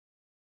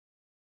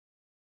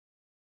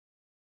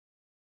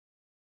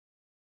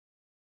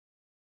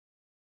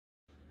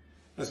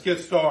Let's get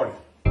started.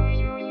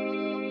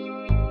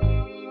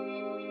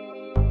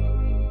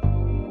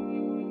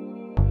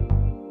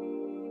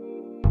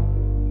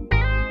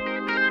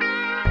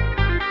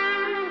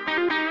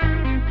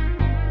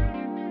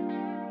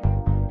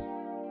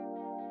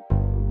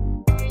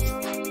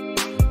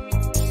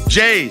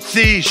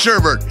 J.C.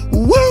 Sherbert.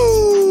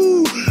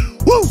 Woo!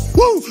 Woo!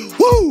 Woo!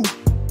 Woo!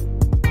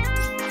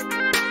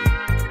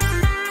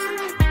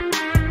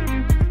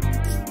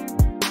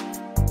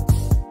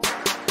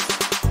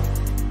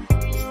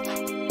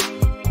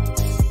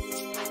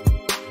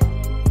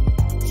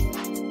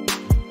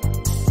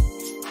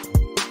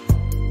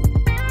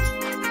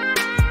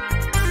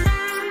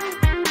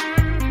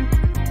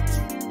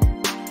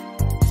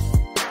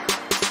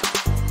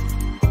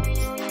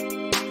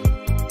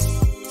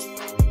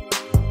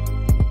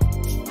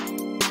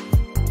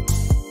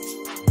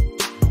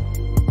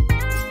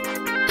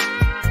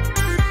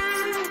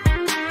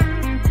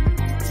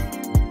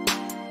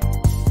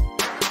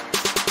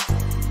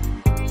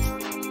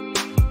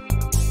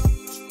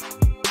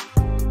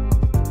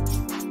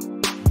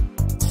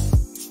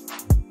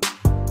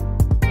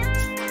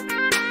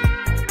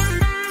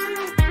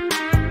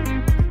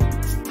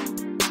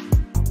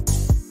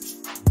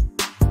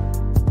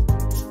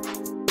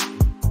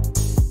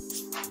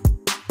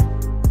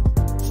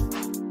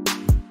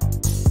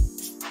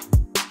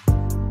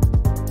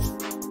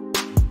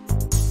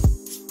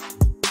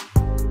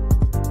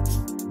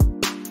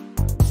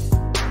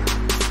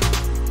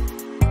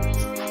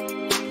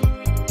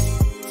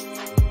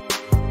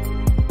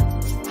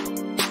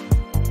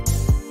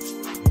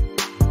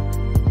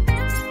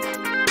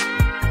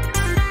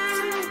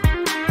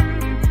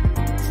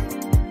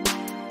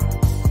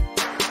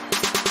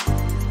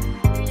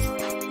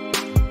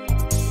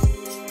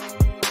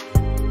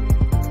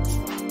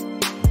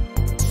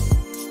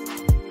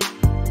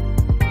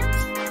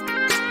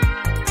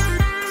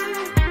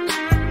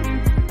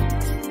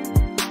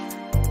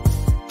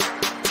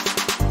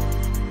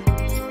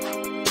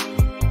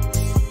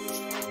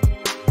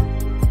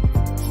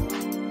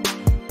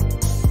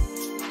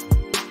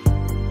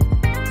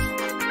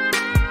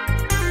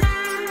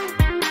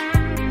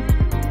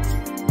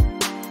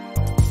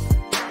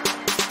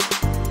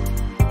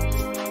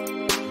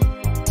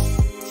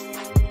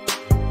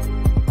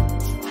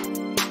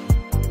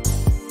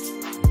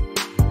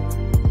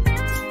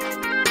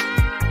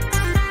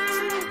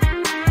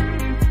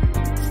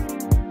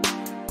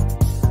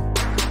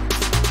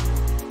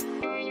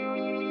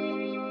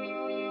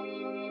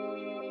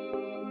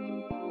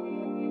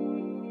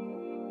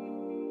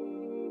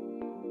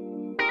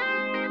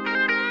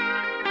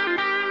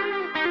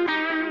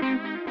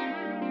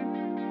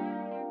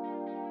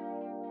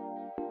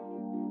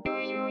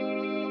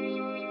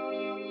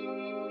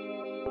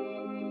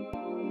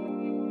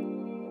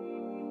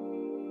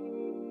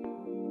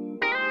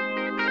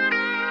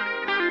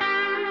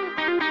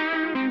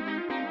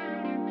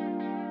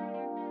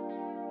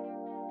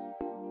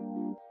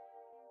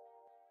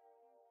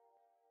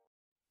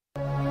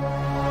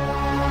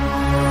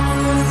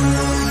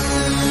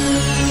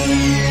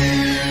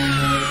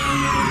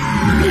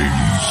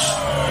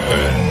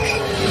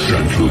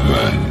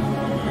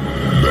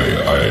 May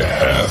I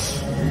have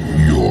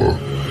your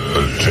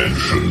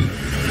attention,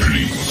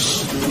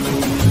 please?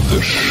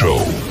 The show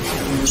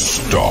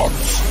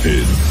starts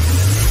in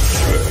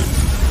 10,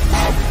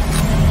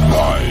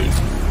 9,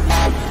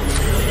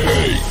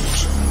 8,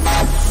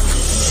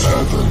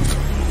 7,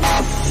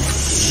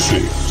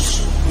 6,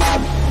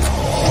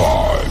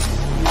 5,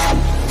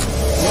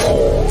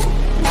 4,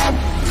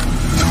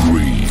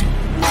 3,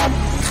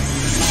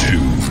 2,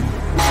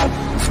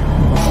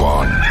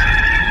 1.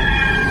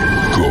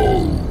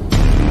 Go.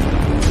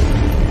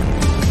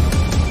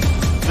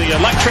 The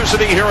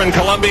electricity here in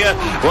Columbia,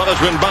 well, has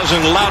been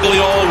buzzing loudly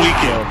all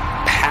weekend.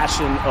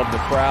 Passion of the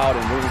crowd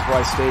in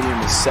Williams-Brice Stadium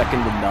is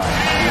second to none.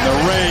 And the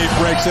rave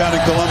breaks out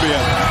in Columbia.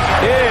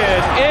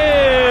 It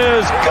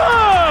is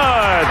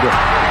good!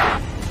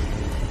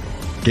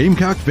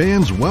 Gamecock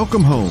fans,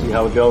 welcome home. See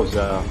how it goes,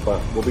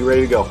 but we'll be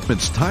ready to go.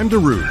 It's time to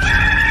root.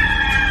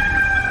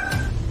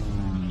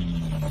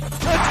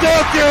 Let's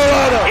go,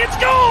 Carolina! It's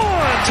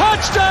gone!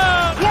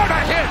 Touchdown! What a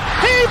hit!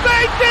 He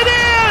baked it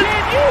in!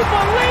 Can you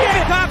believe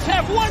it? Gamecocks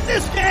have won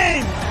this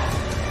game!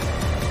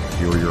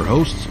 Here are your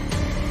hosts,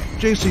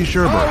 J.C.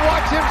 Sherbert. Oh,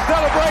 watch him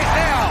celebrate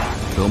now!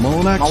 Phil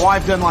Molinex. My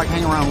wife doesn't like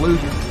hanging around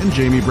losers. And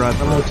Jamie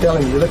Bradford. I'm going to tell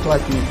him, you look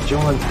like you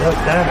joined Duck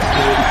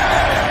Dynasty.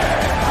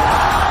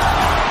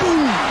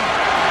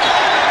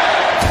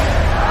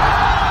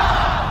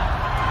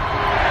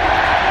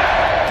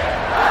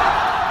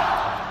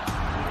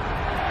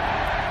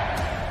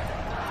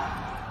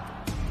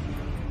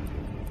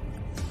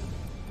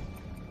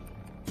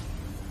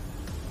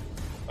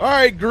 All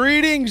right,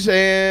 greetings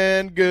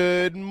and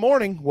good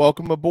morning.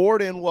 Welcome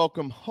aboard and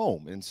welcome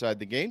home inside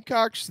the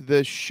Gamecocks,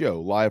 the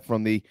show live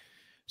from the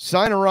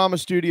Signorama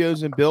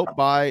Studios and built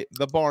by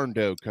the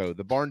Barndo Co.,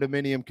 the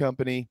Barndominium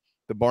Company,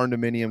 the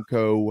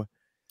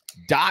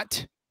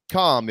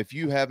barndominiumco.com. If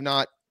you have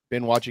not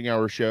been watching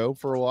our show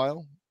for a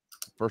while,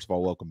 first of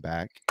all, welcome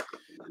back.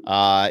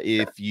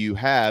 If you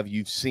have,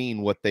 you've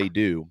seen what they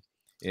do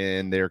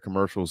in their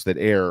commercials that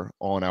air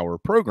on our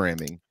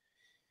programming.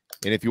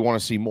 And if you want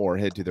to see more,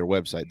 head to their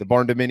website,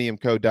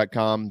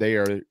 thebarndominiumco.com. They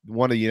are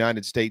one of the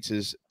United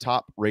States'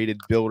 top-rated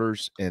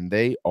builders, and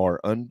they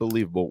are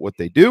unbelievable what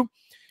they do,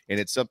 and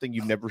it's something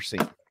you've never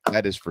seen.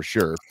 That is for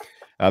sure.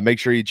 Make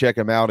sure you check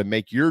them out and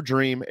make your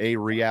dream a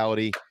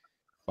reality.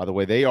 By the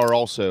way, they are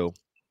also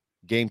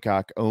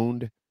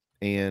Gamecock-owned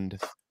and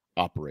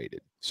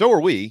operated. So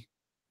are we.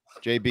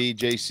 JB,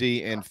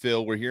 JC, and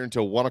Phil. We're here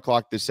until 1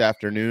 o'clock this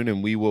afternoon,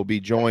 and we will be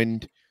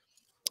joined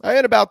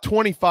in about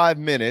 25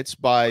 minutes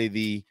by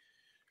the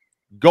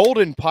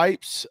golden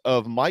pipes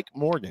of Mike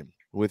Morgan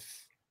with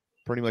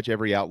pretty much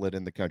every outlet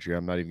in the country.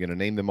 I'm not even going to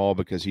name them all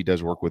because he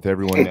does work with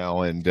everyone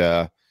now, and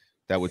that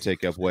would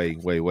take up way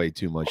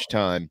too much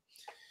time.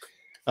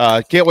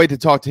 Can't wait to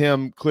talk to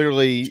him.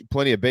 Clearly,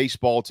 plenty of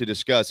baseball to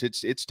discuss.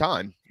 It's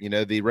time. You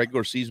know, the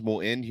regular season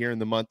will end here in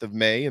the month of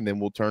May, and then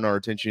we'll turn our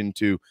attention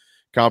to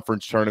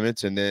conference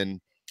tournaments, and then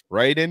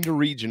right into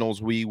regionals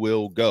we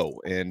will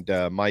go. And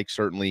Mike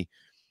certainly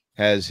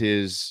has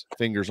his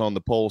fingers on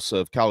the pulse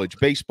of college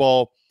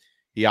baseball.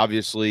 He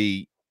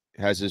obviously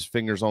has his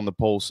fingers on the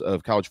pulse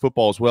of college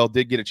football as well.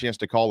 Did get a chance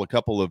to call a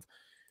couple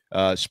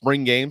of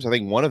spring games. I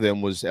think one of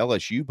them was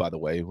LSU, by the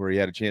way, where he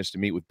had a chance to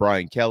meet with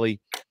Brian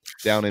Kelly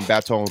down in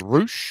Baton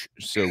Rouge.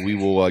 So we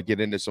will get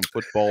into some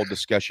football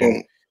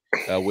discussion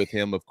with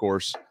him, of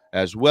course,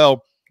 as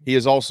well. He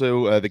is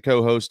also the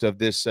co-host of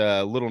this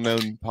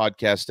little-known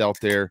podcast out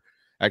there.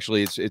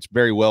 Actually, it's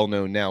very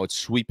well-known now. It's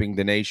sweeping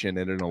the nation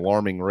at an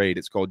alarming rate.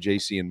 It's called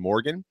JC and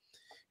Morgan.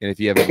 And if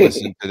you haven't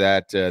listened to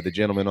that, the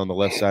gentleman on the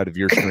left side of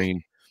your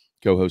screen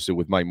co-hosted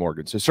with Mike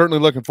Morgan. So certainly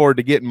looking forward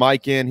to getting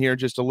Mike in here in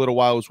just a little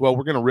while as well.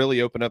 We're going to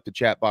really open up the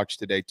chat box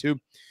today, too,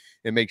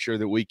 and make sure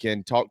that we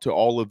can talk to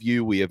all of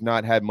you. We have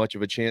not had much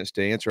of a chance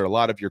to answer a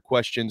lot of your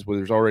questions, but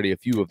there's already a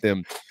few of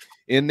them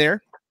in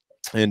there.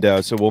 And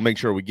so we'll make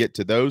sure we get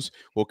to those.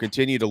 We'll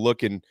continue to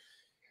look down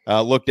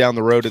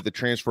the road at the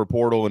transfer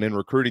portal and in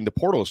recruiting. The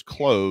portal is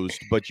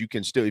closed, but you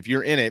can still, if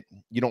you're in it,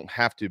 you don't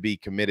have to be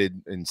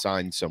committed and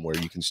signed somewhere.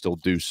 You can still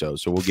do so.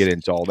 So we'll get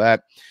into all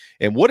that.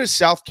 And what does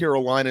South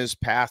Carolina's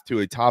path to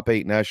a top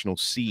 8 national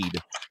seed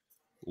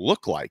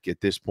look like at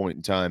this point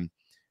in time,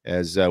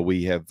 as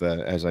we have,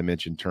 as I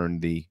mentioned,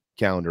 turned the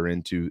calendar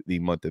into the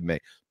month of May?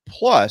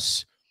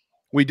 Plus,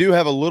 we do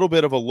have a little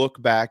bit of a look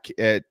back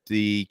at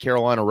the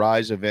Carolina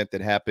Rise event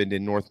that happened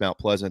in North Mount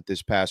Pleasant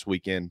this past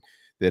weekend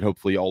that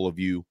hopefully all of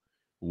you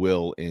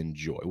will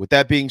enjoy. With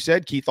that being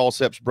said, Keith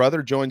Alsep's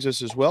brother joins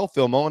us as well,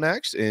 Phil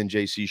Molinax, and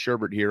JC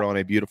Sherbert here on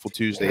a beautiful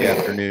Tuesday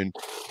afternoon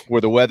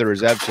where the weather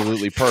is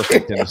absolutely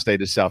perfect in the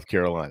state of South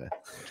Carolina.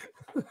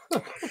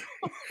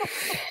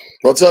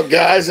 What's up,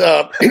 guys?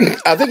 I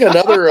think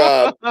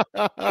another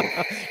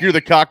You're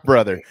the cock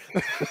brother.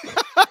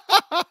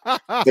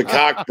 The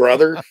cock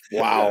brother.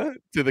 Wow.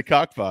 To the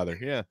cock father.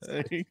 Yeah.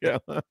 There you go.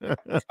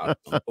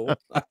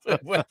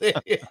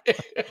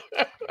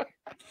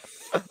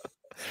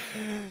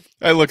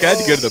 Hey, look, I had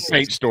to go to the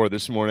paint store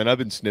this morning. I've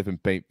been sniffing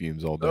paint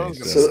fumes all day.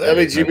 So that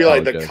means you'd be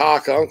like the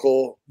cock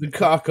uncle. The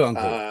cock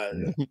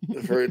uncle.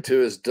 Referred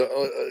to as,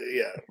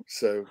 yeah.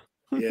 So,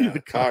 yeah,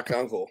 the cock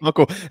uncle.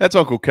 Uncle, that's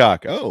Uncle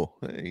Cock. Oh,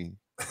 hey.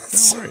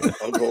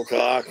 Uncle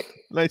Cock.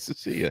 Nice to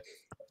see you.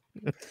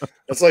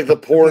 That's like the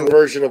porn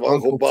version of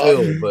Uncle Bob.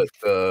 Phil, but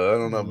I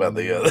don't know about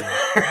the other.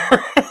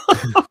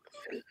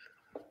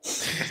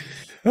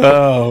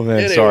 Oh, man.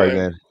 Anyway. Sorry,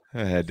 man.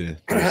 I had to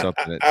do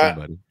something at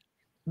somebody.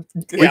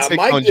 We picked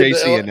on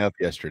JC enough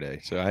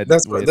yesterday, so I had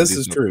That's to, right. This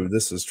is true.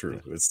 This is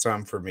true. It's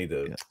time for me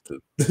to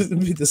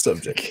be the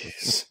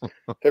subject.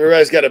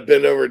 Everybody's got to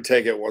bend over and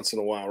take it once in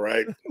a while,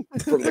 right?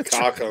 From the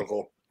cock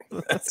uncle.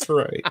 That's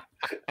right.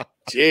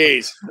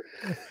 Jeez.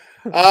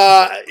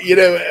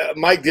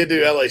 Mike did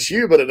do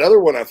LSU, but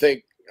another one I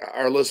think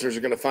our listeners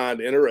are going to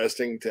find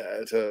interesting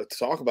to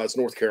talk about is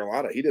North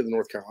Carolina. He did the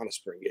North Carolina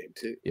spring game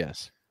too.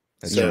 Yes.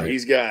 So right.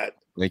 he's got.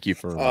 Thank you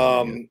for.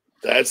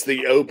 That's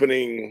the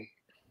opening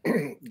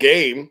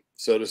game,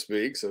 so to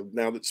speak. So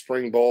now that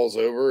spring ball's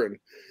over and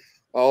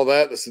all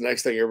that, that's the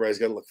next thing everybody's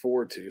got to look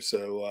forward to.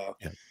 So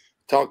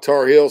talk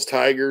Tar Heels,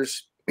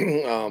 Tigers,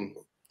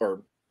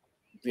 or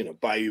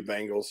Bayou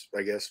Bengals,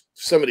 I guess.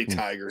 So many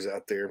Tigers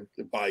out there,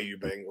 the Bayou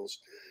Bengals.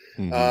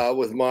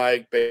 With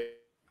Mike,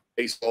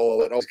 baseball,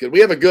 that all's good. We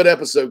have a good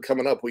episode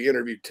coming up. We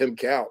interviewed Tim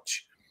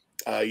Couch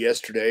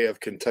yesterday of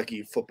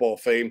Kentucky football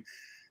fame.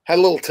 Had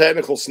a little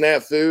technical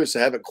snafu, so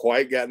haven't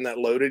quite gotten that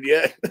loaded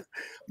yet,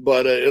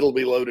 but it'll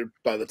be loaded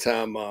by the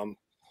time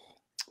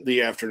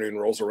the afternoon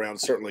rolls around.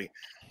 Certainly,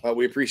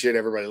 we appreciate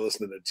everybody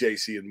listening to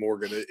JC and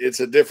Morgan. It's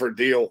a different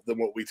deal than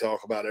what we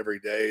talk about every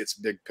day. It's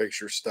big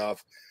picture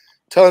stuff.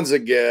 Tons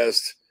of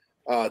guests.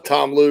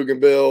 Tom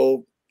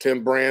Luganbill,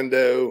 Tim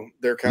Brando,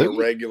 they're kind of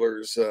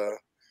regulars.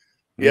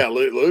 Yeah,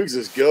 Lugs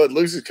is good.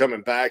 Lugs is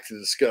coming back to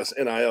discuss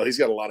NIL. He's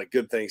got a lot of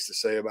good things to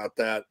say about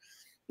that.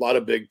 A lot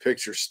of big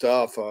picture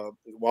stuff.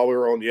 While we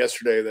were on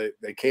yesterday,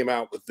 they came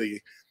out with the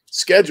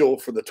schedule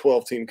for the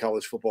 12-team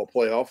college football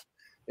playoff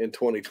in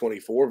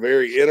 2024.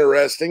 Very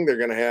interesting. They're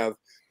going to have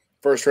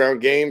first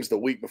round games the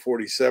week before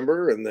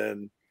December, and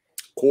then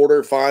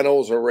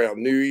quarterfinals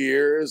around New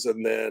Year's,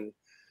 and then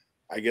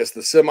I guess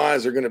the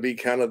semis are going to be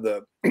kind of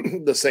the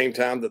the same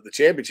time that the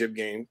championship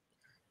game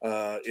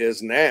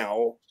is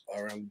now,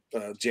 around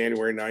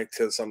January 9th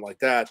to something like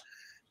that.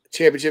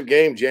 Championship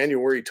game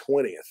January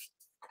 20th.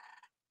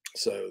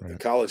 So the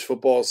college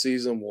football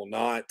season will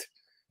not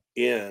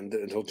end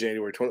until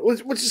January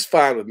 20th, which is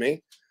fine with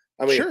me.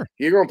 I mean,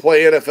 you're going to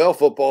play NFL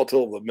football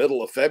till the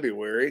middle of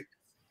February.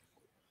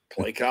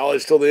 Play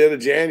college till the end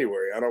of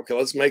January. I don't care.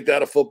 Let's make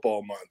that a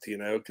football month,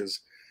 because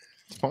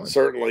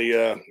certainly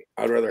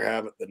I'd rather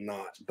have it than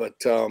not. But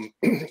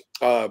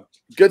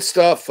good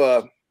stuff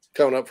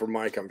coming up for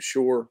Mike, I'm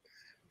sure.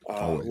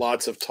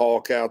 Lots of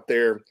talk out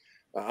there.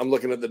 I'm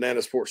looking at the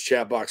Nana Sports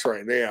chat box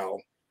right now.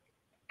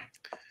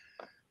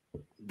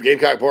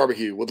 Gamecock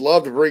Barbecue would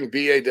love to bring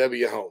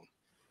BAW home.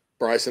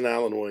 Bryson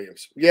Allen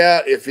Williams.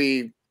 Yeah,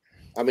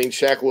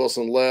 Shaq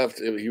Wilson left.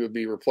 He would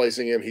be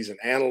replacing him. He's an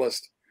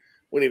analyst.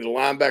 We need a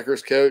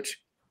linebackers coach.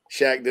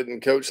 Shaq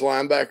didn't coach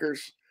linebackers.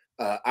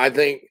 I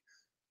think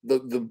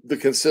the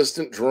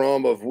consistent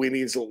drum of we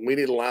need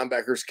a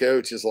linebackers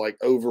coach is like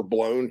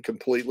overblown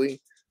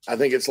completely. I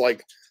think it's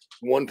like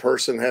one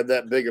person had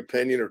that big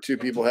opinion or two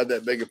people had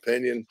that big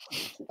opinion,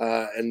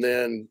 and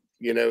then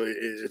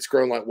it's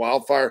grown like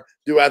wildfire.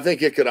 Do I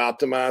think it could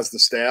optimize the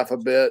staff a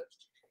bit?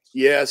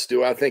 Yes.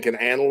 Do I think an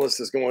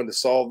analyst is going to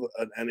solve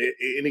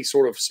any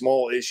sort of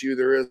small issue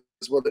there is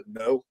with it?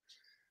 No.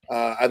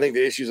 I think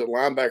the issues at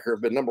linebacker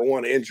have been, number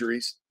one,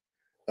 injuries.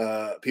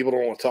 People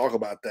don't want to talk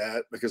about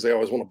that because they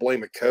always want to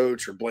blame a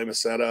coach or blame a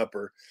setup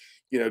or,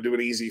 do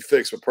an easy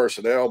fix with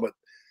personnel. But,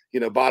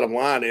 bottom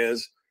line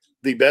is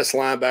the best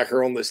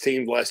linebacker on this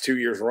team the last 2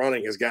 years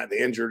running has gotten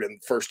injured in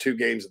the first 2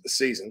 games of the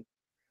season.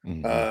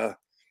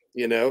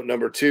 Mm-hmm.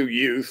 Number two,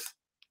 youth.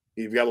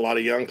 You've got a lot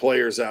of young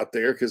players out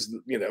there because,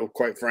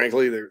 quite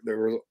frankly, there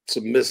were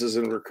some misses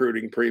in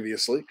recruiting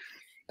previously.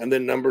 And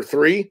then number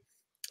three,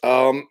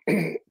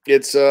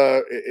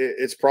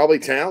 it's probably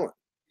talent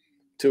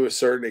to a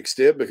certain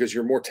extent because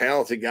your more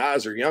talented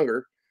guys are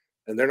younger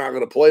and they're not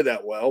going to play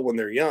that well when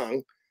they're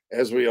young,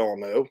 as we all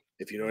know.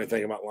 If you know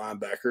anything about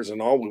linebackers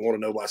and all, we want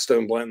to know why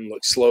Stone Blanton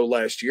looked slow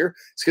last year.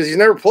 It's because he's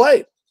never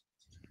played.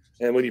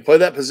 And when you play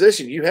that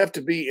position, you have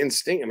to be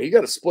instinct. I mean, you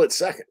got a split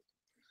second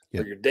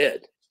or you're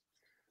dead.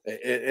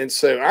 And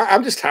so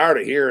I'm just tired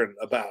of hearing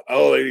about,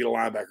 they need a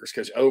linebackers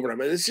coach over and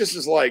over. It's just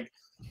as like,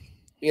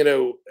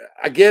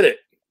 I get it.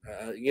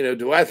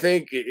 Do I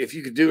think if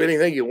you could do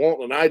anything you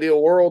want in an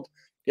ideal world,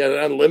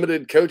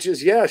 unlimited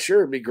coaches? Yeah, sure,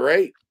 it'd be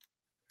great.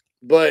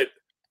 But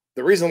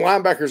the reason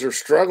linebackers are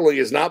struggling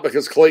is not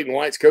because Clayton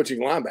White's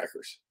coaching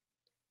linebackers.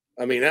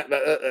 I mean,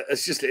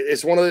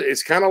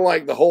 it's kind of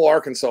like the whole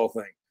Arkansas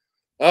thing.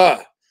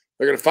 They're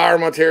going to fire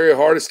Montario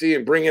Hardesty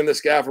and bring in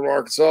this guy from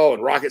Arkansas,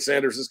 and Rocket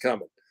Sanders is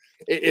coming.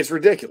 It's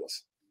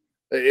ridiculous.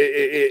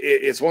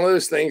 It's one of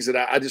those things that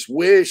I just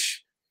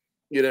wish,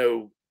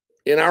 in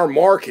our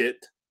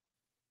market,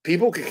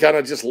 people can kind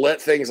of just let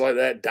things like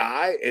that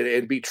die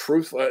and be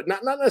truthful.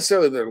 Not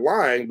necessarily they're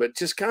lying, but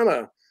just kind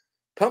of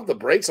pump the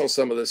brakes on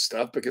some of this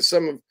stuff because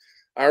some of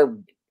our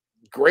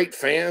great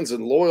fans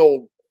and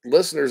loyal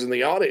listeners in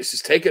the audience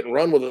just take it and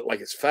run with it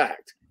like it's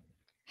fact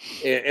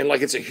and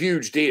like it's a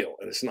huge deal,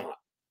 and it's not.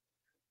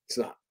 It's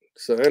not.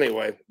 So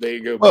anyway, there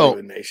you go,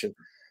 Blue Nation.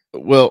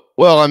 Well,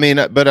 I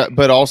mean,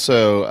 but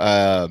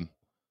also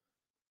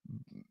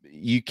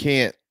you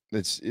can't.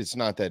 It's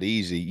not that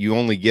easy. You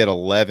only get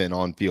 11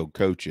 on-field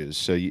coaches.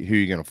 So who are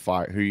you going to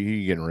fire? Who are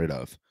you getting rid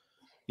of?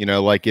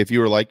 Like if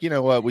you were like,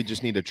 what, we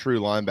just need a true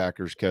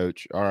linebackers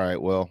coach. All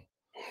right, well,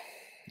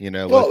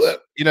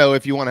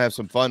 if you want to have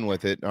some fun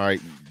with it, all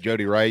right,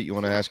 Jody Wright, you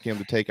want to ask him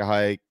to take a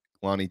hike.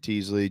 Lonnie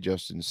Teasley,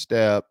 Justin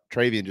Stepp,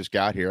 Travian just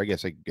got here. I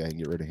guess I could go and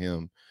get rid of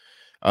him.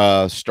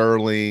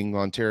 Sterling,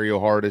 Ontario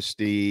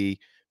Hardesty.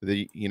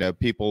 I know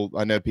people.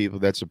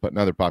 That's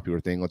another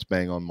popular thing. Let's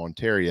bang on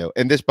Montario.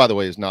 And this, by the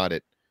way, is not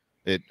it.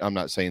 I'm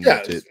not saying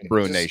that to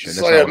Bruin Nation.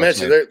 That's like I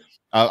mentioned.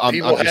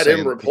 People had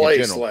him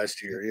replaced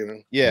last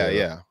year.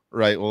 Yeah.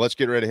 Right. Well, let's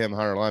get rid of him.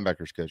 Hire a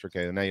linebackers coach.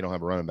 Okay. And now you don't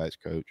have a running backs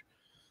coach.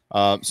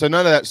 So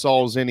none of that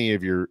solves any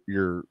of your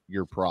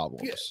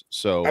problems. Yeah.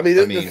 So I mean,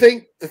 the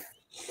thing,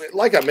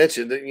 like I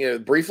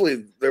mentioned,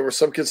 briefly, there was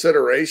some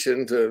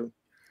consideration to.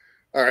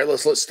 All right,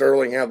 let's let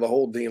Sterling have the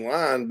whole D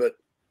line, but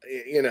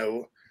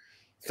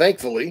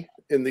thankfully,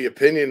 in the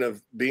opinion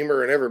of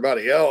Beamer and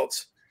everybody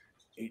else,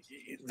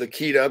 the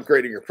key to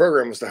upgrading your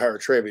program was to hire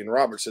Travian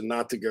Robertson,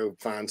 not to go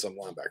find some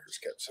linebackers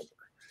coach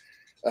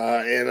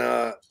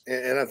somewhere.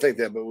 And I think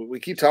that, but we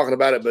keep talking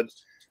about it. But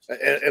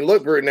and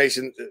look, Brew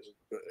Nation,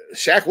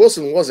 Shaq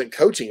Wilson wasn't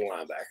coaching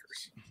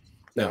linebackers.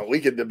 Now we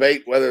could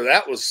debate whether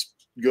that was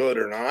good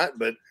or not,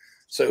 but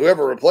so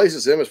whoever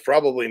replaces him is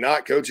probably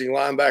not coaching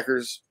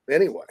linebackers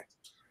anyway.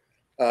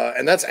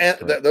 And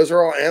those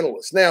are all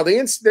analysts. Now,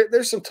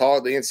 there's some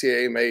talk the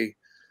NCAA may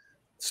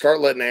start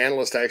letting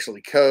analysts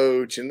actually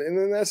coach, and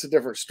then that's a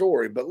different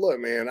story. But look,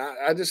 man,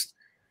 I think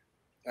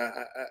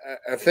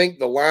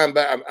the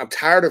linebacker. I'm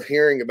tired of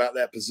hearing about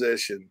that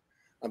position.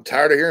 I'm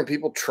tired of hearing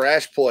people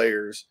trash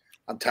players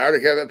I'm tired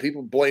of having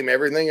people blame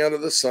everything under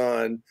the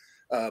sun,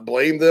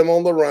 blame them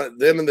on the run,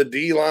 them and the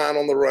D line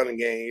on the running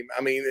game.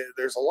 I mean,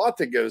 there's a lot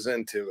that goes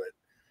into it.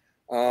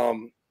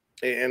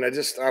 And I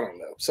don't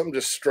know. Something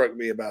just struck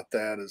me about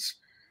that as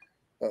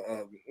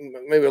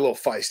maybe a little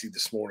feisty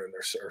this morning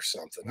or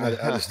something.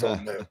 I just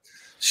don't know.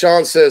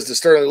 Sean says, does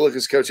Sterling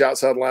Lucas coach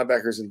outside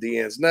linebackers and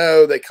DNs?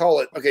 No, they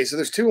call it. Okay, so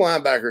there's two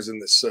linebackers in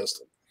this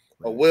system,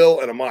 a Will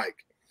and a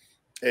Mike.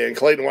 And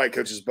Clayton White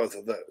coaches both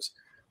of those.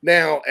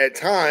 Now, at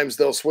times,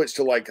 they'll switch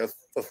to like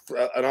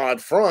an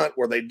odd front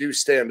where they do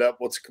stand up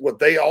what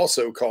they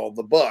also call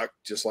the buck,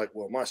 just like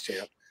Will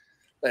Muschamp.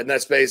 And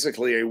that's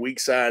basically a weak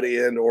side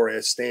end or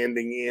a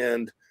standing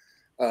end.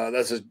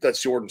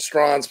 That's Jordan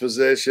Strawn's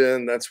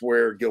position. That's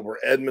where Gilbert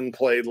Edmond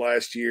played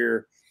last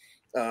year.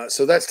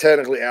 So that's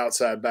technically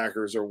outside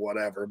backers or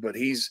whatever. But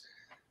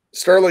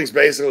Sterling's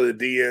basically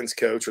the DN's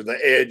coach or the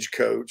edge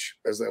coach,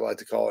 as they like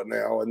to call it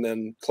now. And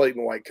then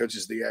Clayton White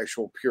coaches the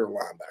actual pure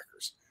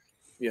linebackers.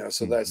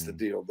 So that's the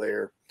deal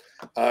there.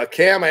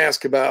 Cam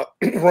asked about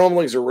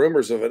rumblings or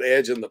rumors of an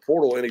edge in the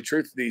portal. Any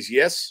truth to these?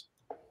 Yes.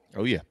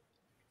 Oh, yeah.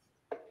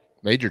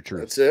 Major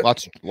truth. That's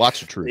it.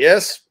 Lots of truth.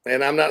 Yes.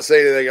 And I'm not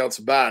saying anything else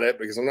about it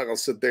because I'm not going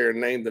to sit there and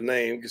name the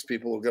name because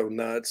people will go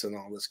nuts and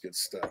all this good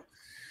stuff.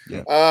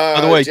 Yeah.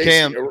 By the way,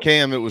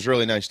 Cam, it was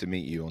really nice to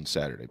meet you on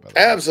Saturday. By the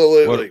way.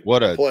 Absolutely.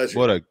 What a pleasure.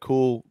 What a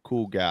cool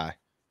guy.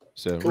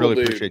 So cool really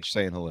dude. appreciate you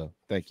saying hello.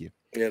 Thank you.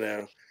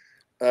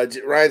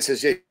 Ryan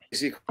says,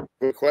 JC,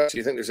 quick question. Do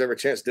you think there's ever a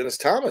chance Dennis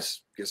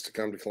Thomas gets to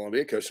come to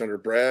Columbia, coach under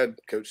Brad,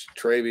 coach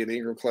Travian,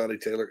 Ingram,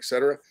 Clowney, Taylor,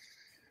 etc.?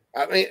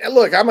 I mean,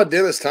 look, I'm a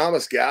Dennis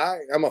Thomas guy.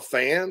 I'm a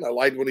fan. I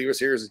liked when he was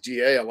here as a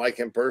GA. I like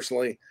him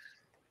personally.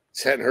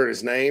 Just hadn't heard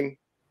his name,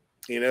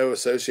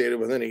 associated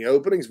with any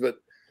openings, but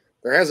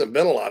there hasn't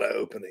been a lot of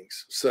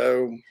openings.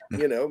 So,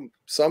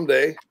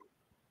 someday,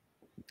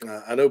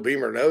 I know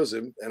Beamer knows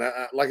him. And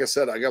like I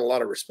said, I got a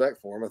lot of respect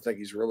for him. I think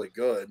he's really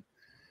good.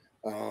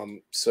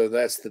 So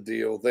that's the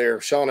deal there.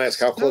 Sean asked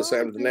how close I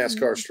am to the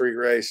NASCAR street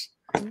race.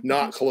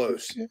 Not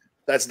close.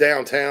 That's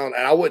downtown.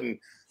 And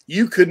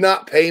you could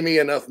not pay me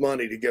enough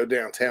money to go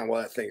downtown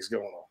while that thing's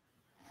going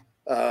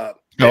on.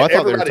 No, I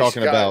thought they were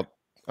talking about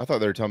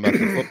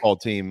the football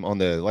team on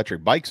the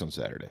electric bikes on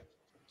Saturday.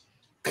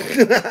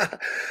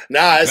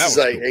 Nah, this is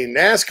a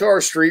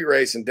NASCAR street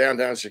race in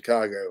downtown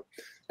Chicago.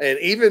 And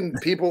even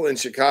people in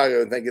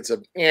Chicago think it's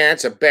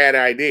a bad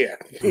idea,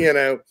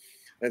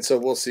 And so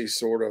we'll see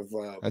sort of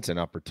that's an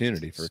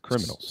opportunity for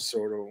criminals.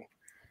 Sort of.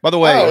 By the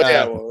way,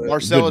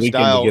 Marcellus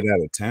Dial to get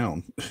out of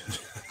town.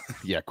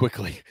 Yeah,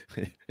 quickly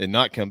and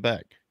not come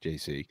back,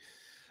 JC.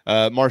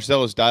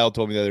 Marcellus Dial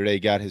told me the other day he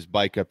got his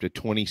bike up to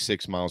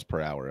 26 miles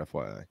per hour,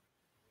 FYI.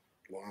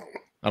 Wow.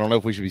 I don't know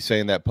if we should be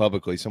saying that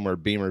publicly. Somewhere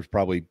Beamer's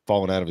probably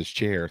falling out of his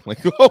chair.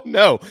 Like, oh,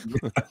 no.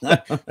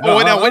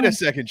 Wait a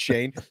second,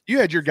 Shane. You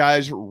had your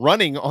guys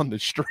running on the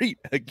street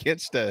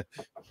against a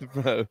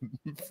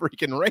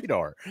freaking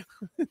radar.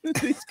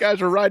 These guys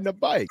are riding a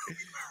bike.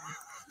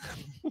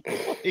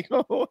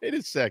 Wait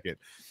a second.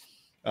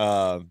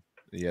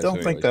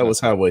 Don't think that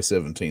was Highway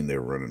 17 they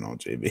were running on,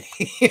 JB.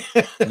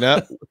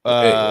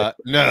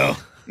 No,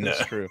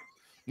 that's true.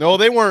 No,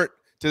 they weren't.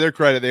 To their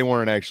credit, they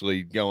weren't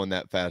actually going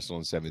that fast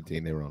on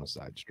 17. They were on a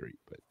side street.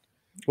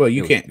 But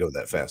you can't go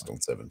that fast on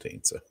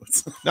 17, so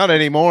not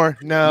anymore.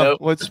 No.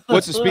 Nope.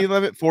 What's the speed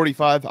limit?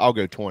 45. I'll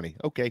go 20.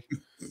 Okay,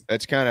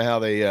 that's kind of how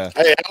they.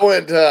 Hey, I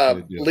went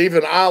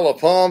leaving Isle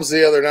of Palms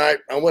the other night.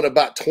 I went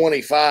about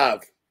 25.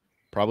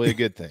 Probably a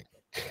good thing.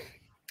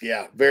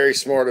 Yeah, very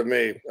smart of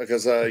me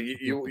because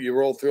you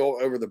roll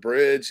through over the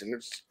bridge and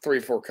there's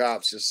 3-4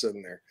 cops just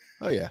sitting there.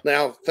 Oh yeah.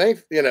 Now, they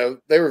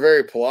were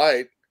very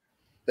polite.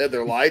 They had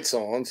their lights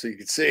on so you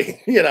could see.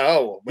 They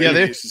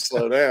used to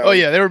slow down. Oh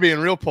yeah, they were being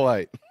real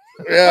polite.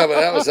 Yeah, but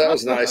that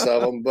was nice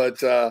of them. But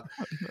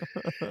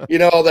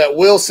that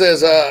Will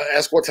says,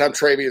 ask what time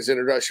Travian's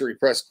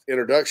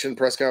introduction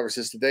press conference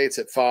is today. It's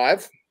at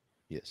 5.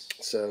 Yes.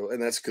 So, and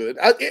that's good.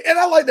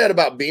 I like that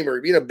about Beamer.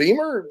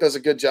 Beamer does a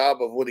good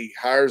job of when he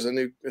hires a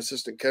new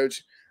assistant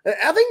coach.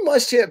 I think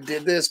Muschamp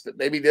did this, but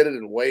maybe did it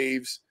in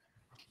waves.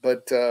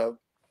 But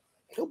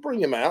he'll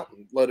bring him out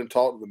and let him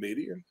talk to the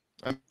media.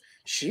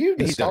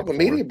 He's talking to the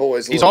media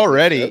boys. He's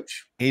already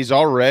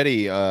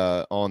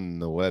on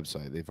the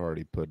website. They've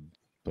already put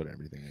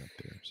everything up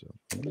there. So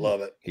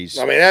love it.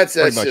 That's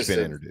pretty much just been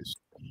introduced.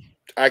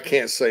 I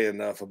can't say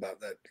enough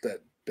about that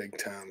big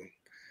time.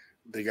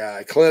 The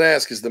guy Clint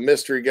asked is the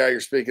mystery guy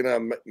you're speaking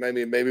of.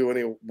 Maybe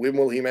when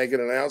will he make an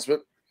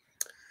announcement?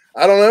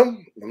 I don't know.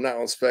 I'm not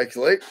going to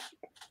speculate.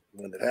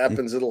 When it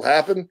happens, it'll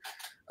happen.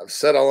 I've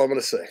said all I'm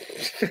going to say.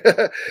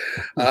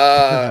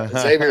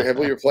 Xavier, have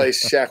we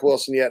replaced Shaq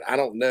Wilson yet? I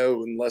don't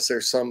know unless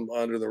there's some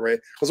under the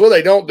radar. Because what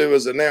they don't do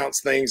is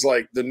announce things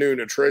like the new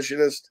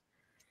nutritionist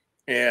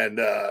and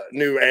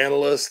new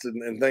analyst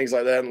and things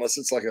like that, unless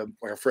it's like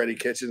a Freddie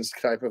Kitchens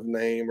type of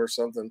name or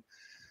something.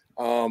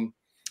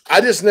 I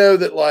just know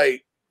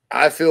that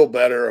I feel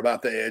better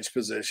about the edge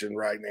position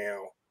right now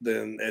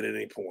than at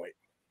any point.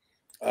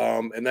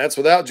 And that's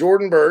without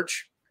Jordan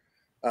Birch.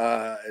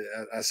 I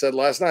said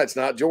last night, it's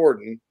not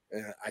Jordan.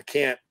 I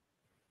can't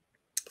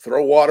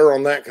throw water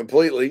on that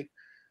completely.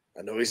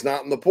 I know he's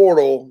not in the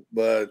portal,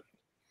 but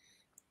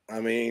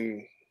I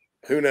mean,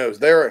 who knows?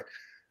 That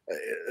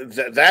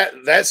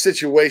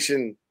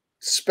situation,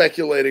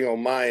 speculating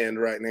on my end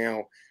right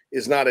now,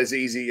 is not as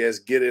easy as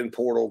get in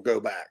portal, go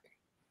back.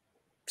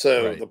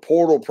 So the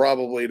portal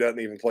probably doesn't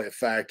even play a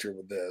factor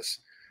with this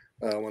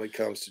when it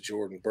comes to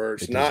Jordan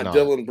Burch, not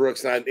Dylan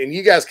Brooks. And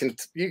you guys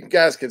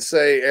can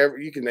say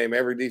you can name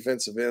every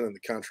defensive end in the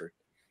country.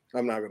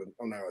 I'm not gonna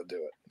do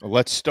it. Well,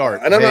 let's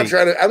start. And I'm not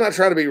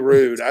trying to be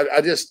rude.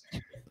 I just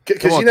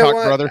because you know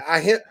what, brother. I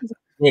hit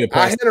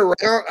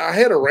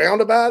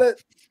around about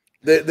it.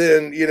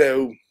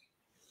 Then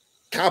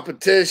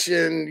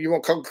competition. You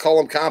want to call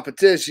them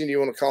competition. You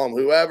want to call them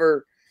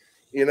whoever.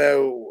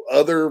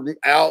 Other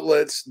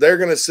outlets. They're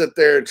going to sit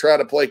there and try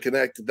to play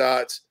connect the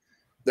dots.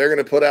 They're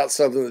going to put out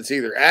something that's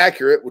either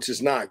accurate, which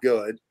is not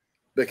good,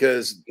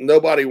 because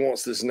nobody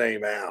wants this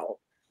name out.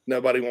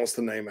 Nobody wants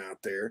the name out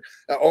there.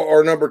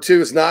 Or number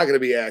two, it's not going to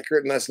be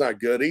accurate, and that's not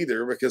good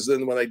either, because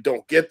then when they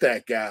don't get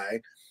that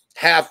guy,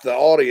 half the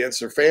audience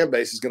or fan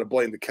base is going to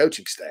blame the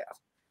coaching staff,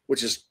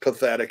 which is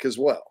pathetic as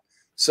well.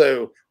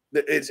 So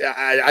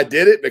I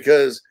did it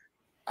because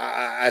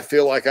I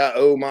feel like I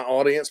owe my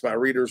audience, my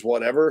readers,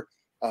 whatever,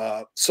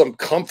 some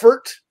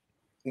comfort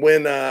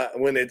when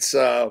it's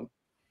time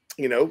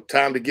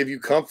to give you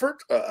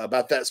comfort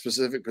about that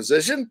specific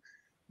position.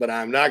 But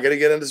I'm not going to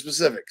get into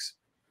specifics.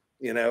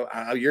 You're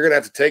going to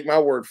have to take my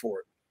word for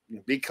it.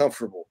 Be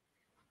comfortable.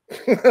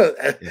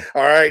 All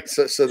right.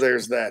 So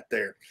there's that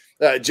there.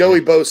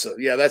 Joey Bosa.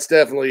 Yeah, that's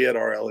definitely it,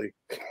 RLE.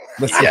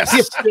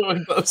 Yes.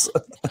 Joey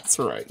Bosa. That's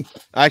right.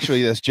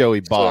 Actually, that's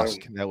Joey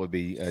Bosk. That would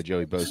be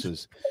Joey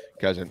Bosa's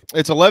cousin.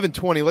 It's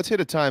 11:20. Let's hit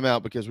a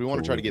timeout because we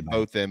want to try to get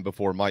both in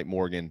before Mike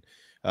Morgan,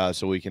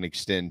 so we can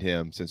extend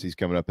him since he's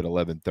coming up at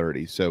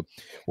 11:30. So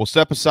we'll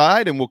step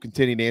aside and we'll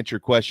continue to answer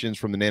questions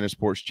from the Nana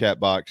Sports chat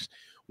box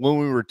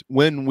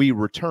when we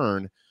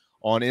return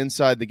on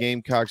Inside the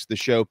Gamecocks, the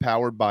show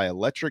powered by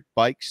Electric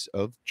Bikes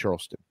of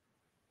Charleston.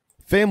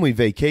 Family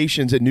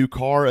vacations, a new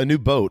car, a new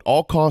boat,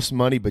 all cost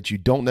money, but you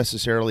don't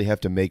necessarily have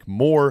to make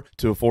more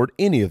to afford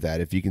any of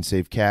that if you can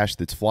save cash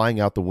that's flying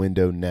out the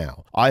window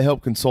now.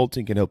 iHelp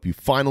Consulting can help you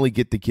finally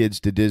get the kids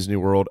to Disney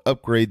World,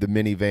 upgrade the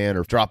minivan,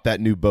 or drop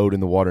that new boat in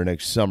the water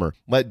next summer.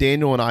 Let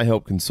Daniel and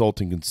iHelp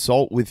Consulting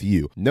consult with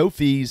you. No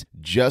fees,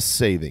 just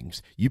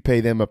savings. You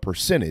pay them a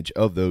percentage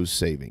of those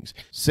savings.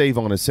 Save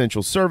on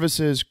essential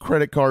services,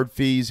 credit card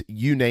fees,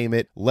 you name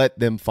it. Let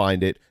them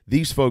find it.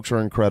 These folks are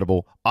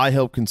incredible.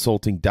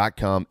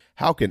 iHelpConsulting.com.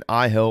 How can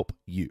I help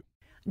you?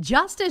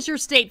 Just as your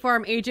State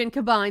Farm agent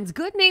combines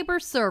good neighbor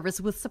service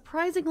with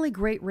surprisingly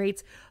great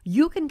rates,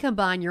 you can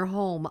combine your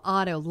home,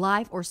 auto,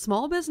 life, or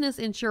small business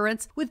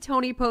insurance with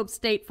Tony Pope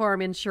State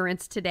Farm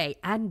Insurance today.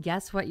 And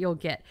guess what you'll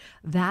get?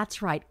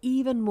 That's right,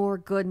 even more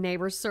good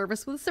neighbor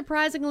service with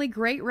surprisingly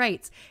great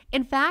rates.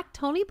 In fact,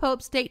 Tony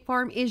Pope State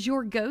Farm is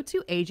your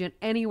go-to agent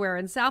anywhere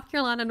in South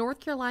Carolina, North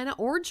Carolina,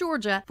 or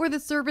Georgia for the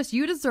service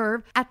you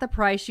deserve at the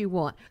price you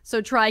want. So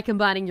try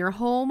combining your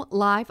home,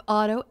 life,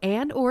 auto,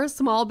 and or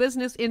small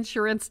business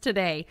insurance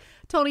today.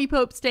 Tony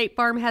Pope State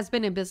Farm has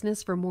been in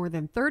business for more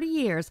than 30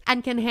 years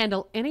and can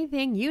handle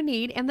anything you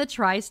need in the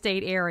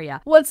tri-state area.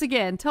 Once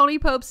again, Tony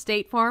Pope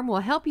State Farm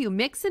will help you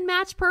mix and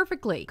match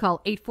perfectly. Call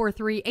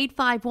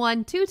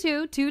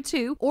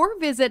 843-851-2222 or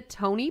visit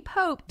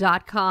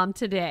TonyPope.com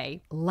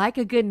today. Like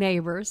a good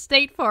neighbor,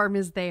 State Farm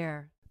is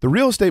there. The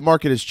real estate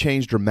market has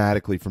changed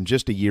dramatically from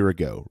just a year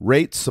ago.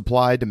 Rates,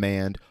 supply,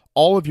 demand,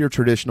 all of your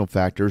traditional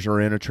factors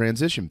are in a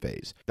transition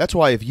phase. That's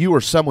why if you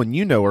or someone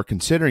you know are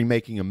considering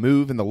making a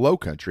move in the low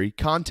country,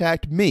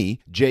 contact me,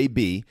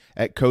 JB,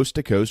 at Coast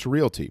to Coast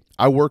Realty.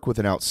 I work with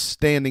an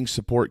outstanding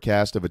support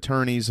cast of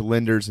attorneys,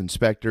 lenders,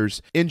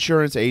 inspectors,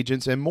 insurance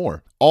agents, and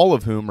more, all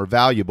of whom are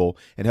valuable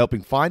in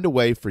helping find a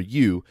way for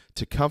you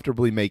to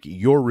comfortably make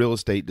your real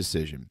estate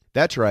decision.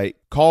 That's right.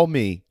 Call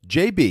me,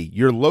 JB,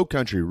 your low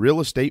country real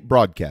estate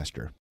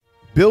broadcaster.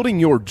 Building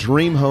your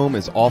dream home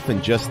is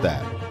often just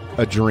that,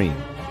 a dream.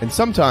 And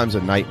sometimes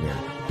a nightmare.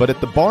 But at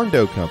the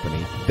Barndo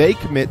Company, they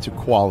commit to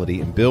quality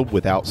and build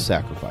without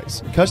sacrifice.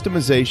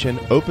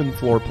 Customization, open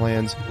floor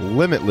plans,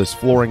 limitless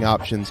flooring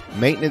options,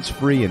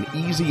 maintenance-free and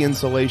easy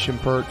installation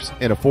perks,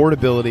 and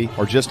affordability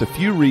are just a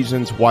few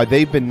reasons why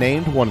they've been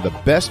named one of the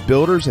best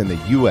builders in the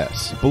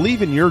U.S.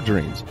 Believe in your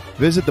dreams.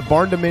 Visit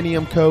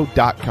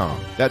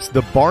thebarndominiumco.com. That's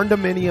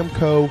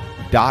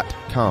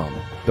thebarndominiumco.com.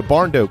 The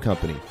Barndo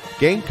Company.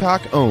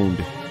 Gamecock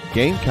owned,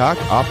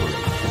 Gamecock operated.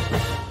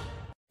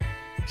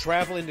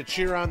 Traveling to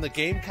cheer on the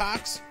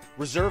Gamecocks?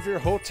 Reserve your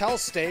hotel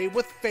stay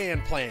with Fan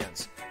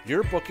Plans.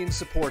 Your booking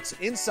supports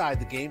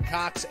Inside the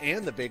Gamecocks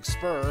and the Big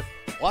Spur,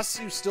 plus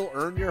you still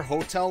earn your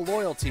hotel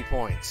loyalty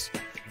points.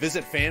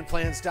 Visit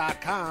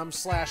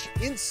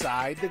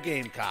fanplans.com/Inside the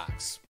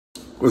Gamecocks.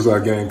 What's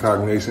up,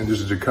 Gamecock Nation? This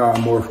is Jakar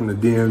Moore from the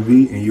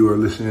DMV, and you are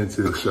listening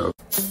to the show.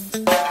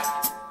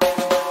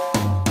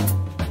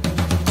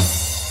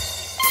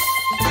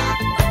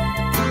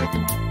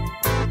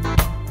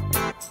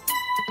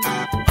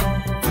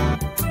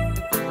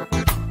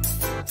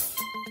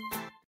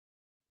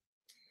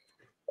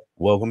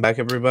 Welcome back,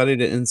 everybody,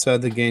 to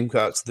Inside the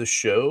Gamecocks, the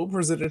show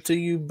presented to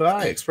you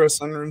by Express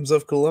Sunrooms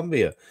of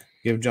Columbia.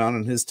 Give John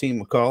and his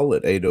team a call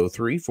at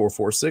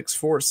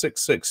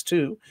 803-446-4662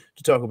 to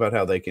talk about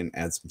how they can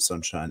add some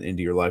sunshine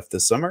into your life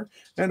this summer.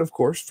 And, of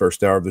course,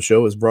 first hour of the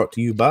show is brought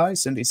to you by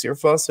Cindy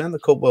Searfoss and the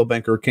Coldwell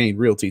Banker Kane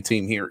Realty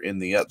team here in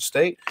the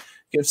Upstate.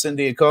 Give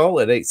Cindy a call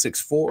at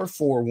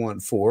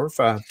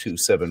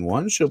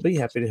 864-414-5271. She'll be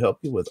happy to help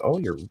you with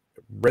all your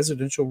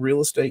residential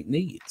real estate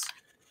needs.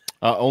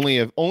 Only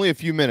a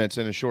few minutes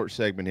in a short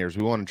segment here, so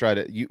we want to try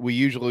to.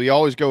 We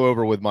always go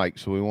over with Mike,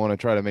 so we want to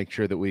try to make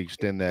sure that we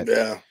extend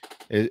that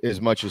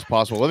as much as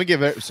possible. Let me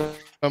give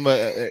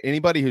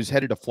anybody who's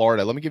headed to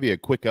Florida. Let me give you a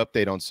quick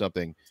update on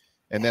something,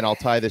 and then I'll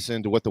tie this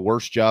into what the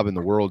worst job in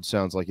the world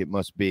sounds like it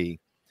must be.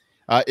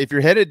 If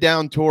you're headed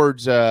down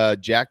towards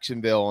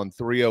Jacksonville on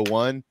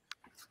 301,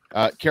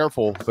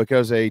 careful,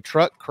 because a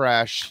truck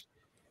crashed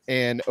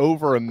and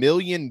over 1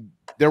 million.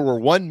 There were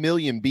 1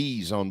 million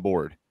bees on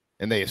board,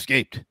 and they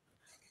escaped.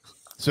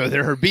 So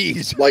there are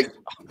bees, like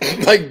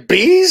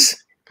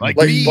bees, like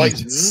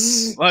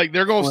bees, like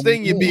they're gonna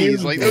sting you,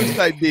 bees, like those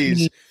type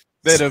bees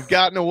that have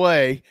gotten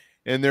away,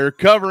 and they're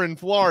covering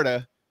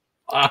Florida,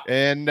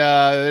 and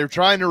they're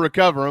trying to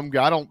recover them.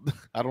 I don't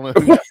know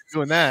who's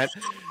doing that.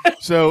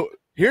 So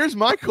here's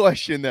my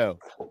question though: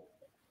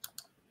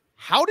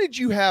 how did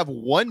you have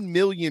 1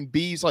 million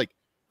bees? Like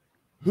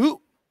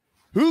who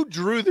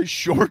drew the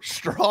short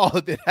straw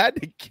that had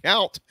to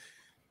count?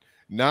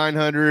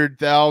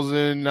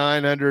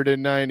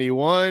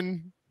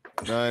 900,991,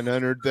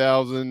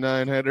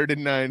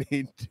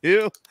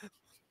 900,992.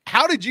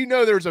 How did you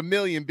know there's 1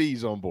 million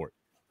bees on board?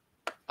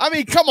 I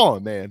mean, come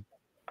on, man.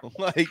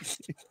 Like,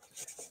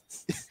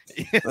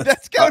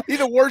 that's got to be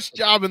the worst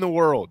job in the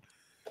world.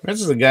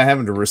 Imagine the guy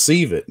having to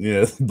receive it. You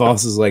know, the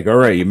boss is like, all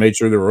right, you made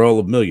sure there were all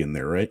 1 million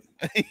there, right?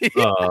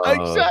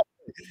 Exactly.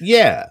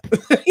 Yeah.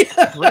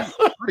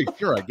 Pretty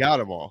sure I got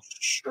them all.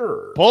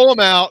 Sure. Pull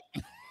them out.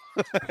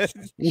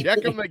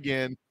 Check them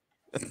again.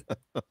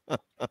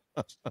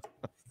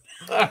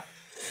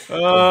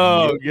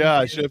 Oh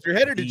gosh! So if you're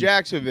headed to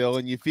Jacksonville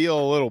and you feel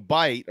a little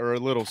bite or a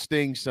little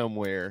sting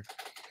somewhere,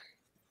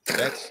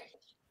 that's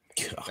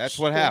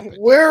what happened.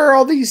 Where are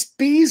all these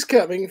bees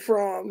coming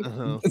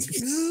from?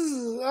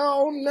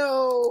 Oh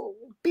no!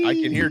 Bees. I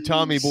can hear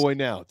Tommy Boy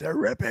now. They're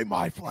ripping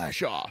my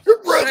flesh off.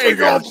 You're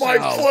ripping off my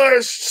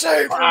flesh.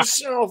 Save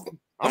yourself.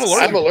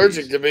 I'm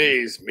allergic to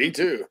bees. Me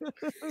too.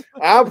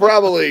 I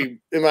probably,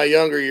 in my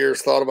younger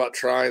years, thought about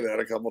trying that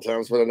a couple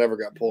times, but I never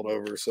got pulled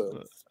over.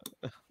 So,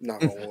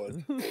 knock on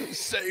wood.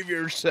 Save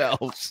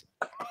yourselves.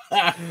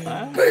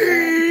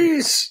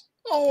 Bees.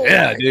 Oh,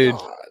 yeah, dude.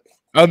 God.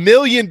 1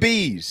 million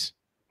bees.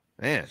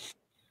 Man.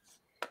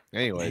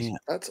 Anyways,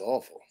 that's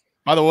awful.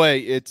 By the way,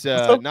 it's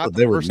not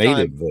they the were first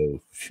native time.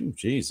 though.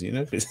 Jeez, you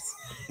know.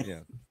 Yeah,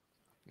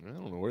 I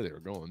don't know where they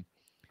were going.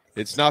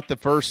 It's not the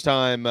first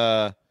time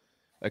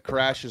a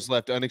crash has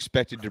left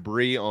unexpected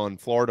debris on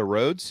Florida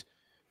roads.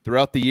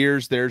 Throughout the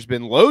years, there's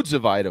been loads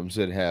of items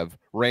that have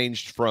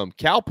ranged from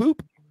cow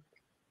poop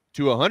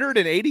to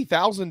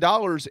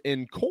 $180,000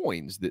 in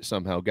coins that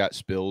somehow got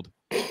spilled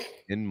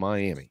in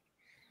Miami.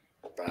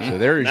 So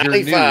there is your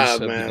news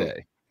of the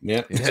day.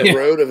 Yeah, it's a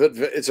road of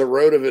it's a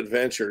road of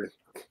adventure.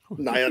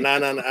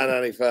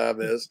 995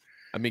 is.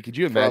 I mean, could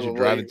you imagine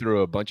driving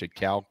through a bunch of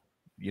cow?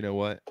 You know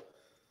what?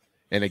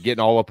 And it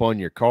getting all up on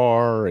your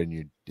car, and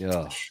you.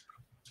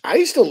 I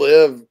used to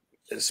live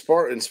in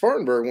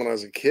Spartanburg when I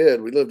was a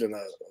kid. We lived in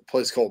a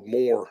place called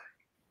Moore,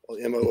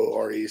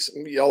 Moore.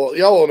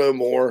 Y'all know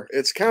Moore.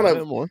 It's kind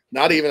of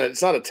not even.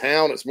 It's not a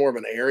town. It's more of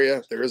an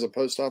area. There is a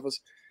post office,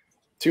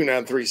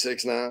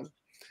 29369,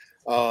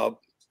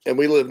 and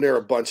we lived near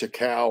a bunch of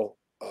cow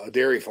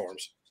dairy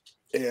farms.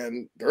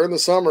 And during the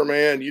summer,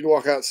 man, you'd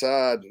walk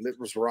outside and it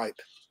was ripe.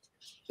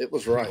 It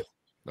was ripe.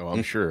 Oh,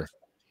 I'm sure.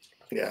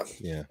 Yeah.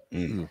 Yeah.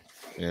 Mm-hmm.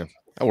 Yeah.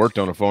 I worked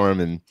on a farm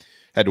and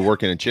had to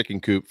work in a chicken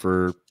coop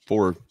for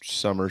 4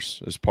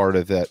 summers as part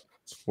of that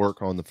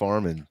work on the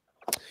farm. And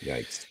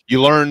yikes.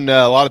 You learn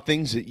a lot of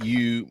things that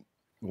you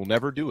will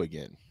never do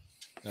again.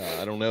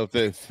 I don't know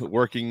if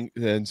working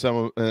in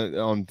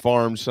on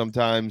farms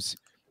sometimes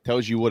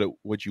tells you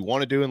what you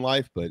want to do in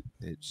life, but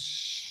it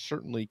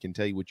certainly can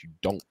tell you what you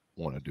don't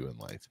want to do in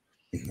life.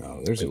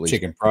 No, there's a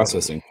chicken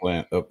processing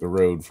plant up the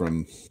road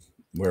from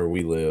where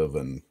we live,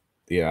 and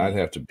yeah, I'd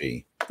have to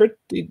be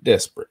pretty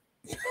desperate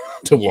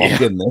to walk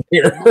in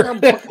there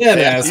and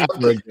ask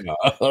for a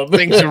job.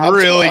 Things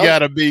really got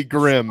to be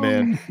grim,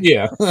 man.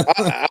 Yeah.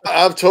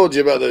 I've told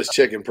you about those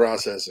chicken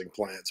processing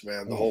plants,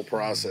 man, the whole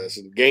process.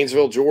 In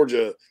Gainesville,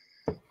 Georgia,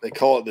 they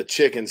call it the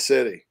Chicken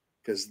City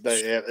because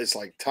it's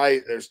like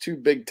tight. There's 2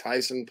 big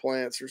Tyson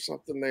plants or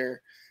something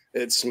there.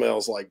 It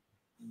smells like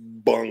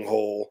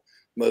bunghole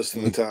most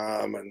of the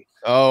time, and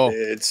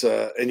it's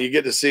and you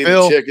get to see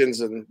the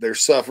chickens and they're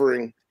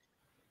suffering.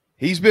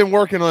 He's been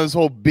working on this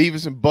whole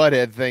Beavis and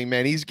Butthead thing,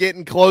 man. He's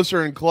getting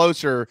closer and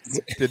closer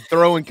to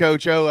throwing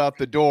Coach O out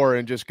the door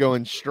and just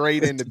going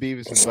straight into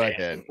Beavis and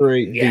Butthead.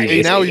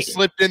 Yeah, now he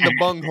slipped in the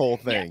bunghole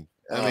thing.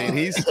 I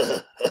mean,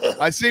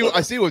 I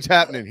see what's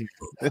happening here.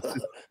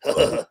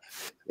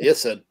 You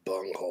said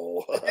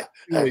bunghole.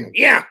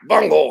 Yeah,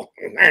 bunghole.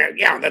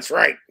 Yeah, that's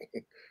right.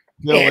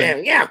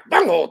 Yeah,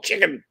 bunghole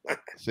chicken.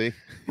 See?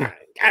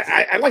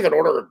 I'd like an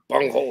order of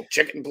bunghole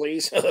chicken,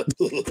 please.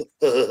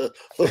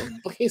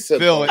 He said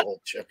bunghole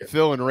chicken.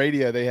 Phil and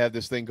radio, they have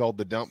this thing called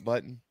the dump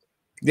button.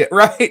 Yeah,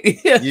 right.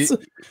 Yes.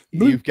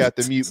 You've got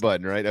the mute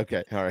button, right?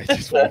 Okay. All right.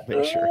 Just want to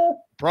make sure.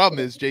 Problem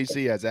is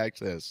JC has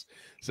access,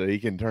 so he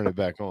can turn it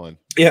back on.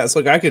 Yeah, it's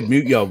like I could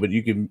mute y'all, but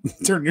you can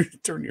turn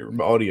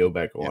your audio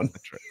back on. Yeah,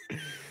 that's right.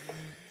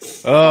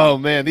 Oh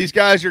man, these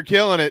guys are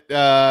killing it.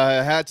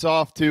 Hats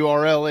off to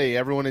RLE.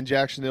 Everyone in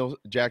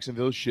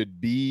Jacksonville should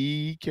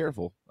be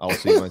careful. I'll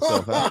see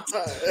myself out.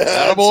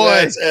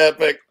 That's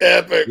epic.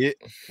 Yeah.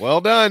 Well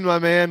done, my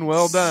man.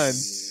 Well done.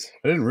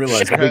 I didn't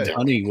realize Big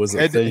Honey was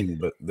a thing,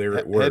 but they're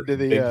at work. Head to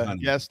the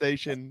gas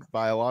station,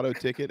 buy a lotto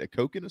ticket, a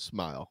Coke, and a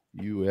smile.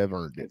 You have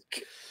earned it.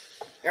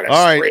 Gotta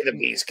All spray right. the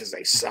bees because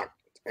they suck.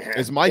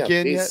 Is Mike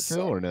in yet,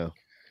 Phil, or no?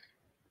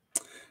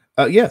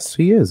 Yes,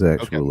 he is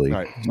actually. Okay.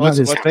 All right. Not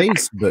his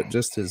face, but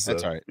just his.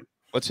 That's all right.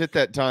 Let's hit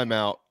that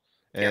timeout,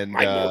 and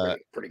cool.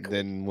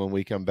 Then when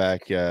we come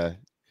back,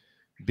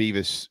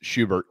 Beavis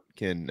Schubert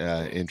can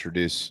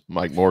introduce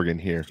Mike Morgan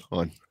here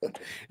on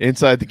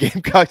Inside the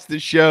Gamecocks, the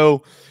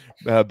show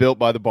built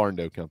by the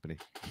Barndo Company.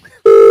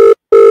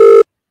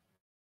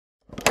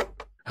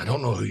 I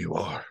don't know who you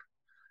are.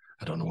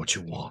 I don't know what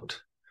you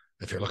want.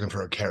 If you're looking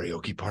for a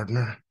karaoke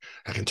partner,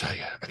 I can tell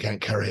you, I can't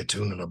carry a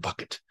tune in a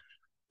bucket.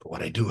 But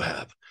what I do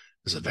have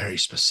is a very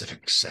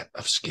specific set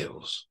of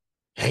skills.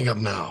 Hang up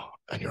now,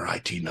 and your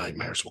IT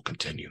nightmares will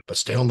continue. But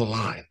stay on the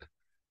line,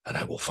 and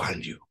I will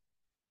find you.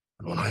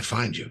 And when I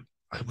find you,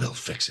 I will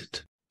fix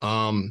it.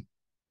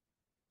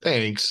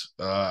 Thanks.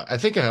 I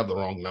think I have the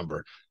wrong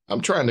number.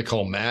 I'm trying to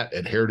call Matt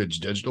at Heritage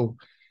Digital.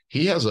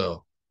 He has a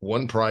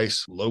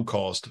one-price,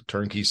 low-cost,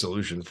 turnkey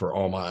solution for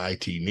all my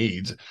IT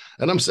needs,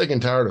 and I'm sick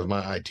and tired of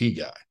my IT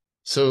guy.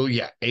 So,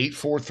 yeah,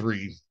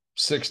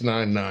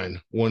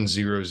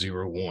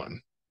 843-699-1001.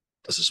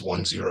 This is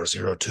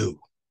 1002.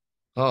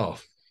 Oh,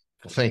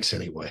 well, thanks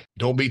anyway.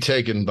 Don't be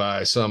taken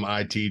by some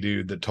IT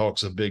dude that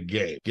talks a big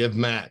game. Give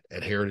Matt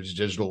at Heritage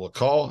Digital a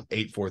call,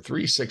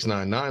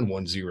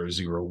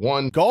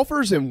 843-699-1001.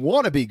 Golfers and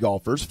wannabe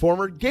golfers,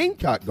 former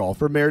Gamecock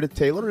golfer Meredith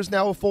Taylor is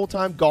now a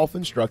full-time golf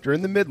instructor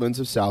in the Midlands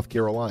of South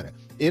Carolina.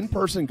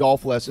 In-person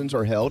golf lessons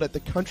are held at the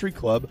Country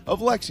Club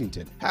of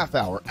Lexington.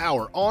 Half-hour,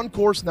 on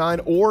course 9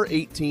 or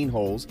 18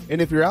 holes.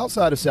 And if you're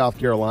outside of South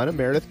Carolina,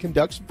 Meredith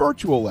conducts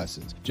virtual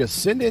lessons.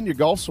 Just send in your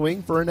golf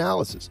swing for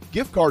analysis.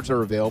 Gift cards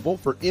are available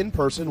for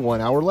in-person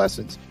 1-hour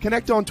lessons.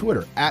 Connect on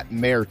Twitter at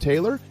Mayor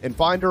Taylor and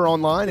find her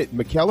online at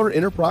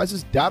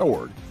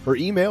McKellarEnterprises.org. Her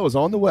email is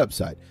on the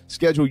website.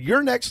 Schedule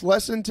your next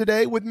lesson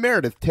today with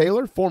Meredith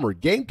Taylor, former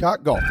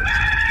Gamecock golfer.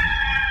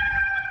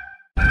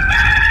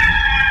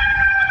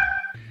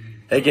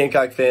 Hey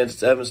Gamecock fans,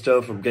 it's Evan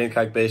Stone from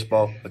Gamecock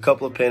Baseball. A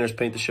couple of painters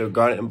paint the show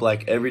garnet and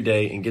black every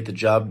day and get the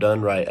job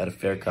done right at a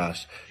fair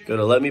cost. Go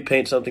to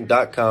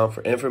letmepaintsomething.com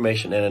for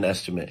information and an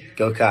estimate.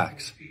 Go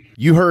Cox.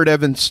 You heard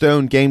Evan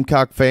Stone,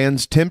 Gamecock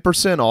fans.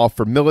 10% off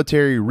for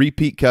military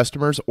repeat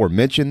customers or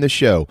mention the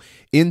show.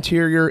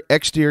 Interior,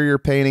 exterior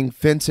painting,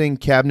 fencing,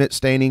 cabinet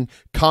staining,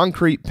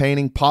 concrete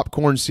painting,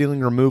 popcorn ceiling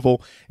removal,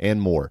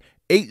 and more.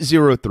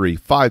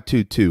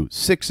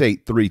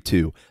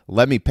 803-522-6832.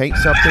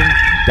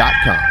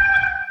 LetMePaintSomething.com.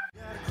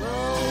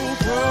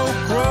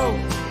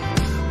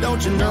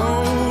 Don't you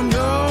know,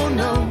 no.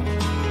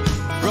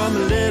 From the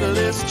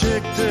littlest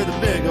chick to the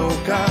big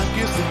old cock,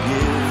 it's the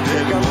gift.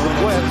 Here comes the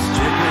West.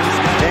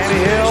 Danny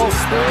Hill.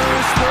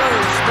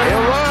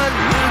 He'll run.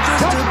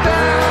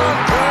 Touchdown.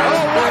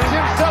 Oh, watch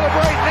him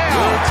celebrate now.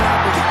 You're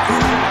top of the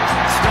cool,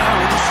 star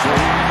of the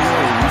show.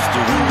 You're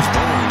Rooster who's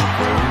born to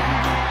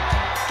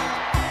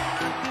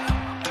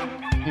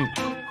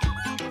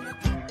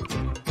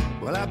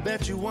crow. Well, I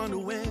bet you wonder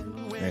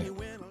when you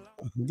win.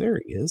 There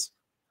he is.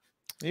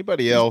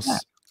 Anybody else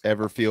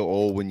ever feel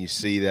old when you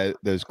see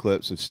those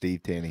clips of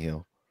Steve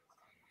Tannehill?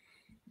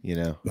 You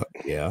know,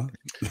 yeah,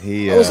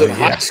 I was in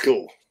high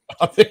school.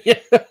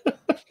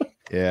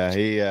 Yeah,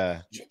 he. I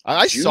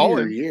saw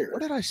him. Where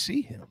did I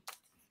see him?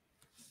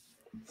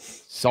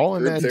 Saw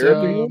him at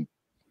therapy.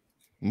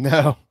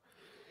 No,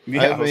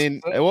 yeah, I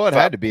mean, well, it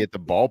had to be at the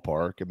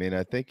ballpark. I mean,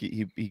 I think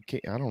he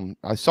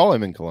I saw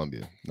him in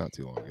Columbia not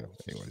too long ago.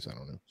 Anyways, I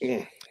don't know.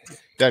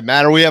 Doesn't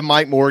matter. We have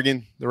Mike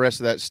Morgan. The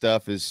rest of that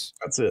stuff that's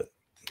it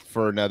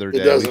for another day.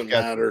 It doesn't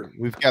matter.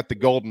 We've got the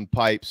golden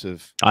pipes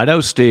of. I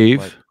know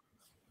Steve.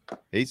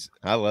 Like,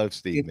 I love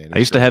Steve, man. I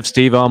used to have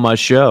Steve on my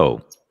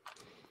show.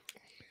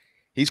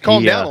 He's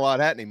calmed down a lot,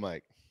 hasn't he,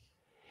 Mike?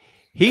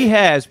 He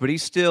has, but he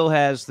still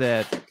has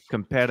that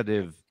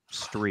competitive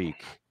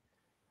streak.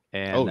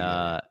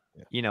 And,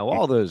 you know,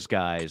 all those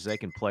guys, they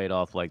can play it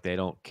off like they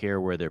don't care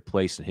where their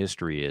place in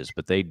history is,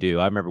 but they do.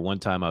 I remember one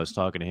time I was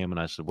talking to him and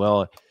I said,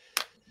 well,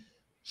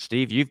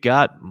 Steve, you've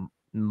got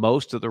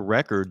most of the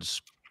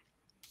records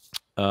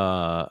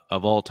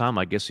of all time.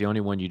 I guess the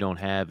only one you don't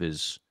have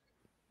is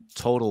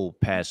total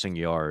passing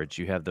yards.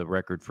 You have the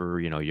record for,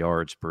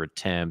 yards per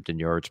attempt and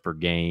yards per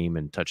game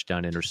and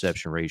touchdown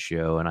interception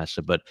ratio. And I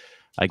said, but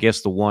I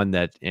guess the one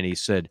that, and he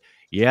said,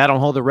 yeah, I don't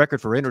hold the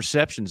record for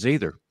interceptions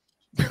either.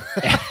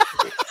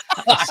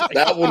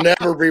 That will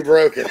never be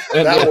broken.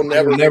 That will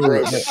never be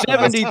broken.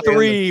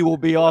 73 will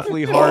be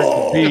awfully hard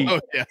to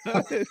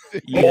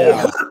beat.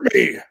 Yeah.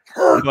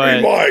 Hurt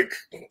me, Mike.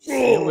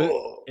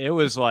 It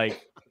was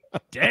like,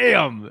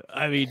 damn.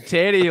 I mean,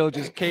 Tannehill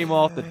just came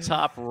off the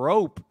top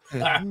rope.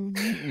 Man.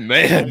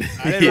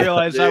 I didn't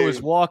realize I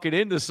was walking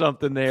into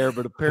something there,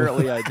 but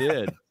apparently I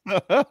did.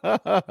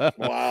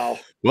 Wow.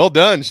 Well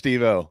done,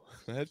 Steve-O.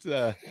 That's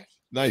a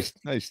nice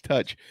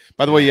touch.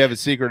 By the way, you have a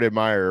secret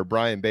admirer.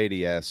 Brian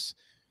Beatty asks,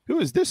 who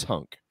is this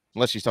hunk?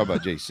 Unless she's talking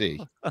about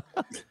JC.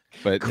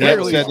 But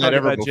clearly said that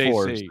ever about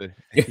before. JC. So,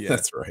 yeah,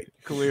 that's right.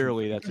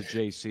 Clearly, that's a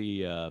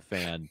JC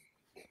fan.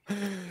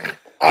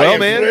 I am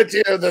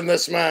prettier than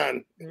this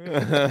man. Anyway,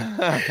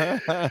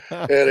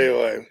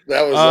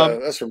 that was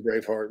that's from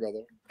Braveheart, by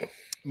the way.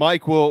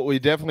 Mike, we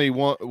definitely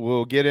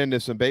we'll get into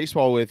some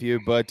baseball with you,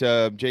 but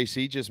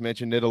JC just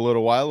mentioned it a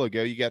little while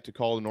ago. You got to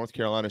call the North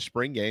Carolina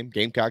spring game.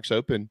 Gamecocks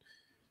open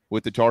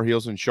with the Tar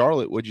Heels in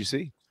Charlotte. What'd you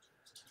see?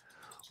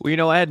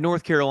 Well, I had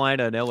North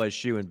Carolina and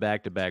LSU in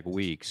back-to-back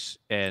weeks,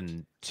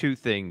 and two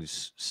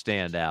things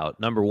stand out.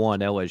 Number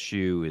one,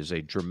 LSU is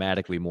a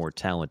dramatically more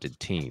talented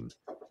team.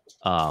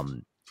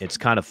 It's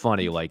kind of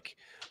funny, like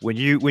when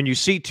you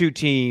see two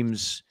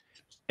teams,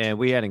 and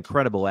we had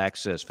incredible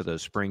access for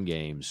those spring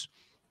games,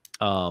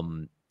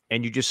 and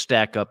you just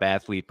stack up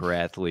athlete per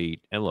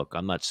athlete. And look,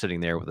 I'm not sitting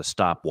there with a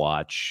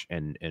stopwatch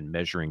and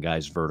measuring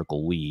guys'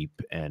 vertical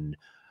leap and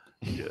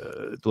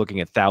looking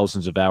at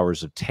thousands of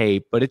hours of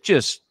tape, but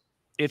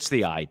it's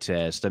the eye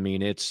test. I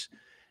mean,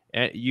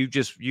 you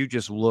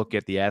just look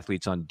at the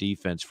athletes on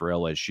defense for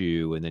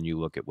LSU, and then you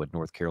look at what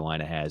North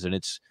Carolina has, and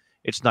it's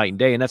night and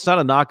day. And that's not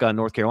a knock on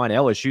North Carolina.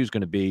 LSU is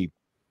going to be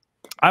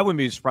 – I wouldn't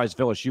be surprised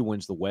if LSU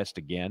wins the West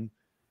again.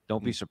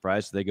 Don't be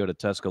surprised if they go to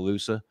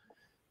Tuscaloosa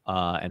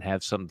and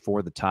have something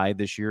for the Tide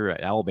this year.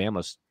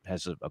 Alabama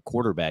has a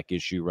quarterback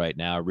issue right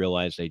now. I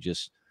realize they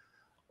just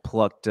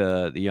plucked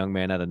the young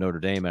man out of Notre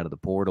Dame out of the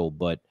portal,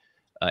 but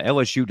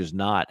LSU does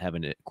not have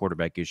a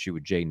quarterback issue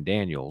with Jaden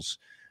Daniels,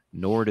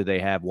 nor do they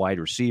have wide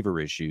receiver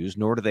issues,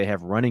 nor do they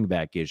have running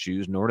back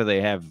issues, nor do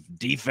they have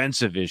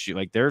defensive issues.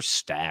 Like, they're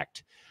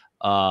stacked.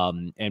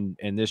 And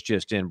this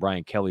just in,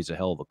 Brian Kelly's a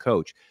hell of a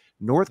coach.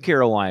 North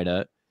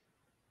Carolina,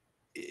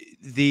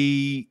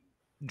 the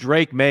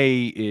Drake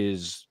May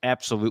is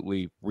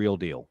absolutely real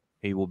deal.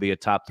 He will be a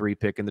top 3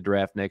 pick in the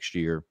draft next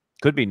year.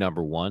 Could be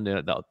number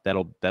 1.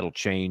 That'll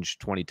change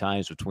 20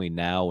 times between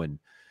now and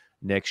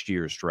next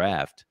year's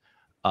draft.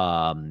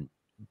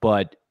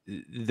 But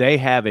they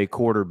have a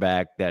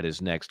quarterback that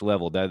is next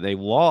level. That they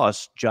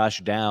lost Josh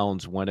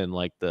Downs, went in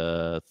like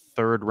the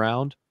 3rd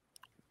round.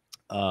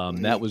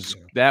 That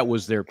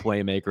was their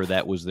playmaker.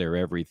 That was their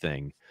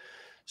everything.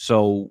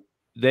 So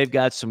they've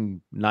got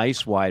some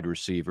nice wide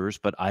receivers,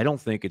 but I don't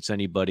think it's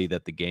anybody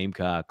that the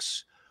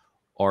Gamecocks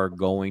are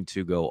going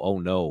to go, oh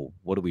no,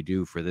 what do we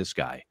do for this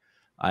guy?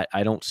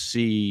 I don't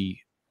see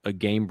a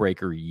game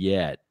breaker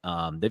yet.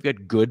 They've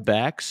got good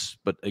backs,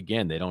 but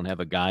again, they don't have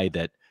a guy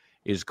that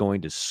is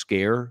going to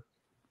scare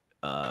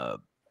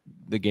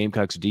the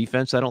Gamecocks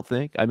defense, I don't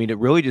think. I mean, it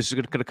really just is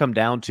going to come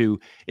down to,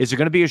 is it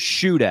going to be a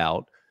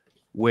shootout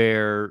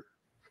where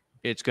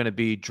it's going to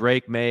be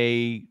Drake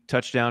May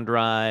touchdown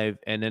drive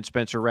and then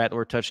Spencer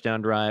Rattler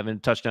touchdown drive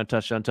and touchdown.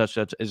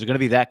 Is it going to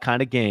be that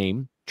kind of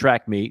game,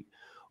 track meet,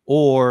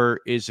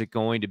 or is it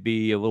going to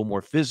be a little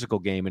more physical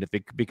game? And if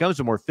it becomes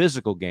a more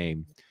physical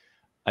game,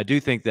 I do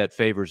think that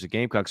favors the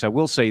Gamecocks. I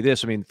will say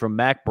this. I mean, from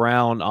Mac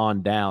Brown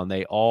on down,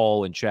 they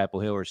all in Chapel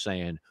Hill are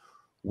saying,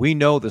 we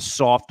know the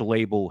soft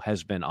label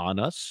has been on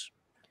us,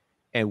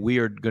 and we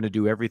are going to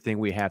do everything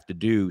we have to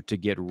do to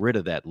get rid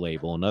of that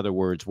label. In other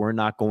words, we're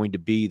not going to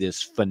be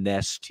this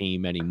finesse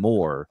team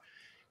anymore.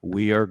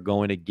 We are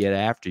going to get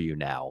after you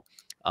now.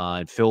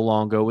 And Phil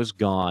Longo is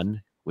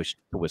gone, which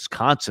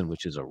Wisconsin,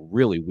 which is a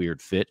really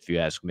weird fit, if you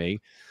ask me.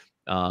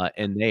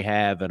 And they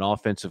have an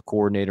offensive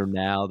coordinator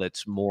now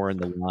that's more in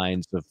the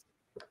lines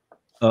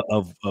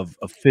of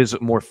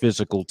more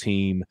physical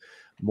team,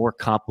 more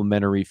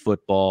complementary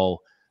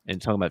football.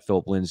 And talking about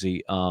Philip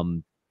Lindsay,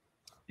 and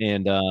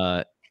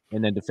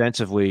then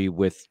defensively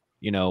with,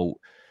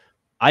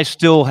 I'm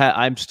still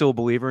a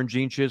believer in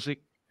Gene Chizik.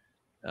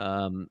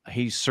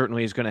 He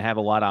certainly is going to have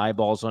a lot of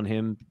eyeballs on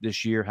him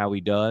this year, how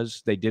he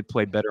does. They did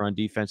play better on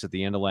defense at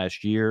the end of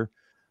last year,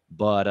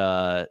 but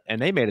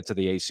and they made it to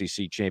the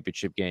ACC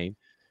championship game.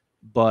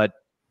 But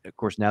of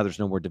course, now there's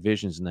no more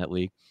divisions in that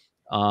league.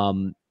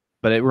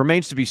 But it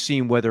remains to be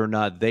seen whether or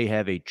not they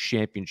have a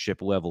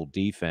championship level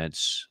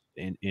defense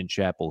in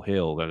Chapel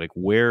Hill. They're like,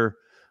 where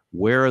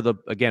are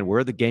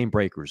the game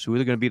breakers? Who are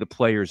going to be the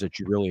players that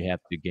you really have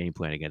to game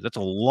plan against? That's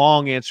a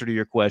long answer to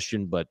your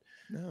question, but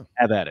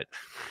have at it.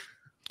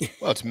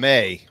 Well, it's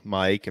May,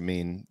 Mike. I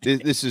mean,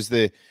 this is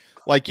the,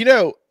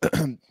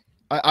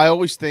 I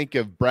always think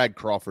of Brad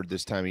Crawford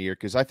this time of year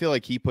because I feel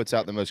like he puts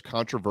out the most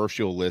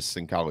controversial lists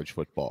in college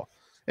football.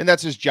 And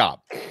that's his job,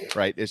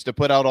 right? Is to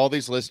put out all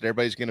these lists that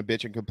everybody's going to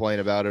bitch and complain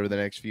about over the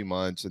next few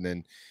months. And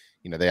then,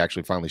 they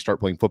actually finally start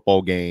playing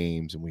football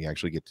games and we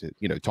actually get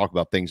to, talk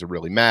about things that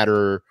really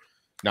matter,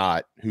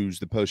 not who's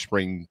the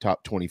post-spring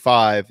top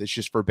 25. It's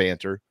just for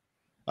banter.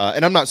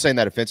 And I'm not saying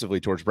that offensively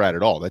towards Brad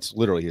at all. That's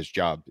literally his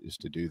job is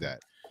to do that.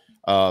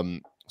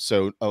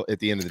 So at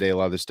the end of the day, a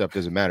lot of this stuff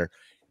doesn't matter.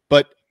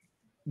 But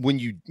when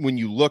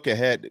you look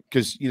ahead,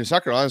 because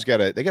South Carolina's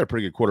got a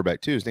pretty good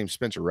quarterback too. His name's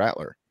Spencer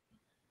Rattler.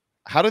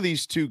 How do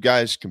these two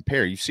guys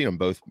compare? You've seen them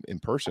both in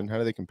person. How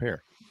do they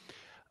compare?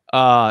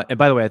 And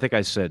by the way, I think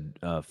I said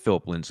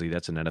Philip Lindsay.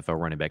 That's an NFL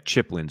running back.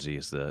 Chip Lindsay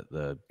is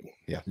the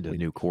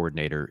new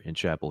coordinator in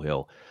Chapel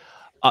Hill.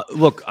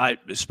 Look,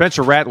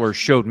 Spencer Rattler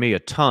showed me a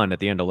ton at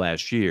the end of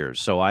last year,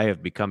 so I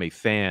have become a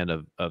fan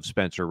of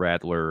Spencer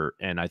Rattler,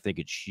 and I think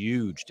it's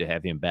huge to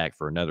have him back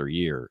for another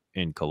year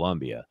in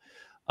Columbia.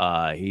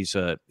 He's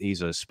a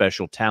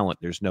special talent.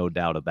 There's no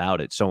doubt about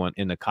it. So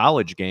in the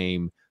college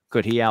game,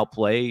 could he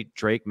outplay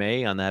Drake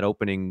May on that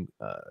opening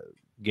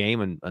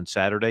game on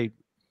Saturday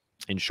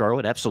in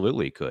Charlotte?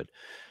 Absolutely he could.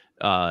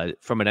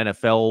 From an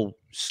NFL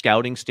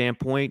scouting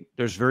standpoint,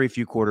 there's very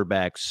few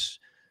quarterbacks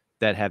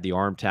that have the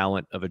arm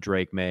talent of a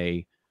Drake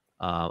May.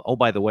 Oh,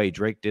 by the way,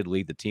 Drake did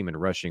lead the team in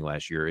rushing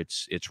last year.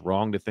 It's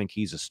wrong to think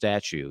he's a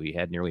statue. He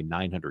had nearly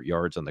 900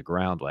 yards on the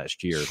ground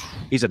last year.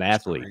 He's an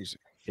athlete.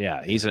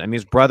 Yeah,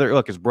 his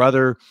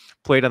brother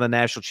played on the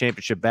national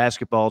championship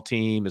basketball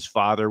team. His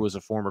father was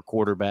a former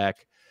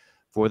quarterback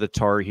for the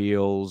Tar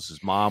Heels.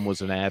 His mom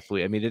was an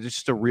athlete. I mean, it's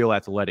just a real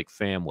athletic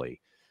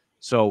family.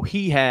 So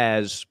he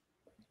has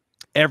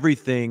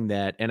everything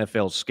that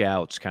NFL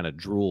scouts kind of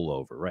drool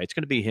over, right? It's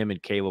going to be him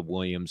and Caleb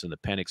Williams and the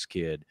Penix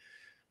kid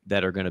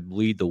that are going to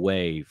lead the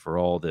way for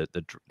all the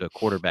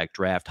quarterback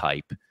draft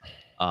hype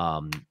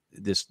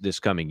this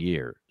coming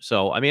year.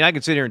 So, I mean, I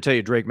can sit here and tell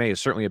you Drake May is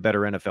certainly a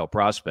better NFL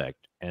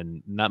prospect,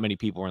 and not many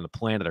people on the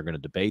planet are going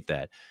to debate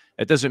that.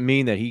 It doesn't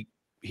mean that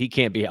he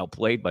can't be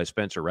outplayed by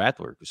Spencer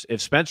Rattler.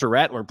 If Spencer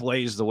Rattler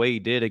plays the way he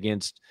did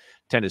against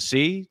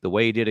Tennessee, the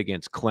way he did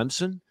against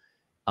Clemson,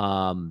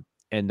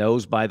 and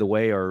those, by the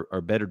way,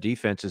 are better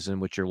defenses than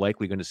what you're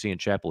likely going to see in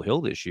Chapel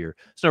Hill this year,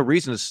 there's no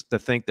reason to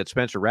think that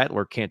Spencer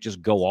Rattler can't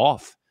just go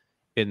off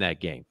in that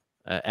game.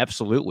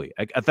 Absolutely.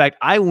 In fact,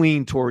 I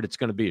lean toward it's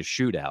going to be a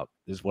shootout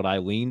is what I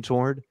lean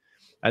toward.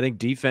 I think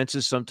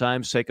defenses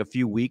sometimes take a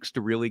few weeks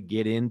to really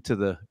get into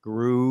the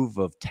groove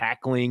of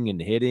tackling and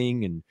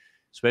hitting, and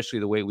especially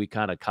the way we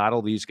kind of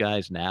coddle these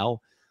guys now.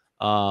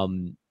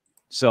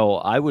 So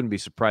I wouldn't be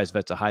surprised if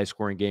that's a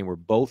high-scoring game where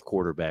both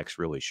quarterbacks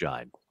really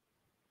shine.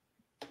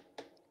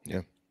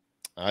 Yeah.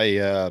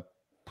 I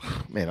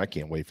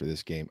can't wait for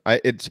this game.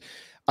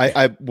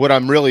 What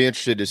I'm really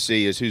interested to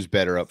see is who's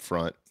better up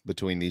front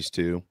between these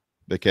two,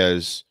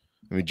 because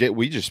I mean,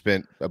 we just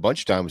spent a bunch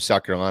of time with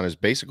South Carolina's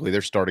basically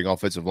their starting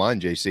offensive line,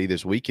 JC,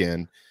 this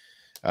weekend.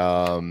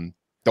 Don't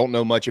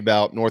know much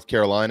about North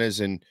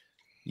Carolina's, and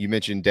you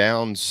mentioned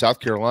Downs. South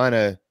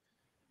Carolina,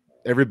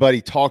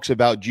 everybody talks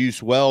about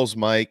Juice Wells,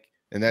 Mike,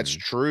 and that's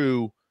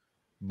true,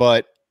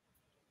 but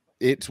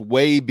it's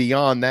way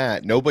beyond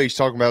that. Nobody's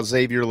talking about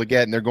Xavier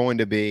Legette, and they're going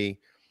to be.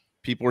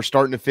 People are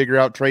starting to figure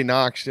out Trey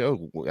Knox.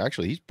 Oh,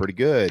 actually, he's pretty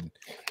good.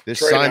 This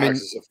Trey Simon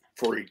Knox is a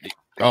freak.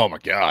 Oh my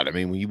God! I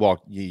mean, when he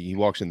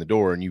walks in the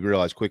door, and you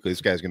realize quickly this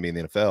guy's going to be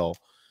in the NFL.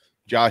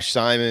 Josh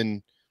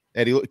Simon,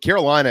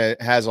 Carolina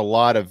has a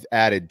lot of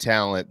added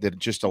talent that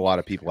just a lot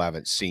of people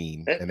haven't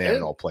seen, and they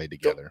haven't all played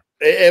together.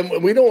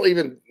 And we don't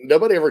even.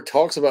 Nobody ever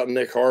talks about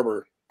Nick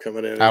Harbor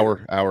coming in.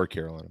 Our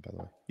Carolina, by the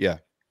way. Yeah.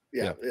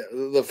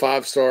 The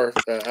 5-star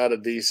out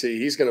of DC.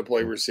 He's going to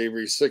play receiver.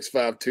 He's 6'5",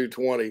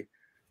 220,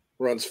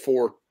 runs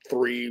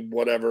 4.3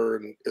 whatever,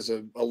 and is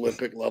an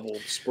Olympic level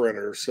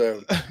sprinter.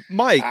 So,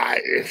 Mike,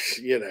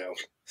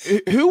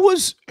 who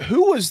was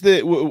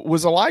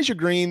Elijah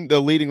Green the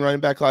leading running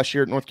back last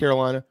year at North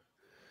Carolina?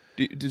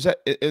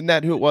 Isn't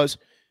that who it was?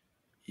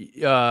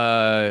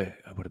 I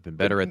would have been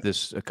better at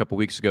this a couple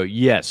weeks ago.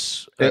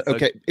 Yes.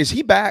 Okay. Is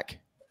he back?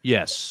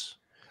 Yes.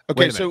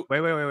 Okay. Wait.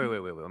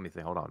 Let me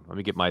think. Hold on. Let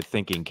me get my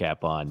thinking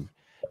cap on.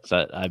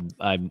 So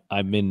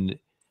I'm in.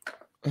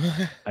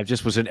 I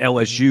just was in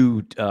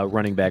LSU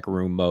running back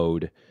room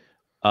mode.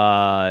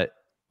 I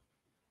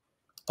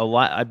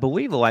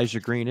believe Elijah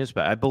Green is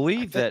back. I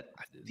believe that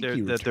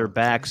their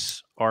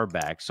backs are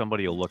back.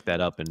 Somebody will look that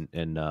up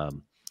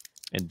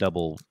and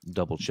double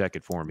check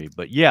it for me.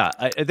 But yeah,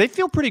 they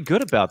feel pretty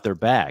good about their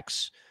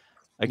backs.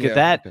 I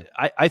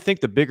think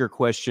the bigger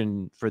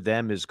question for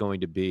them is going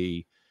to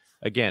be,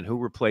 again, who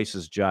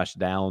replaces Josh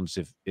Downs,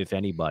 if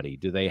anybody?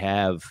 Do they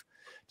have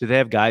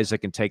guys that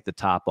can take the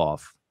top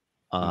off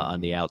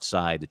on the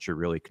outside that you're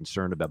really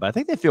concerned about? But I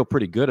think they feel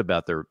pretty good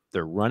about their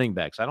running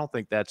backs. I don't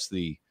think that's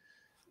the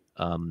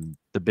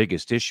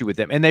biggest issue with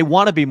them. And they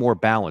want to be more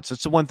balanced.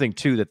 That's the one thing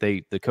too that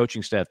the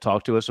coaching staff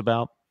talked to us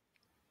about.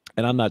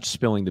 and I'm not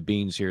spilling the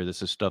beans here.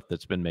 This is stuff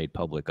that's been made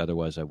public.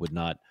 Otherwise, I would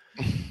not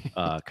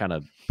kind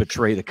of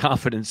betray the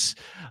confidence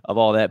of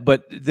all that.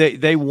 But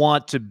they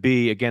want to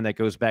be, again, that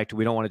goes back to,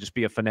 we don't want to just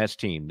be a finesse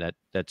team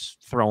that's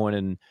throwing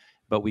in,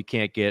 but we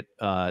can't get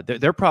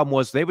their problem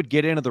was they would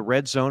get into the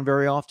red zone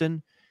very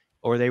often,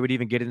 or they would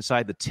even get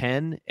inside the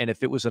 10. And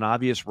if it was an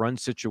obvious run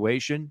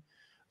situation,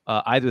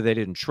 either they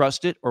didn't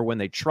trust it, or when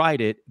they tried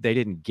it, they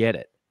didn't get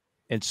it.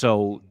 And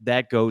so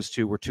that goes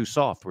to, we're too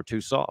soft. We're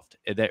too soft.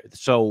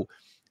 So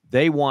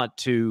they want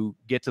to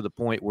get to the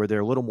point where they're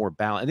a little more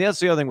balanced. And that's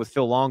the other thing with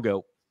Phil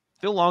Longo.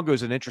 Phil Longo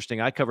is an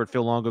interesting, I covered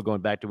Phil Longo going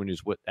back to when he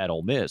was at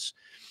Ole Miss.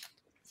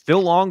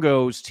 Phil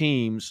Longo's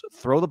teams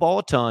throw the ball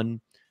a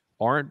ton,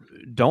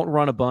 don't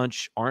run a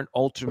bunch, aren't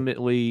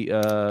ultimately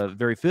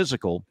very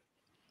physical,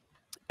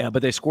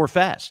 but they score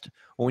fast.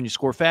 Well, when you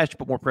score fast, you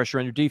put more pressure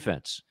on your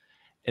defense.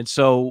 And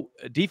so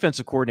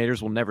defensive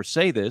coordinators will never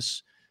say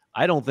this.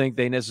 I don't think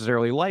they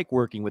necessarily like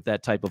working with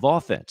that type of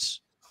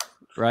offense,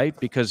 right?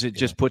 Because it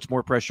just puts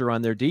more pressure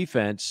on their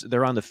defense.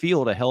 They're on the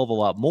field a hell of a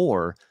lot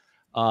more.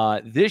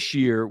 This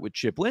year with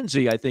Chip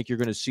Lindsey, I think you're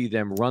going to see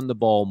them run the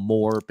ball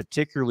more,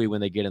 particularly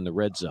when they get in the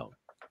red zone.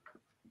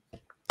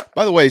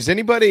 By the way, is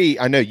anybody,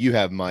 I know you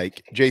have,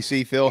 Mike,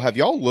 JC, Phil, have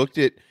y'all looked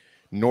at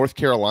North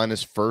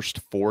Carolina's first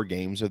 4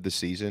 games of the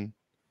season?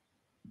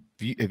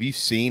 Have you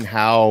seen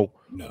how?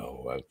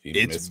 No,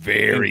 it's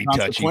very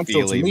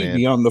touchy-feely, man.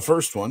 Beyond the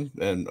first one,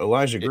 and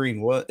Elijah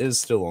Green is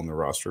still on the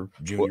roster,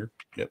 junior.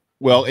 Yep.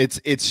 Well,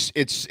 it's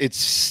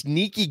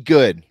sneaky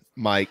good,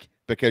 Mike,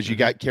 because you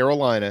got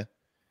Carolina,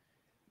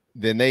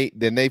 then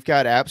they've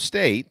got App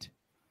State,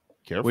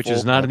 careful, which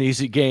is not an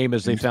easy game,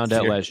 as they found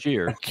out last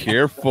year.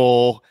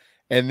 Careful,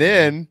 and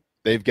then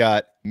they've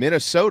got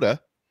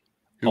Minnesota,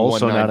 who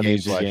also won 9 not an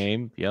games easy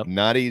game. Yep,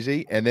 not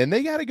easy, and then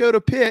they got to go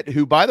to Pitt,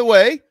 who, by the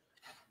way,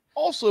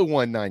 also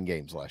won 9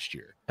 games last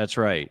year. That's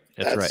right.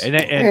 That's right.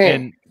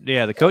 And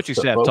yeah, the coaching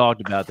staff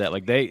talked about that.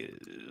 Like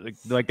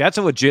that's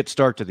a legit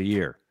start to the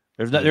year.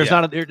 There's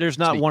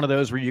not one of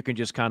those where you can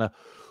just kind of,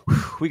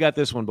 we got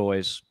this one,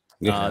 boys.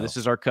 This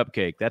is our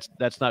cupcake. That's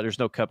not. There's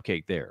no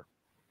cupcake there.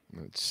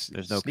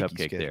 There's no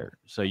cupcake there.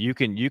 So you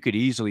could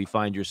easily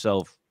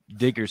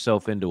dig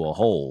yourself into a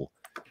hole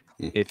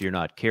if you're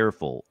not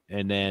careful.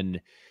 And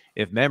then,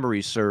 if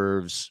memory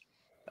serves,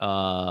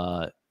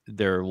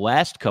 their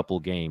last couple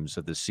games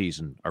of the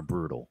season are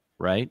brutal,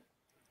 right?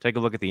 Take a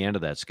look at the end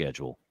of that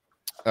schedule.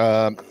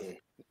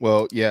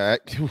 Well, yeah,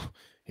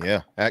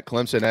 at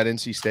Clemson, at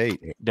NC State.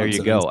 There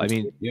you go. I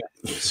mean,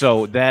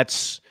 so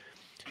that's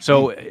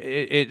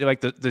it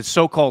like the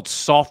so-called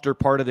softer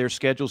part of their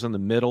schedule's in the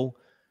middle,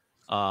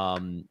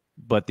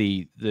 but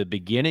the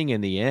beginning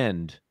and the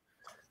end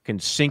can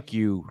sink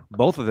you.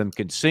 Both of them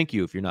can sink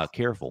you if you're not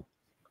careful.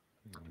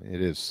 It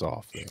is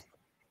soft, though.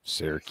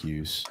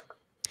 Syracuse.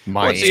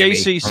 Miami.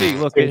 What's the ACC?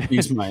 Look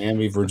at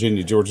Miami,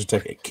 Virginia, Georgia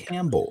Tech, at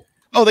Campbell.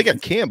 Oh, they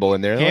got Campbell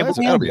in there.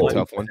 That'll be a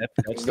tough one.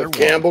 That's the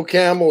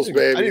Camels, baby.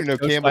 I didn't even know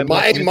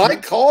Campbell.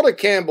 Mike called a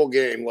Campbell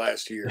game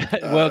last year.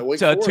 Well,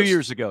 2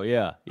 years ago,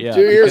 yeah. 2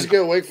 years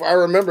ago. I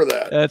remember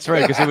that. That's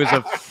right, because it was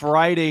a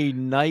Friday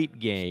night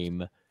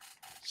game.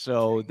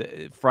 So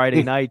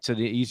Friday night's an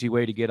easy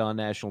way to get on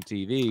national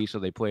TV. So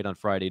they played on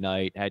Friday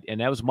night, and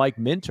that was Mike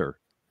Minter,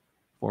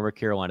 former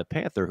Carolina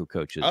Panther, who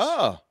coaches.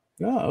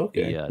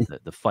 Okay.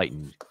 The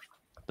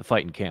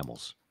fighting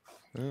Camels.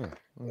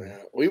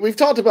 We've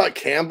talked about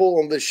Campbell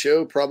on this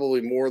show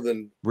probably more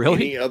than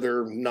any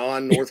other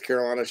non-North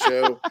Carolina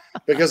show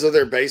because of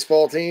their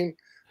baseball team.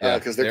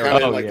 Because they're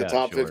kind of the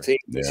top 15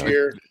 this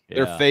year.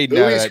 They're fading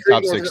out of that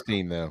top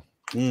 16, though.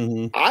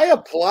 I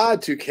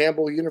applied to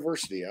Campbell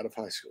University out of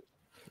high school.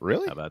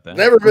 Really? How about that?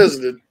 Never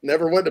visited.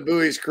 Never went to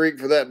Bowie's Creek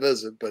for that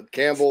visit. But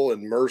Campbell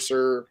and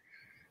Mercer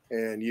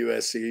and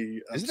USC.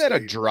 Isn't that a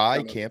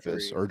dry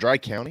campus or dry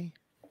county?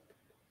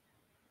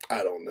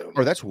 I don't know.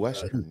 Or that's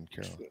Western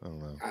Carolina. I don't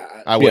know.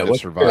 I wouldn't have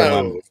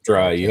survived.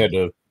 Dry. You had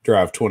to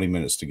drive 20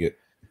 minutes to get.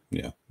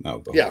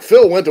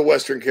 Phil went to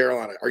Western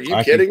Carolina. Are you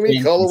kidding me?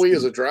 Cullowhee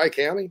is a dry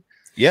county?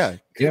 Yeah.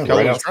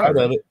 Right outside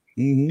of it.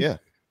 Yeah.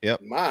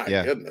 Yep. My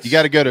goodness. You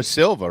got to go to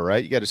Silva,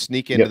 right? You got to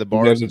sneak into the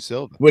bars in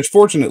Silva. Which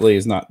fortunately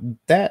is not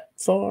that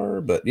far,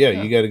 but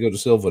you got to go to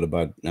Silva to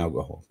buy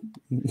alcohol.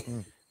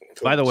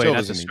 By the way,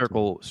 not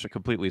to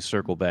completely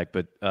circle back,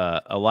 but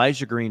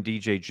Elijah Green,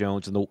 DJ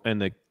Jones,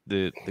 and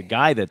the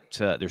guy that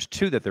there's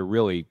 2 that they're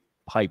really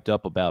hyped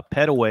up about.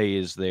 Petaway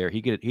is there. He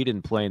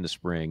didn't play in the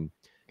spring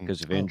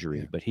because of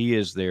injury, but he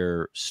is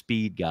their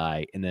speed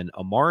guy. And then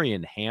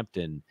Amarian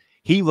Hampton,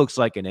 he looks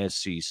like an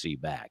SEC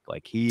back.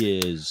 Like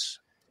he's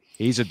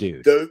a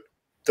dude.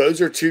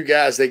 Those are 2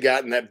 guys they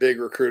got in that big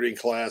recruiting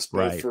class,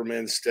 both from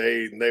Penn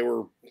State, and they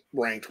were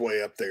ranked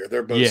way up there.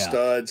 They're both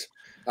studs.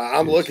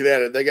 I'm looking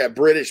at it. They got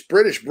British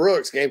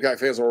Brooks. Gamecock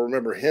fans will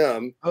remember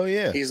him. Oh,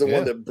 yeah. He's the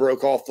one that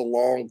broke off the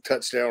long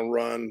touchdown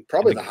run.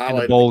 Probably the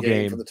highlight of the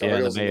game for the Tar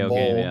Heels in the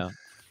bowl. Game,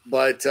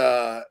 But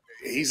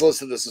he's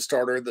listed as a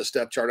starter in the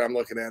step chart I'm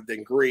looking at.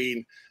 Then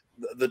Green.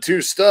 The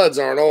 2 studs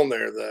aren't on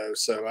there, though.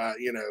 So,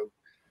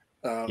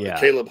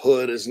 Caleb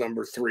Hood is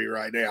number 3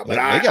 right now. But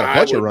they got a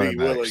bunch of running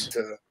willing backs.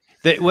 to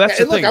Well, that's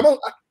the thing.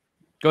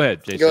 Go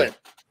ahead, Jason. Go ahead.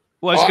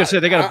 Well, I was going to say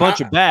they got a bunch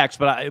of backs,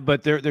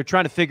 but they're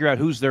trying to figure out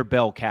who's their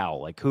bell cow,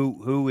 like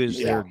who is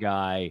their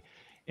guy.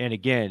 And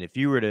again, if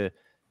you were to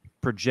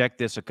project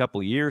this a couple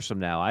of years from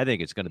now, I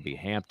think it's going to be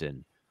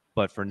Hampton.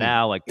 But for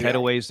now, like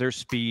Petaway's their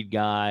speed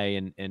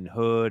guy, and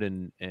Hood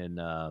and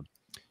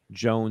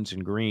Jones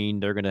and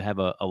Green, they're going to have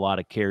a lot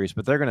of carries,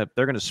 but they're going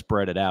to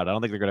spread it out. I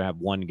don't think they're going to have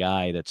one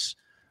guy that's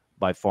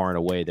by far and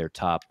away their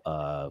top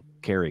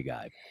carry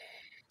guy.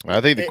 I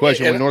think the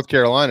question with North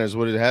Carolina is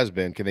what it has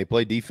been: can they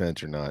play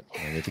defense or not?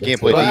 And if they can't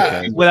play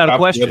defense, without a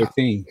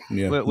question,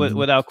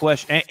 without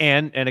question,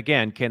 and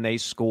again, can they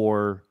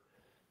score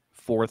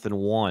 4th and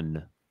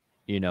 1?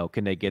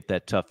 Can they get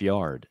that tough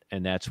yard?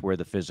 And that's where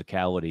the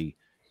physicality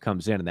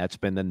comes in, and that's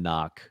been the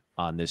knock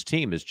on this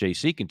team. As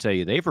JC can tell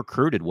you, they've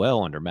recruited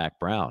well under Mac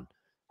Brown.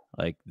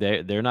 Like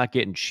they're not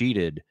getting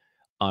cheated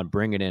on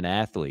bringing in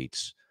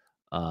athletes,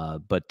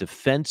 but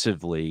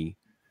defensively,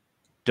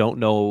 don't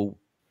know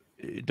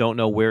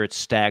where it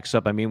stacks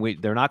up. I mean,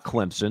 they're not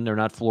Clemson, they're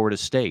not Florida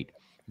State.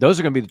 Those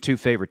are going to be the two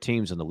favorite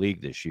teams in the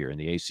league this year in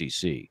the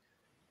ACC.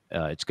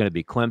 It's going to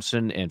be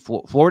Clemson, and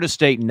Florida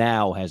State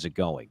now has it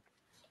going.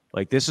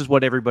 Like, this is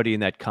what everybody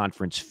in that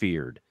conference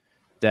feared,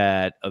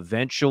 that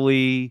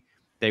eventually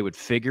they would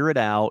figure it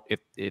out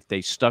if they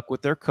stuck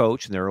with their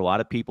coach. And there were a lot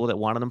of people that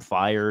wanted them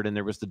fired, and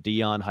there was the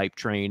Dion hype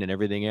train and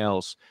everything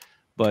else.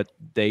 But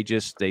they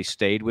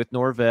stayed with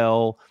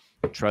Norvell,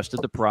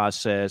 trusted the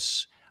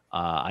process.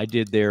 I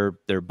did their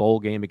bowl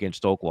game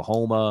against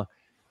Oklahoma,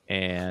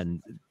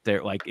 and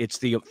they're like, it's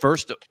the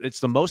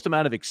most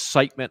amount of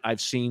excitement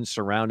I've seen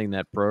surrounding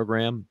that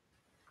program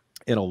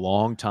in a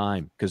long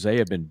time, because they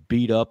have been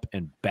beat up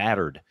and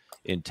battered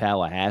in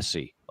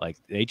Tallahassee. Like,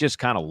 they just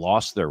kind of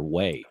lost their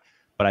way,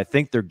 but I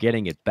think they're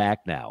getting it back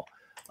now,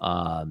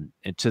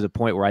 and to the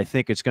point where I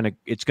think it's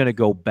gonna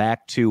go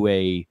back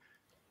to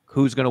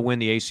who's going to win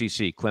the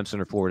ACC, Clemson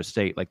or Florida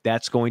State. Like,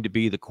 that's going to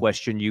be the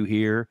question you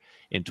hear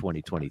in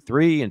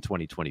 2023 and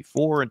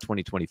 2024 and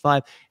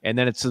 2025. And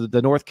then it's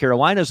the North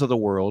Carolinas of the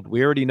world.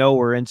 We already know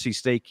where NC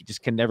State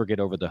just can never get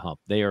over the hump.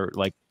 They are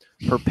like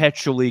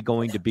perpetually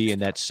going to be in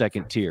that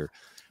second tier.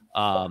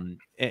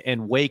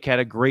 And Wake had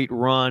a great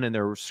run, and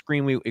they're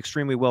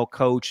extremely well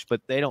coached,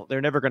 but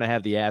they're never going to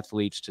have the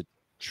athletes to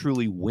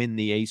truly win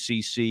the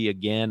ACC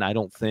again, I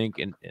don't think,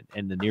 in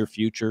the near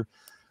future.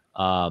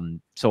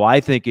 So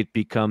I think it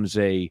becomes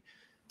can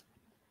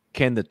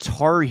the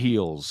Tar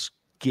Heels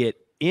get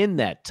in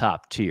that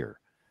top tier?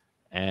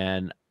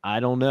 And I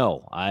don't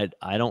know. I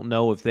don't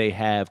know if they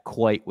have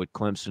quite what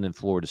Clemson and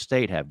Florida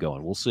State have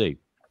going. We'll see.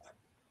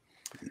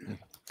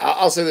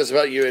 I'll say this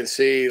about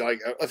UNC.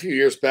 Like, a few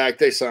years back,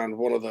 they signed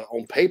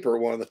on paper,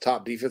 one of the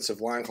top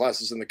defensive line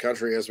classes in the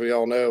country. As we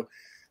all know,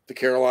 the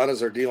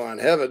Carolinas are D-line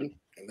heaven,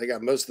 and they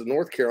got most of the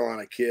North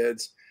Carolina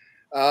kids.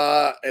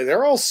 And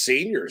they're all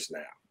seniors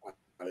now.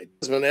 I mean,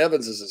 Desmond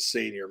Evans is a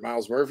senior.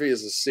 Miles Murphy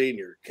is a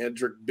senior.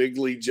 Kendrick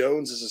Bigley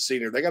Jones is a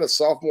senior. They got a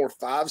sophomore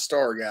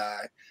 5-star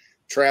guy,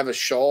 Travis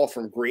Shaw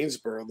from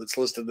Greensboro, that's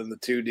listed in the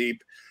 2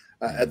 deep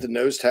at the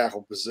nose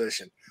tackle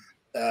position.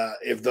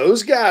 If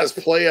those guys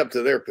play up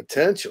to their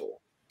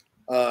potential,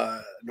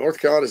 North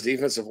Carolina's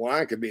defensive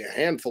line could be a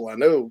handful. I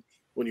know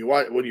when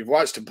you've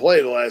watched them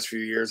play the last few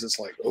years, it's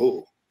like,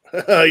 oh,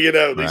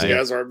 these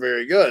guys aren't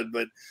very good.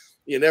 But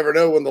you never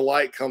know when the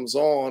light comes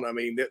on. I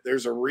mean,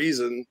 there's a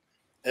reason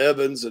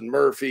Evans and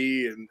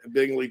Murphy and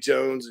Bigley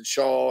Jones and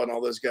Shaw and all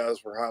those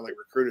guys were highly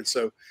recruited.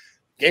 So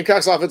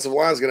Gamecocks offensive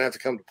line is going to have to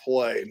come to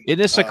play. Isn't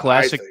this a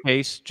classic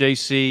case,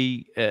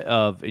 JC,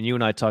 and you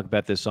and I talk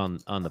about this on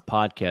the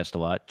podcast a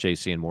lot,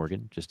 JC and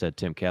Morgan, just had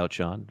Tim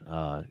Couch on.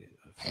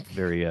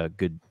 Very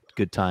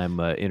good time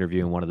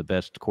interviewing one of the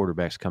best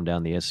quarterbacks come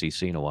down the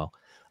SEC in a while.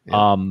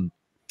 Yeah.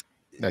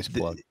 Nice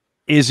plug.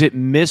 Is it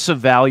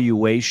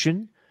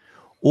misevaluation,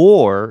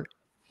 or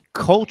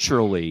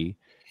culturally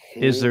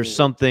is there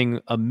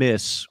something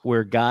amiss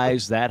where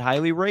guys that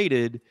highly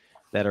rated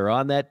that are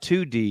on that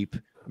 2 deep?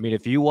 I mean,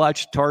 if you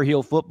watched Tar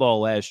Heel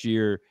football last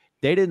year,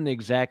 they didn't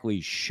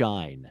exactly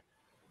shine,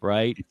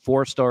 right?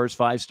 4 stars,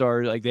 5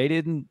 stars, like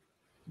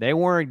they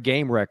weren't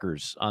game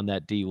wreckers on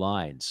that D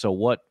line. So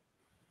what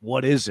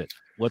is it?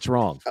 What's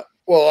wrong?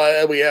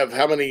 Well, we have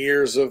how many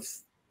years of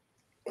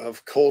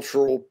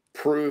cultural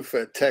proof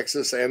at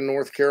Texas and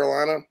North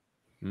Carolina?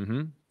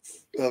 Mm-hmm.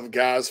 Of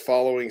guys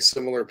following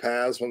similar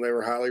paths when they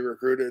were highly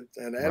recruited,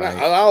 and right.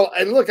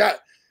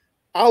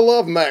 I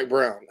love Mac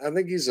Brown. I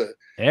think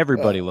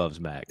everybody loves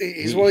Mac.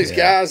 He's one of these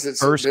guys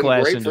that's been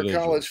great individual. For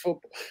college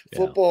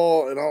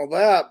football and all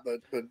that,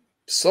 but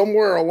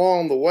somewhere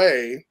along the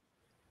way,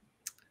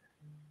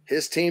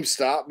 his team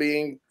stopped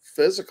being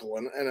physical,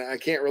 and I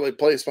can't really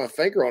place my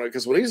finger on it,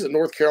 because when he was at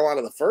North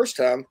Carolina the first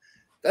time,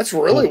 that's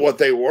really what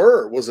they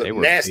were. Was a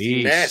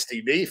nasty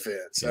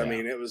defense. Yeah. I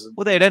mean, it was.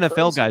 Well, they had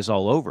NFL guys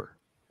all over.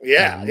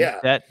 Yeah, yeah.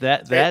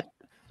 That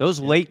those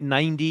late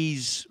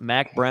 90s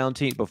Mac Brown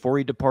team before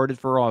he departed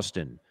for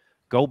Austin,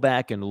 go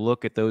back and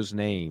look at those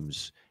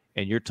names,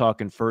 and you're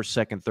talking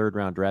 1st, 2nd, 3rd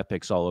round draft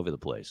picks all over the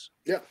place.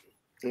 Yeah.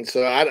 And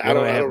so I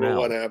don't know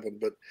what happened,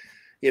 but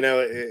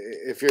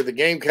if you're the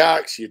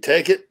Gamecocks, you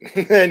take it,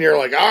 and you're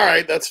like, all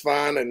right, that's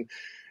fine, and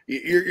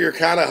you're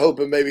kind of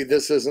hoping maybe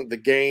this isn't the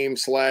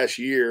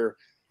game/year.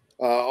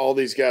 All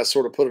these guys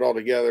sort of put it all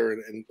together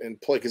and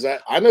play, because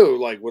I know,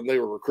 like, when they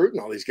were recruiting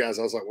all these guys,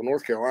 I was like, well,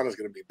 North Carolina's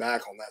going to be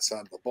back on that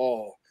side of the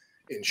ball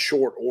in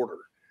short order,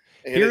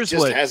 and it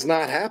just has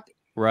not happened.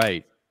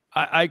 Right.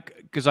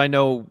 Because I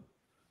know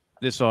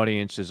this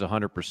audience is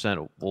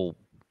 100%. Well,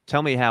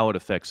 tell me how it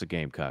affects the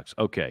Gamecocks.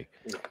 Okay.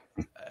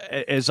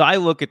 As I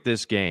look at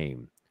this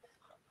game,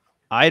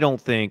 I don't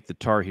think the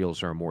Tar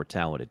Heels are a more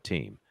talented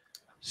team.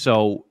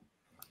 So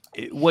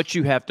what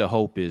you have to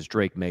hope is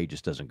Drake May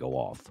just doesn't go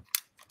off.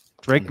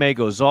 Drake May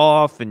goes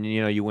off, and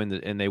you win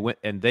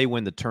they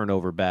win the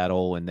turnover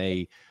battle, and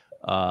they,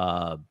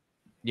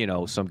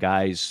 some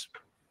guys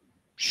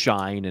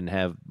shine and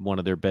have one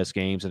of their best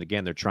games. And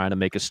again, they're trying to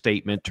make a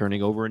statement,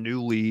 turning over a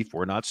new leaf.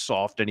 We're not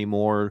soft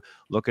anymore.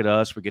 Look at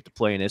us. We get to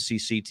play an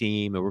SEC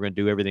team, and we're going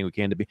to do everything we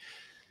can to be.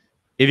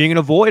 If you can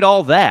avoid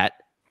all that,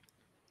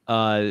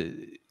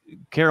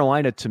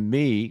 Carolina, to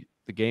me,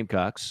 the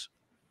Gamecocks,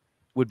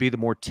 would be the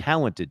more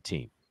talented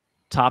team,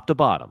 top to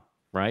bottom,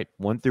 right?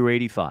 1 through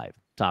 85,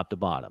 top to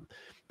bottom.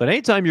 But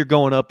anytime you're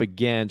going up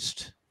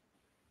against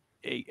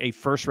a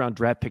first-round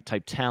draft pick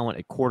type talent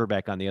at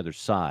quarterback on the other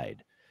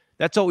side,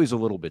 that's always a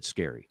little bit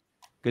scary.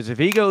 Because if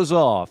he goes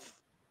off,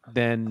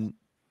 then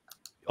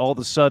all of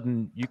a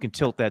sudden you can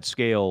tilt that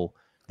scale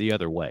the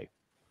other way.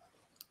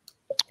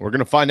 We're going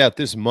to find out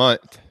this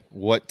month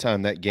what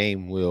time that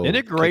game will. Isn't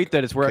it great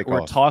that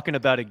we're talking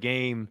about a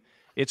game?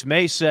 It's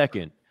May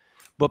 2nd,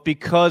 but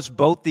because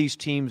both these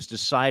teams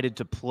decided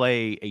to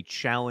play a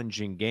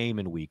challenging game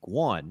in week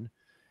 1,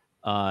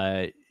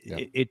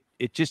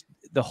 it just,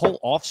 the whole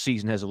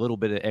offseason has a little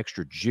bit of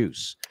extra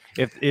juice.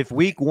 If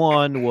week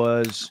 1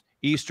 was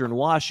Eastern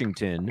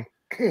Washington,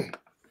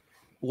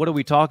 what are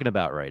we talking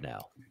about right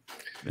now?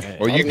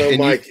 Well, you know,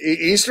 Mike,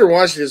 Eastern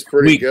Washington is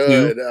pretty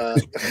good.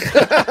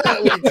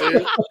 Week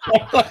 2.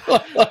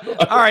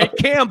 All right,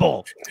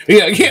 Campbell.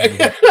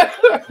 Yeah.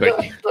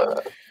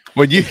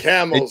 When you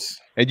Camels.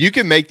 And you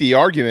can make the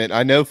argument.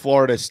 I know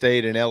Florida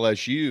State and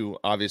LSU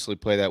obviously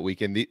play that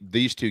weekend.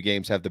 These two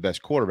games have the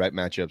best quarterback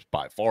matchups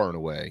by far and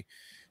away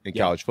in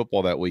college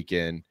football that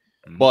weekend.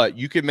 Mm-hmm. But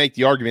you can make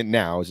the argument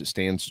now, as it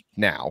stands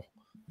now,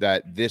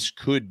 that this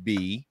could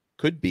be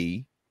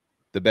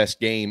the best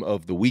game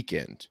of the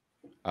weekend.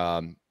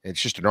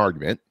 It's just an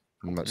argument.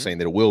 I'm not saying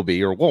that it will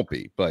be or won't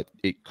be, but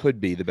it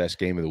could be the best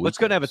game of the weekend. It's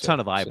going to have a ton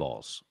of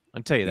eyeballs.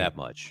 I'll tell you that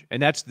much.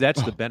 And that's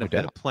the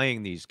benefit of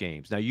playing these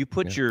games. Now you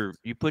put your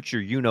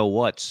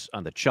you-know-whats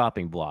on the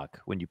chopping block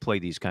when you play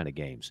these kind of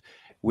games.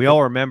 We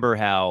all remember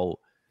how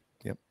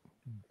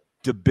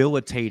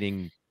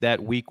debilitating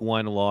that week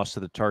 1 loss to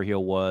the Tar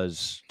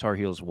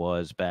Heels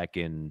was back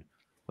in,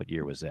 what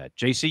year was that?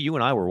 JC, you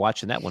and I were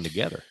watching that one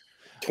together.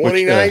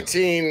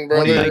 2019,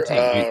 brother.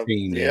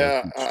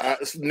 2019,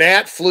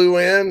 Nat flew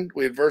in.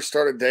 We had first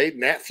started dating.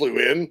 Nat flew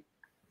in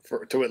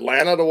to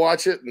Atlanta to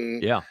watch it,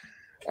 and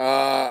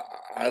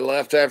I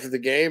left after the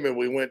game, and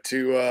we went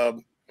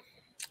to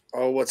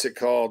what's it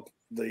called?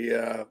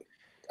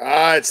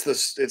 It's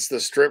the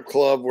strip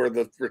club where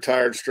the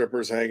retired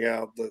strippers hang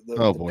out.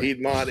 The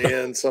Piedmont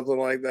Inn, something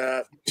like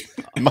that.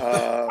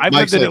 I've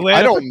lived in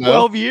Atlanta for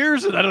 12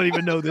 years, and I don't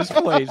even know this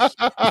place.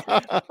 I'm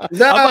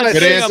not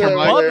saying I'm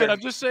above it.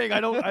 I'm just saying I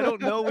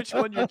don't know which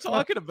one you're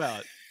talking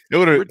about. Phil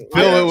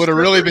would have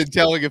really been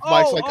telling if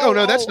Mike's like, oh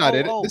no, that's not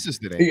it. This is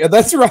the name. Yeah,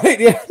 that's right.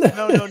 Yeah.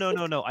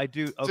 No. I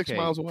do. Okay. 6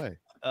 miles away.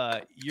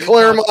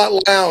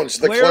 Claremont Lounge.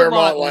 The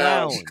Claremont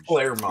Lounge.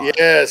 Claremont.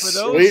 Yes.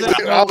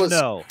 I was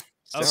know.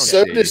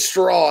 So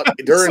distraught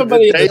during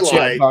the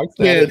daylight.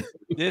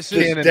 This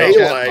is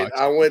daylight.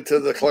 I went to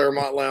the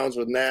Claremont Lounge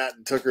with Nat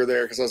and took her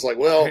there because I was like,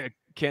 well,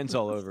 Ken's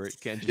all over it.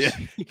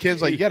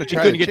 Ken's like, you got to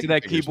try. Couldn't get to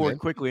that keyboard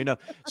quickly enough.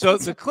 So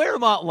the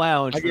Claremont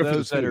Lounge, for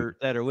those that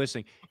are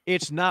listening,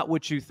 it's not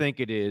what you think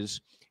it is.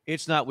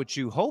 It's not what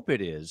you hope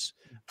it is.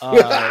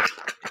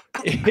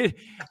 It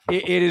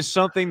is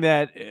something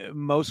that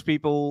most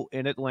people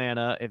in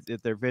Atlanta,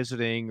 if they're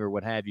visiting or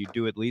what have you,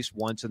 do at least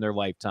once in their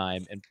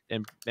lifetime,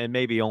 and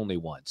maybe only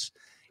once.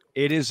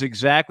 It is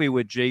exactly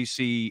what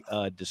JC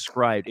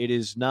described. It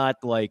is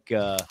not like,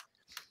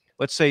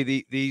 let's say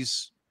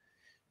these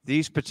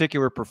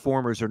particular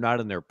performers are not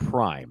in their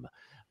prime,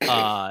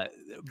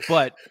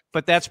 but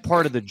that's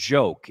part of the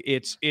joke.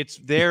 It's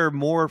there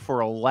more for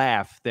a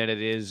laugh than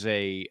it is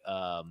a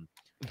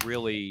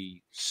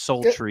really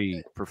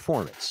sultry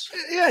performance.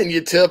 Yeah, and you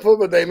tip them,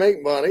 and they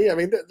make money. I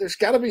mean, there's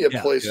got to be a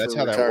place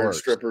for retired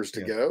strippers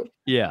to go.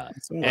 Yeah,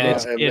 and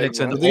these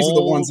are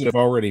the ones that have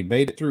already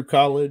made it through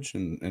college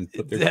and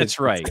put their. That's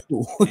right.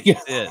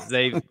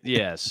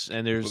 Yes,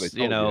 and there's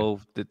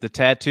the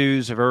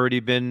tattoos have already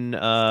been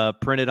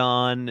printed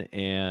on,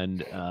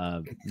 and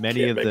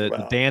many of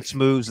the dance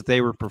moves that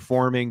they were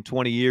performing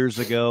 20 years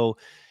ago.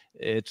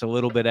 It's a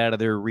little bit out of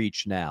their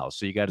reach now,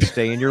 so you got to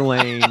stay in your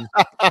lane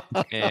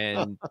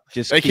and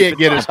just. They can't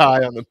get as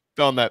high on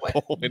on that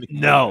pole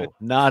anymore. No,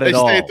 not at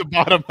all. They stay at the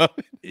bottom of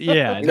it.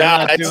 Yeah, No,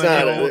 not it's doing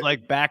not the old it.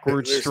 like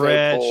backward There's no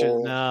stretch.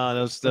 pole.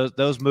 No,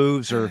 those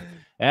moves are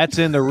that's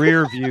in the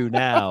rear view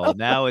now.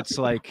 Now it's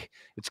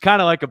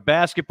kind of like a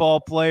basketball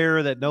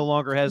player that no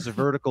longer has a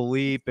vertical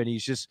leap, and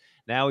he's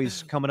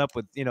coming up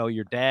with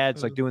your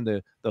dad's like doing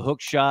the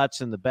hook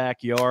shots in the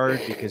backyard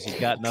because he's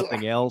got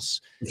nothing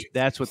else.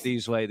 That's what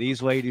these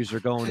ladies are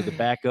going to the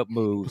backup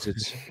moves.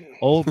 It's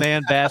old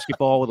man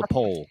basketball with a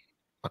pole.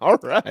 All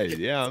right,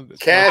 yeah.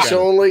 Cash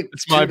only.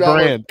 It's my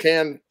brand.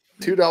 $2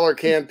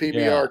 can PBR.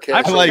 Yeah.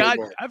 Cash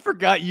I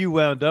forgot you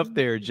wound up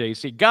there,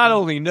 JC. God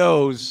only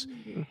knows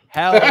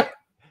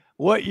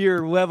what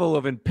your level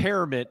of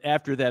impairment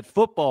after that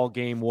football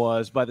game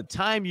was by the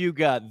time you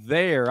got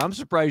there. I'm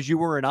surprised you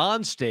weren't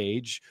on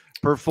stage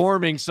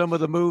performing some of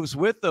the moves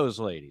with those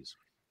ladies.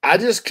 I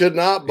just could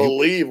not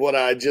believe what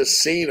I had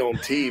just seen on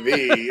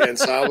TV. And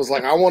so I was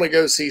like, I want to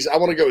go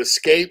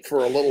escape for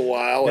a little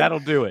while. That'll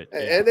do it.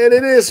 Yeah. And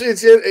it is,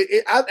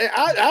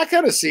 I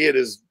kind of see it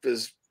as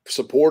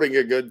supporting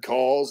a good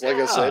cause, like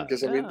I said,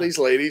 because I mean, these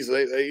ladies,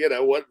 they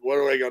what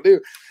are they going to do?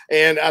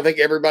 And I think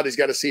everybody's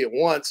got to see it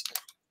once.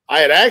 I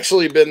had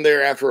actually been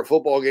there after a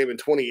football game in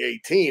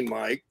 2018,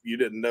 Mike. You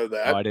didn't know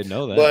that. Oh, I didn't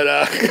know that.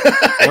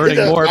 But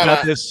learning more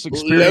about this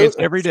experience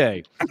every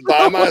day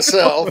by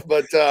myself.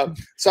 But so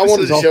I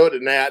wanted to show it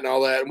to Nat and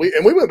all that.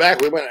 And we went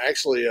back. We went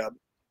actually.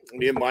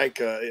 Me and Mike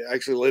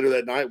actually later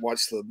that night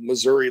watched the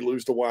Missouri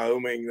lose to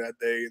Wyoming that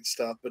day and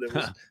stuff. But it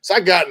was so I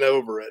gotten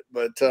over it.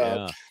 But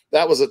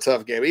that was a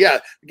tough game. But yeah,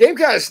 the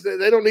Gamecocks,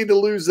 they don't need to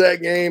lose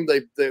that game.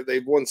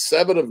 They've won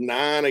 7 of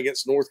 9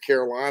 against North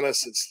Carolina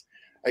since.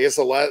 I guess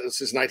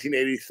since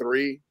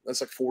 1983.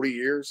 That's like 40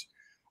 years.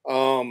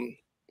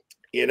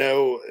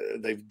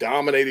 They've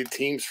dominated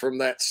teams from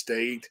that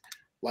state.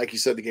 Like you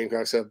said, the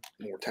Gamecocks have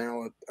more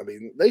talent. I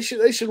mean, they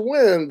should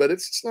win, but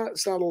it's not a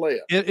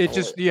layup.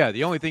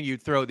 The only thing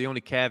the only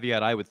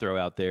caveat I would throw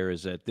out there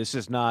is that this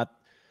is not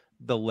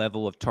the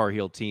level of Tar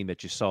Heel team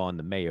that you saw in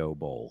the Mayo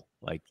Bowl.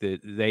 Like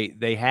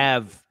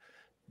they've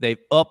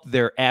upped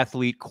their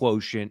athlete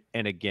quotient,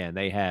 and again,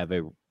 they have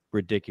a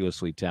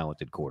ridiculously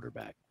talented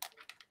quarterback.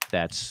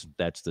 That's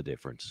the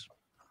difference.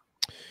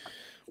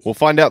 We'll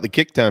find out the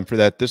kick time for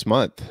that this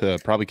month.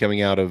 Probably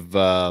coming out of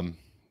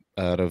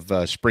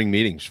spring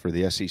meetings for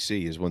the SEC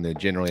is when they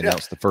generally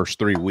announce the first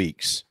 3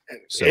 weeks.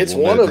 So it's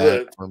one of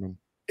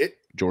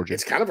Georgia.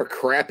 It's kind of a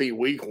crappy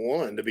week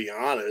 1, to be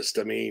honest.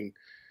 I mean,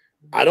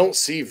 I don't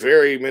see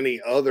very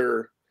many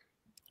other,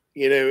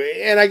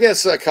 and I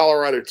guess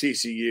Colorado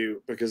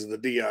TCU because of the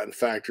Deion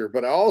factor.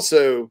 But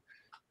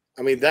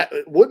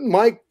that wouldn't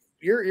Mike.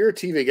 You're a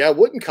TV guy.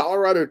 Wouldn't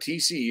Colorado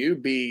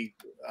TCU be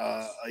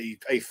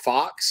a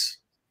Fox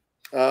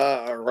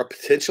or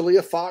potentially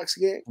a Fox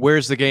game?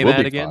 Where's the game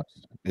at again?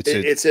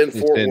 It's in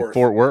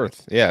Fort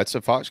Worth. Yeah, it's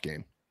a Fox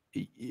game.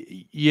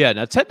 Yeah.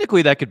 Now,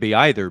 technically, that could be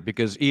either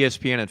because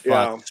ESPN and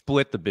Fox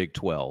split the Big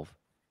 12,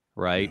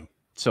 right? Yeah.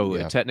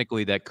 So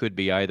technically, that could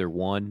be either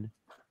one.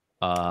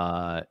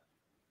 So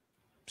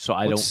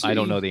I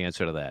don't know the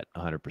answer to that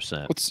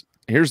 100%.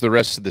 Here's the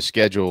rest of the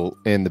schedule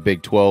in the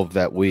Big 12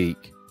 that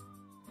week.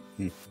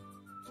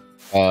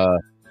 Are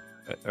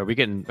we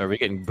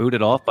getting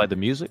booted off by the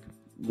music?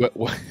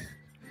 What?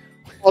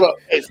 Hold on.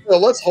 Hey, Phil,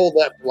 let's hold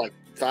that for like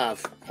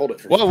 5. Hold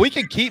it for we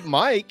can keep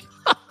Mike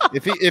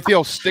if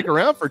he'll stick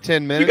around for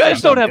 10 minutes. You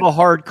guys don't have a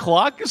hard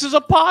clock. This is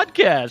a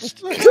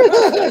podcast.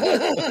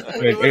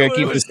 I gotta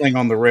keep this thing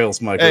on the rails,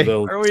 Mike. Hey,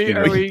 are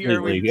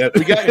we got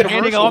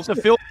handing off the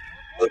film?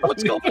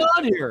 What's going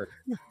on here?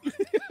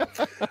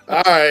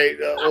 All right.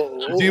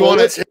 Do you want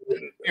to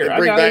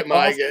bring back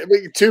Mike?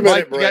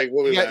 2-minute break.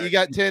 You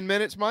got 10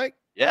 minutes, Mike?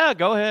 Yeah,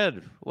 go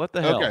ahead. What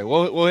the hell? Okay,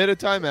 we'll hit a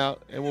timeout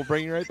and we'll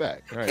bring you right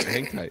back. All right,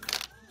 hang tight.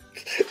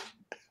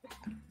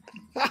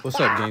 What's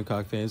up,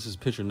 Gamecock fans? This is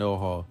Pitcher Noah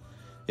Hall.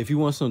 If you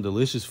want some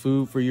delicious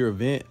food for your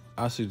event,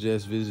 I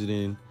suggest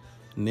visiting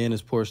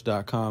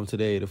nanasporch.com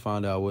today to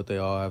find out what they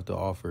all have to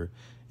offer.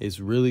 It's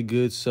really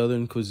good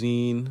Southern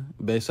cuisine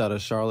based out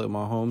of Charlotte,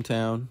 my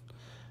hometown.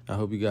 I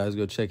hope you guys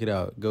go check it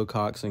out. Go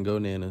Cox and go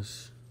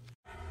Nanas.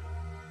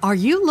 Are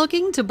you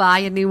looking to buy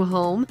a new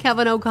home?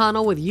 Kevin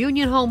O'Connell with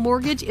Union Home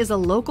Mortgage is a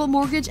local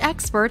mortgage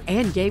expert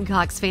and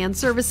Gamecocks fan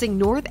servicing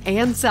North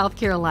and South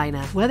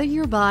Carolina. Whether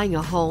you're buying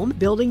a home,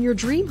 building your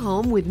dream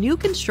home with new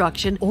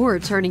construction, or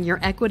turning your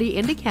equity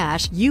into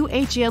cash,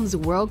 UHM's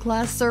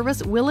world-class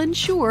service will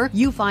ensure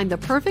you find the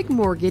perfect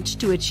mortgage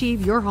to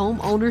achieve your home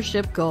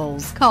ownership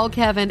goals. Call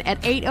Kevin at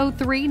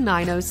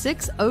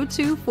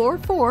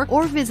 803-906-0244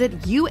 or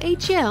visit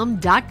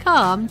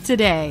UHM.com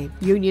today.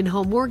 Union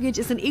Home Mortgage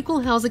is an equal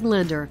housing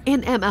lender.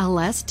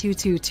 NMLS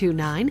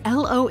 2229,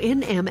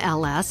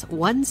 LONMLS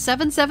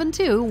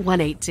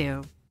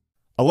 1772182.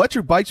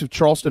 Electric Bikes of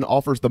Charleston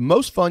offers the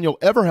most fun you'll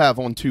ever have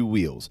on two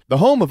wheels. The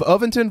home of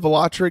Ovington,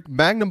 Velotric,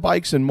 Magnum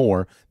Bikes, and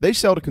more, they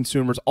sell to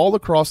consumers all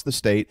across the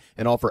state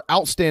and offer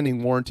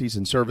outstanding warranties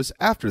and service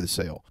after the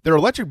sale. Their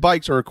electric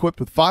bikes are equipped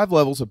with 5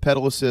 levels of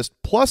pedal assist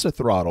plus a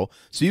throttle,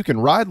 so you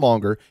can ride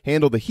longer,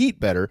 handle the heat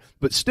better,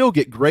 but still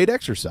get great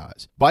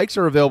exercise. Bikes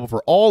are available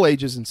for all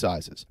ages and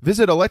sizes.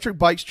 Visit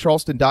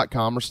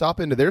electricbikescharleston.com or stop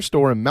into their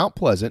store in Mount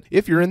Pleasant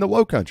if you're in the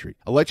Low Country.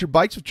 Electric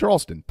Bikes of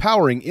Charleston,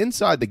 powering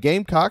Inside the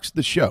Gamecocks,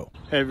 the show.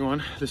 Hey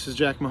everyone, this is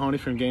Jack Mahoney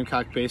from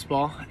Gamecock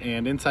Baseball,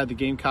 and Inside the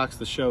Gamecocks,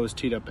 the show is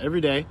teed up every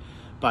day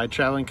by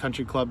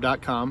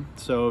travelingcountryclub.com.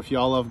 So if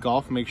y'all love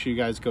golf, make sure you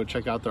guys go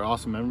check out their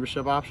awesome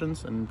membership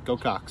options, and go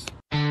Cox.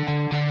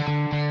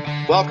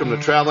 Welcome to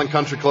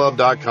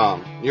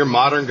travelingcountryclub.com, your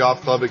modern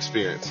golf club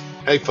experience.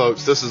 Hey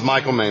folks, this is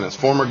Michael Manus,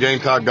 former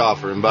Gamecock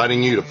golfer,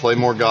 inviting you to play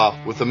more golf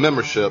with a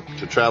membership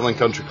to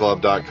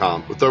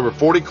travelingcountryclub.com. With over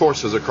 40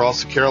 courses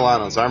across the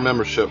Carolinas, our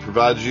membership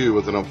provides you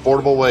with an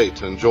affordable way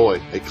to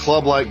enjoy a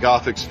club-like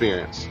golf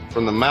experience.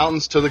 From the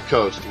mountains to the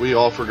coast, we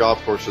offer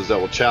golf courses that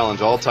will challenge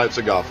all types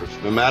of golfers,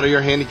 no matter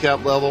your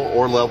handicap level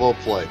or level of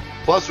play.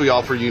 Plus, we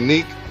offer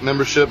unique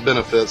membership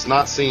benefits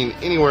not seen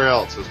anywhere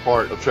else as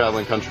part of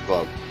Traveling Country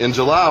Club. In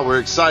July, we're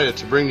excited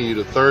to bring to you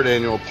the 3rd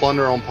annual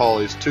Plunder on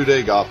Pawleys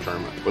 2-day golf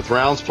tournament, with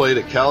rounds played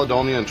at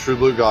Caledonia and True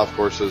Blue golf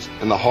courses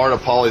in the heart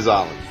of Pawleys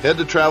Island. Head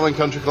to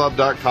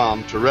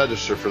travelingcountryclub.com to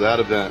register for that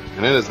event,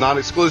 and it is not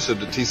exclusive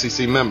to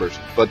TCC members,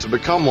 but to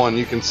become one,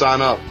 you can sign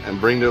up and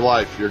bring to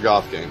life your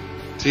golf game.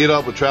 Tee it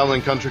up with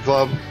Traveling Country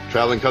Club,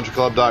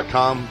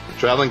 travelingcountryclub.com,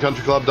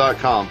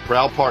 travelingcountryclub.com,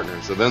 proud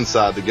partners of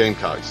Inside the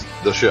Gamecocks,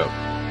 the show.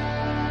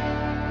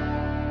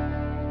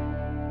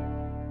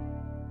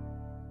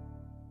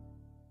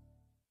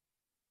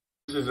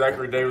 This is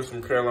Zachary Davis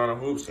from Carolina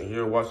Hoops, and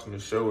you're watching the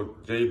show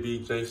with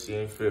JB,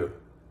 JC, and Phil.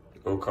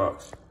 Go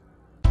Cox.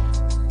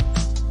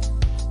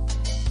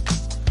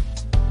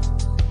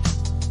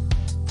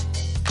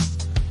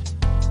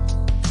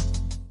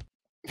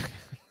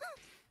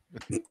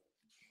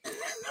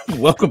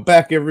 Welcome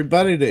back,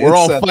 everybody. We're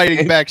all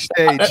fighting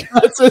backstage.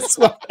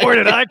 Or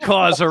did I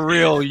cause a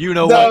real,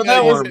 No,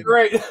 that was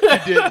great. You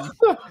didn't.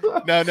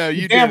 No,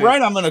 you damn didn't.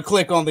 right. I'm going to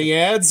click on the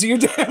ads. You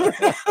damn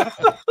right.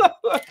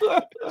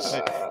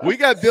 We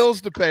got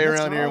bills to pay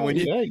around here. When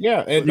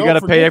yeah. And you got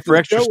to pay for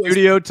extra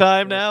studio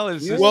time now.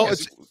 Is this, well,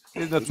 it's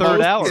in the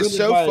third hour. It's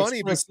so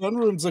funny.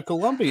 Sunrooms of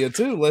Columbia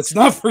too. Let's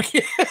not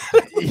forget.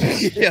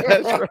 Yeah,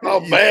 that's right.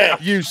 Oh man,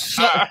 you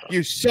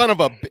son of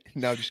a.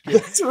 No, just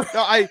kidding. That's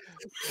right.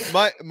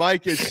 No,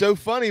 Mike, it's so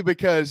funny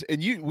because,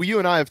 and you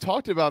and I have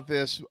talked about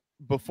this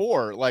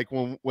before. Like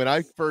when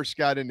I first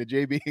got into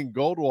JB and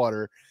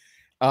Goldwater,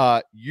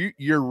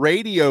 your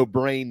radio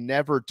brain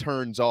never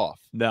turns off.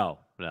 No.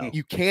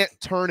 You can't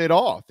turn it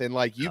off, and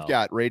like you've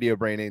got radio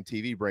brain and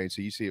TV brain,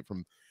 so you see it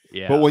from.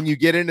 Yeah. But when you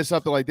get into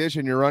something like this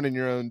and you're running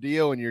your own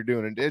deal and you're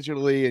doing it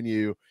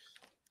digitally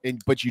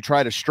but you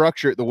try to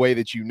structure it the way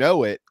that you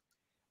know it,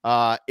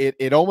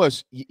 it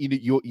almost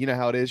you know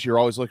how it is. You're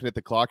always looking at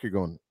the clock. You're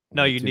going.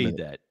 No, you need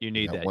that. You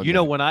need that. You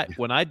know, when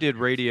I did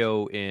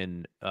radio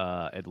in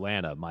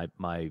Atlanta,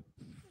 my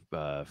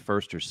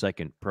first or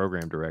second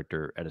program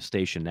director at a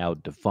station now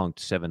defunct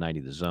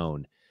 790 The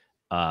Zone,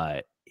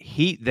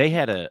 they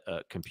had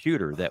a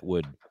computer that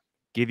would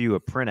give you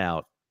a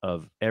printout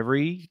of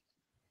every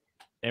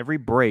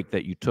break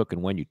that you took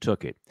and when you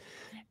took it.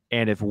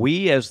 And if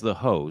we, as the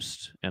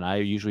host, and I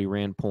usually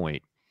ran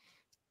point,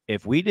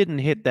 if we didn't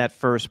hit that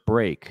first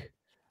break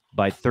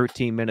by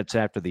 13 minutes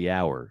after the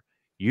hour,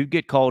 you'd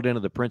get called into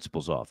the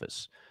principal's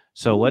office.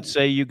 So let's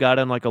say you got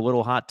on like a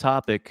little hot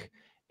topic,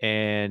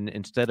 and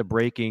instead of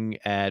breaking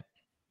at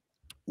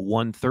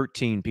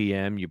 1:13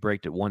 p.m., you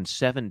braked at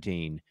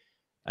 1:17.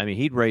 I mean,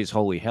 he'd raise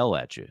holy hell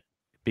at you,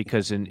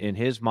 because in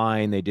his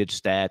mind, they did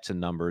stats and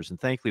numbers, and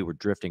thankfully we're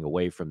drifting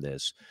away from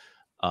this.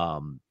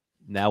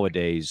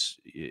 Nowadays,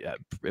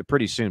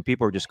 pretty soon,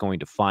 people are just going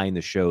to find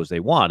the shows they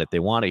want. If they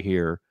want to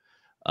hear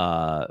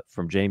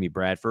from Jamie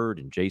Bradford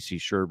and J.C.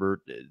 Sherbert,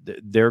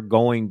 they're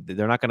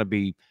not going to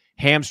be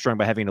hamstrung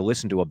by having to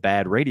listen to a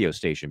bad radio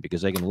station,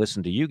 because they can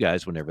listen to you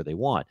guys whenever they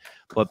want.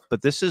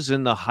 But this is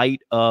in the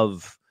height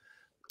of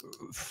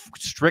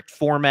strict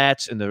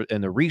formats,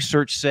 and the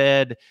research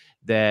said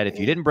that if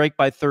you didn't break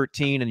by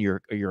 13 and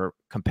your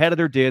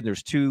competitor did, and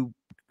there's 2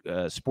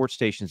 sports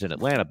stations in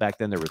Atlanta. Back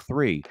then there were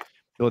 3.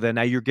 So then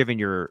now you're giving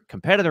your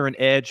competitor an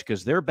edge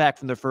because they're back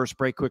from their first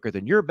break quicker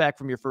than you're back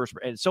from your first,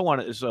 and so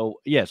on. So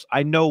yes,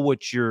 I know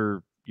what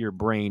your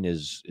brain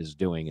is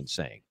doing and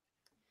saying.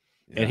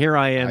 Yeah, and here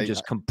I am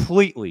just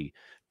completely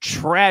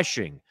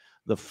trashing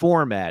the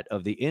format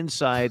of the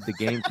Inside the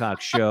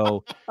Gamecock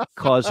show,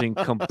 causing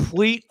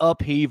complete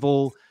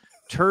upheaval,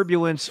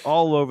 turbulence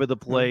all over the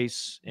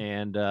place.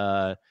 And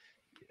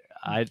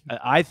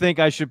I think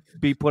I should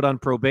be put on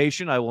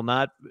probation. I will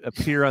not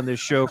appear on this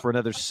show for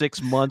another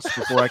 6 months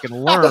before I can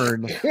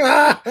learn.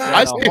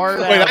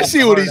 I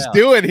see what he's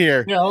doing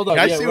here. Yeah, hold on.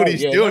 I see what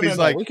he's doing. He's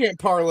like, we can't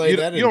parlay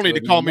that. You don't need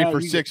to call me now. for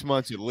 6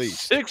 months at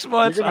least. 6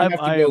 months. You're gonna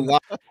have to go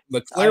live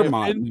the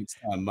Claremont next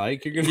time,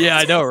 Mike. You're gonna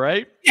I know,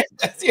 right?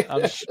 Yeah.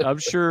 I'm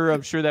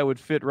sure that would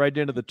fit right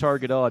into the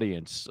target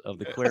audience of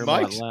the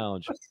Claremont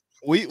Lounge.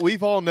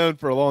 We've all known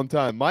for a long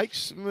time. Mike's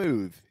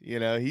smooth.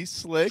 He's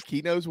slick.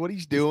 He knows what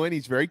he's doing.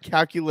 He's very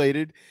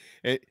calculated.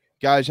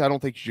 Guys, I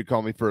don't think you should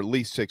call me for at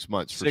least 6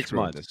 months for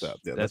screwing this up.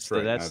 Yeah, that's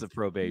right. That's the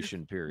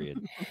probation period.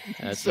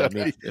 That's So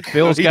if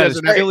Phil's got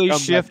his Philly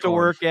shift to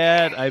work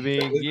at. I mean,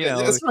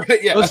 that's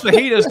right, yeah. Those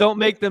fajitas don't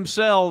make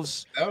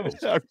themselves. No.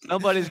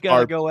 Somebody's got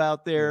to go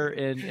out there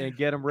and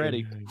get them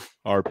ready.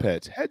 Our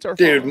pets. Heads are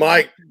Dude, fine.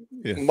 Mike.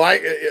 Yeah.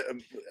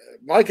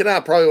 Mike and I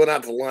probably went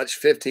out to lunch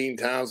 15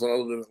 times when I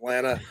lived in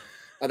Atlanta.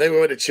 I think we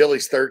went to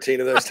Chili's 13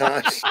 of those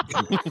times.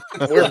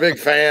 We're big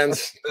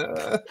fans.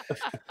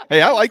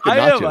 Hey, I like the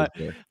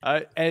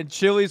nachos. And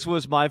Chili's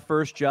was my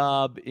first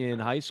job in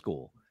high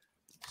school,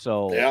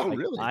 so yeah,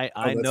 really?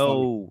 I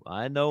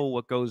know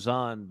what goes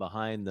on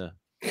behind the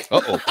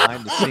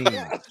scenes.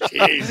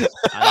 Jeez.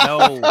 I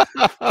know.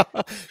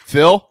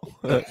 Phil,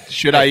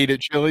 should I eat at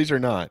Chili's or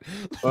not?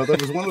 Well,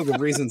 that was one of the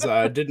reasons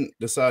I didn't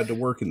decide to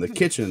work in the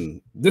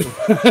kitchen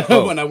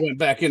when I went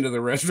back into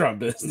the restaurant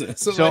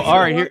business. So all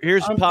right,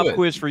 here's a pop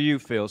quiz for you,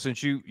 Phil.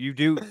 Since you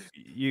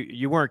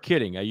weren't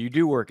kidding, you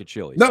do work at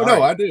Chili's. No, all no,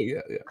 right. I do. Yeah.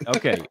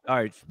 Okay, all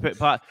right.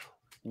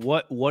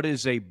 What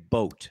is a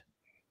boat?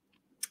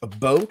 A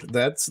boat,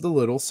 that's the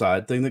little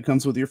side thing that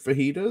comes with your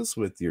fajitas,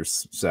 with your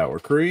sour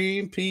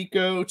cream,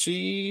 pico,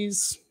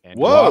 cheese. And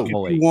whoa,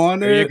 guacamole. you want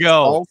There it, you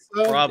go.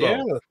 salsa. Bravo.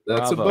 Yeah,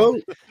 that's Bravo. a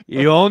boat.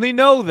 You only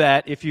know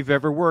that if you've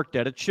ever worked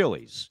at a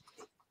Chili's.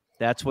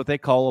 That's what they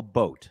call a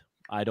boat.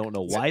 I don't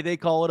know why they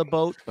call it a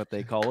boat, but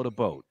they call it a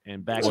boat.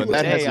 And back in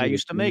the day, I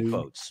used to make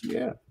boats.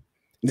 Yeah.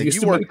 And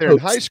you worked there in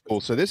high school,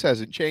 so this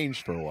hasn't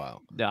changed for a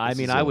while. I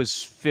mean, I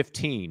was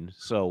 15,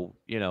 so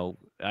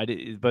I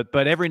did.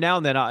 But every now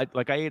and then, I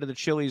ate at the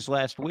Chili's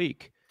last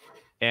week,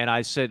 and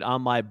I said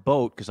on my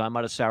boat, because I'm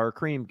not a sour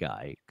cream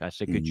guy. I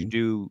said, could you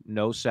do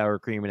no sour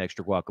cream and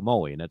extra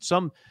guacamole? And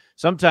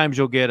sometimes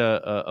you'll get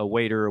a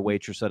waiter or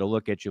waitress that'll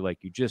look at you like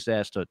you just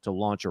asked to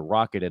launch a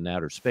rocket in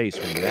outer space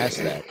when you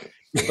ask that.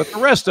 But the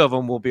rest of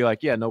them will be like,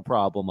 yeah, no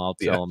problem. I'll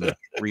tell them to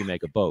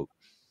remake a boat.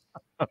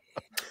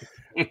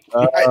 You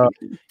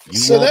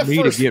want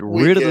me to get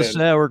rid of the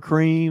sour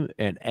cream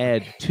and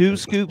add 2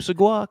 scoops of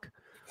guac?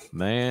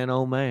 Man,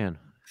 oh man,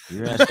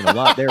 you're asking a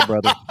lot there,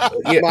 brother.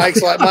 Mike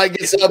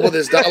gets up with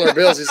his dollar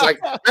bills. He's like,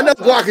 I know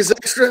guac is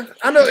extra.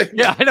 I know.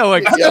 Yeah, I know.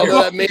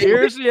 Exactly.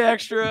 Here's the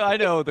extra. I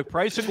know the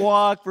price of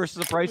guac versus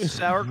the price of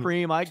sour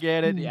cream. I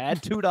get it. You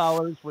add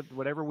 $2 with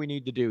whatever we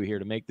need to do here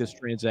to make this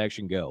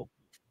transaction go.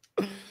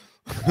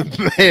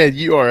 Man,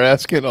 you are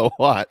asking a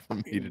lot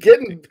from me.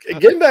 Getting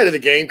back to the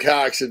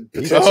Gamecocks and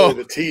potentially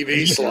the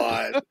TV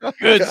slide.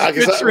 Good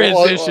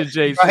transition,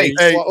 JC. Right.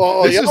 Hey,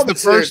 this is the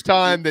first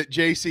time that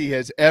JC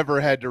has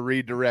ever had to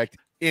redirect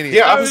anything.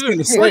 Yeah, I was going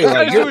to say,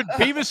 like, doing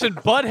Beavis and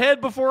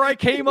Butthead before I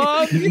came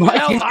on.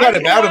 Mike, he's got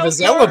him out of his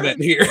element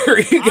here.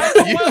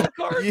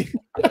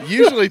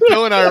 Usually,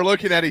 Phil and I are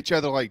looking at each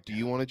other like, "Do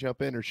you want to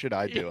jump in or should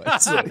I do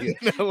it?" So,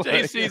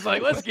 JC's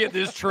like, "Let's get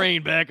this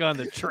train back on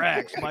the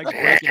tracks." Mike's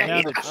breaking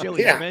down the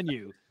Chili's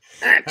menu.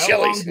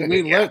 How long did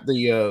we let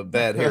the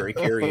Bad Harry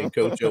Carey and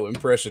Coach O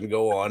impression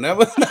go on?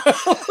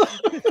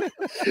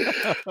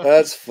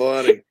 That's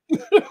funny.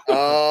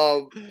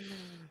 I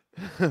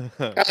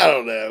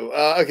don't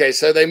know. Okay,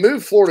 so they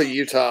moved Florida,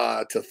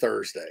 Utah to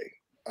Thursday.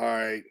 All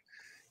right.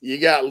 You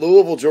got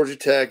Louisville, Georgia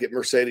Tech at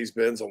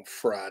Mercedes-Benz on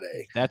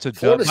Friday. That's a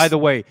by the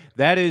way,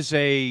 that is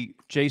a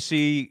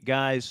JC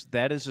guys,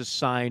 that is a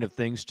sign of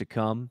things to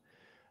come.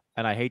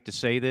 And I hate to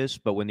say this,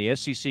 but when the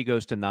SEC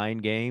goes to 9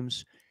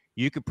 games,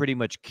 you could pretty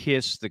much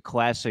kiss the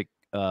classic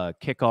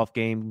kickoff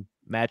game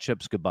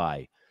matchups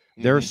goodbye.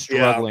 They're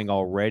struggling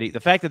already. The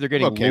fact that they're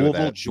getting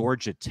Louisville,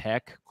 Georgia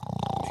Tech,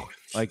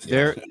 like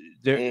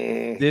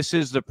this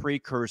is the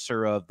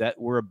precursor of that.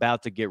 We're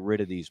about to get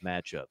rid of these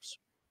matchups.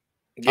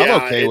 Yeah,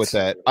 I'm okay with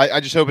that. I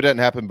just hope it doesn't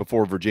happen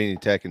before Virginia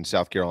Tech and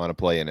South Carolina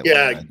play in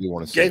Atlanta. I do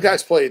want to see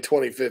Gamecocks play at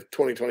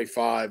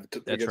 2025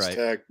 against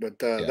Tech, but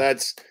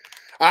that's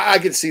I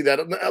can see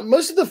that.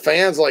 Most of the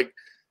fans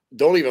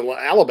don't even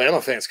Alabama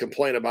fans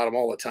complain about them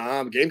all the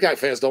time. Gamecock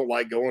fans don't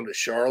like going to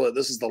Charlotte.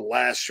 This is the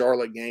last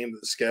Charlotte game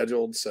that's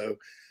scheduled, so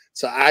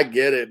I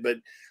get it. But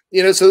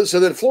so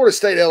then Florida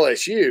State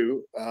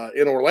LSU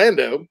in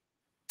Orlando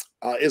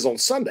is on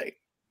Sunday.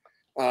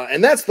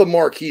 And that's the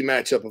marquee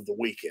matchup of the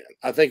weekend.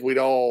 I think we'd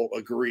all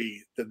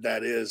agree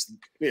that is,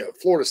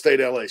 Florida State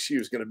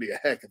LSU is going to be a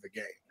heck of a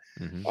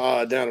game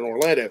down in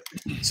Orlando.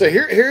 So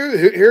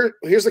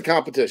here's the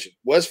competition: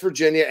 West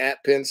Virginia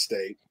at Penn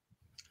State,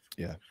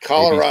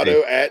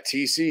 Colorado at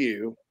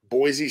TCU,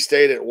 Boise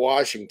State at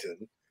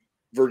Washington,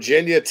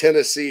 Virginia,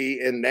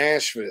 Tennessee, and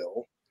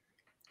Nashville,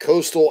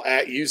 Coastal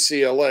at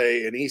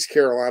UCLA, and East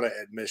Carolina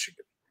at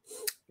Michigan.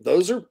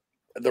 Those are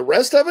The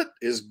rest of it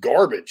is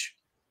garbage.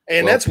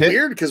 And that's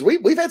weird because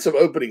we've had some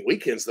opening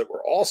weekends that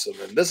were awesome.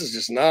 And this is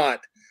just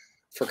not,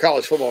 for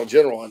college football in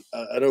general,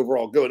 an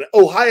overall good.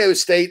 Ohio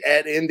State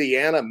at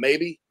Indiana,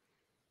 maybe,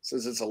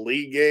 since it's a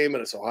league game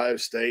and it's Ohio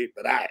State.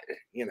 But I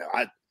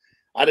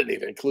didn't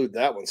even include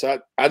that one. So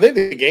I think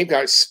the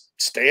Gamecocks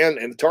stand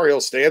and the Tar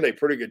Heels stand a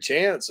pretty good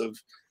chance of,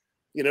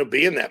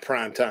 being that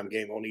primetime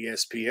game on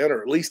ESPN,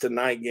 or at least a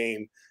night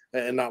game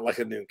and not like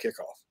a noon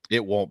kickoff.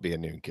 It won't be a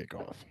noon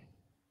kickoff.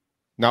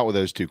 Not with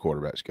those two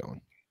quarterbacks going.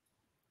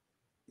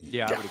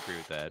 Yeah, I would agree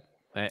with that.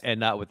 And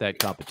not with that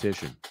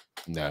competition.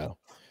 No.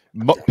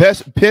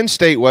 Penn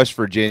State, West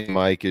Virginia,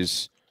 Mike,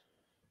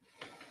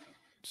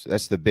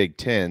 that's the Big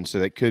Ten, so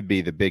that could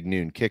be the big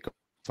noon kickoff,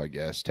 I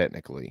guess,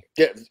 technically.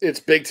 Yeah, it's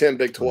Big 10,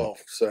 Big 12,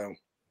 so.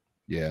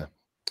 Yeah,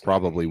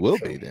 probably will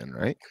be then,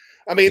 right?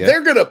 I mean,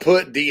 they're going to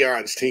put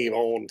Deion's team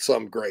on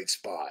some great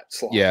spot.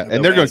 Yeah,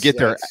 and they're going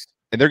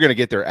to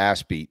get their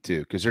ass beat too,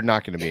 because they're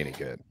not going to be any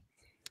good.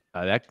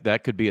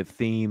 That could be a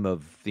theme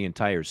of the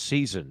entire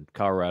season.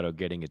 Colorado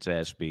getting its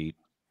ass beat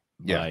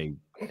by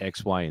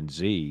X, Y, and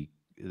Z.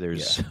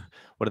 There's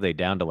what are they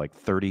down to, like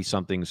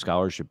 30-something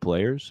scholarship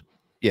players?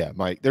 Yeah,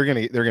 Mike, they're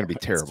gonna be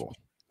terrible.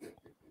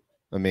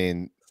 I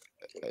mean,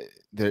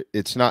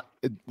 it's not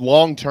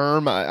long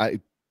term. I'm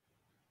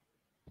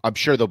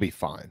sure they'll be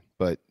fine,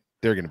 but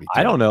they're going to be terrible.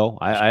 I don't know.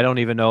 I don't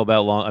even know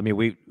about long. I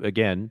mean,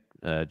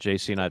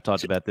 JC and I have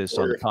talked about this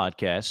on the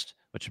podcast,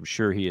 which I'm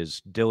sure he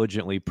has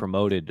diligently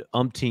promoted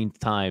umpteenth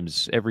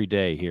times every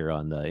day here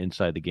on the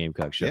Inside the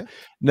Gamecocks show. Yeah.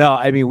 No,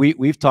 I mean,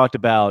 we've talked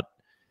about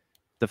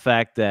the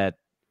fact that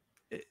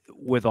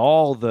with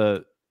all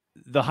the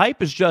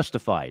hype is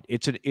justified.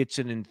 It's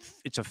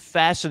a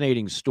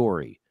fascinating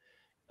story.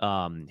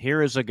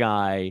 Here is a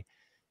guy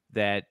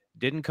that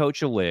didn't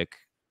coach a lick,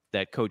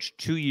 that coached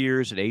 2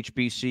 years at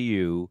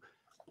HBCU,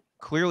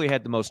 clearly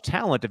had the most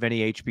talent of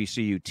any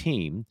HBCU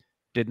team,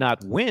 did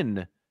not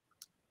win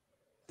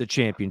the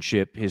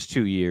championship his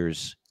 2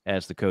 years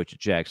as the coach at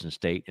Jackson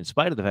State, in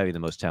spite of having the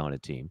most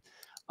talented team,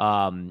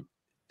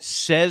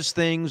 says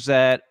things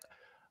that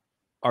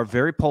are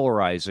very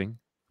polarizing.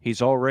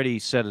 He's already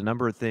said a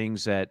number of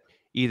things that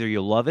either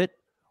you love it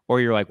or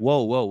you're like,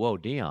 whoa,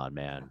 Deion,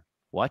 man,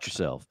 watch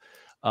yourself.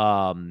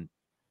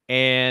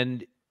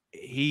 And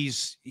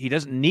he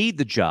doesn't need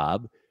the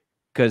job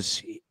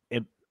because,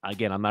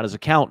 again, I'm not his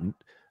accountant,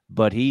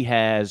 but he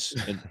has,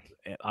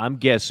 I'm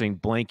guessing,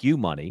 blank you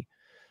money.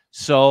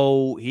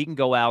 So he can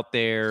go out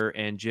there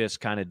and just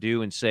kind of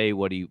do and say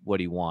what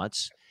he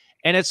wants.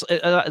 And it's,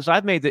 as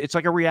I've made it's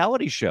like a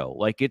reality show.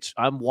 Like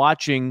I'm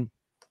watching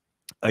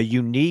a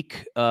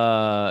unique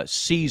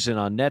season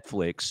on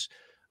Netflix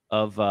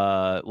of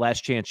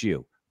Last Chance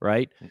U,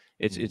 right?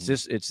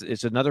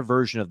 It's another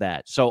version of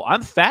that. So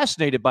I'm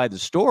fascinated by the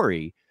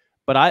story,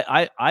 but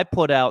I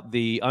put out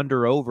the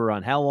under-over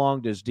on how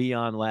long does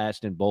Deion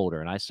last in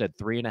Boulder, and I said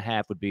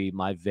 3.5 would be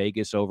my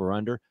Vegas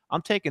over-under.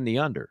 I'm taking the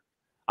under.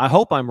 I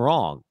hope I'm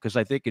wrong because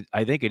I think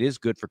it is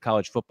good for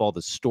college football,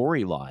 the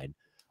storyline.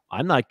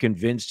 I'm not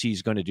convinced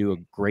he's going to do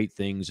great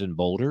things in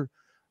Boulder.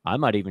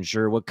 I'm not even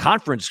sure what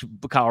conference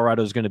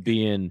Colorado is going to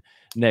be in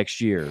next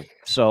year.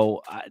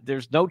 So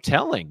there's no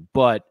telling.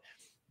 But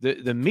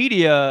the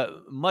media,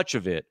 much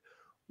of it,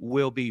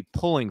 will be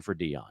pulling for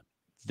Deion.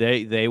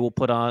 They will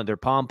put on their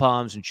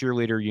pom-poms and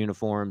cheerleader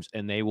uniforms,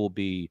 and they will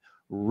be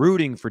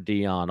rooting for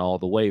Deion all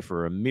the way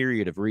for a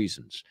myriad of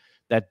reasons.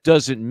 That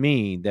doesn't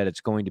mean that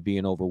it's going to be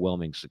an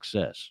overwhelming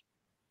success.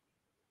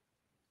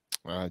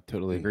 I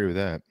totally agree with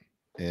that.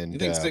 And you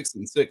think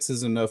 6-6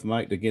 is enough,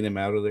 Mike, to get him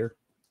out of there?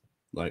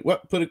 Like,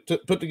 what? Put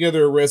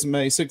together a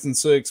resume,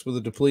 6-6 with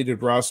a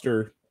depleted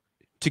roster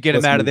to get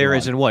him out of there.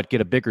 As in what?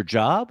 Get a bigger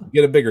job?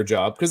 Get a bigger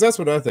job, because that's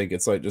what I think.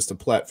 It's like just a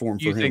platform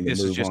for him. You think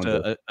this is just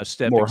a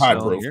step more high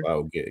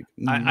profile gig?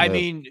 I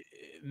mean,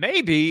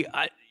 maybe.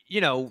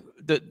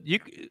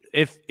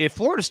 If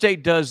Florida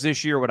State does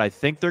this year what I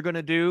think they're going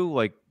to do,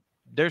 like,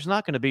 there's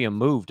not going to be a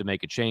move to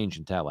make a change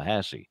in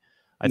Tallahassee.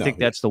 I think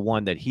that's the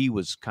one that he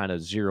was kind of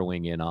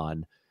zeroing in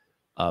on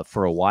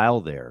for a while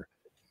there.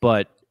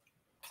 But,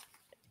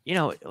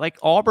 like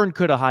Auburn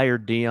could have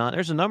hired Deion.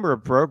 There's a number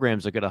of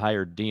programs that could have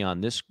hired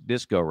Deion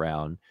this go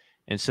round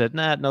and said,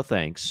 nah, no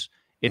thanks.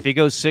 If he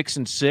goes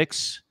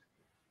 6-6,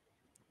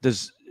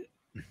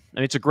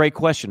 it's a great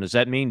question. Does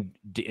that mean,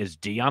 is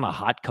Deion a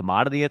hot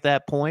commodity at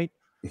that point?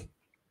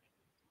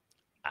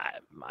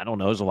 I don't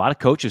know. There's a lot of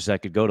coaches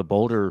that could go to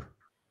Boulder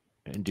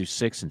and do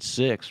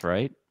 6-6,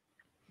 right?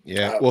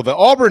 Yeah. Well, the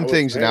Auburn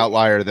thing's an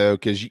outlier, though,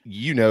 because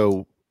you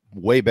know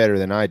way better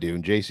than I do.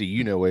 And JC,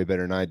 you know way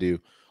better than I do.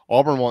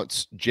 Auburn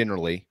wants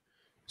generally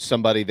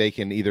somebody they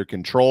can either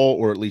control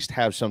or at least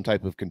have some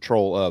type of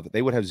control of.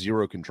 They would have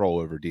zero control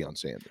over Deion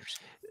Sanders.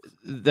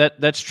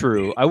 That's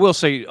true. I will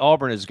say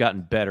Auburn has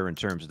gotten better in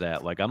terms of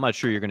that. Like, I'm not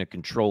sure you're going to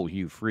control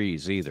Hugh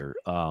Freeze either.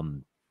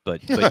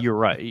 But you're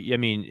right. I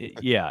mean,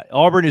 yeah,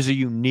 Auburn is a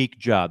unique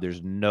job.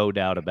 There's no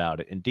doubt about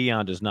it. And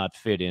Deion does not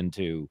fit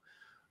into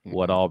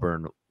what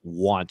Auburn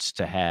wants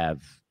to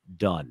have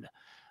done.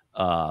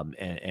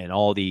 and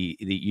all the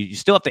you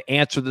still have to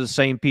answer to the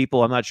same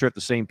people. I'm not sure if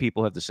the same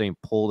people have the same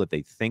pull that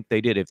they think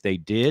they did. If they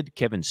did,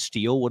 Kevin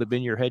Steele would have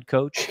been your head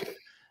coach,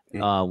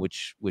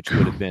 which would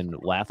have been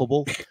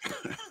laughable.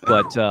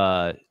 But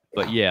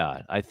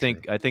yeah, I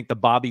think the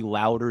Bobby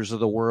Louders of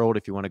the world,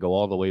 if you want to go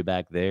all the way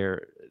back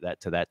there,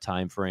 that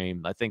time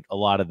frame, I think a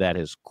lot of that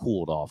has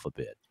cooled off a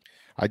bit.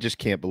 I just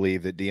can't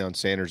believe that Deion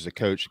Sanders is a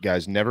coach. The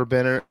guy's never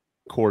been a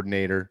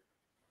coordinator.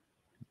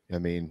 I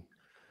mean,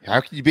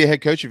 how can you be a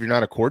head coach if you're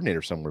not a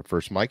coordinator somewhere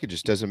first, Mike? It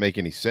just doesn't make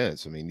any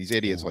sense. I mean, these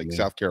idiots like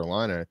South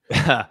Carolina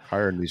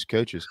hiring these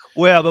coaches.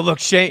 Well, but look,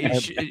 Shane,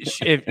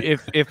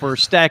 if we're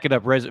stacking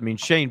up I mean,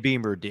 Shane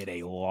Beamer did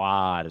a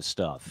lot of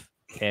stuff,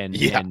 and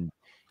you think?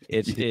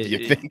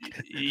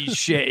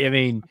 I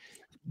mean,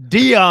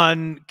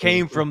 Deion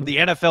came from the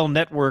NFL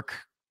Network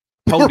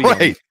podium,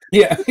 right?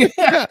 Yeah.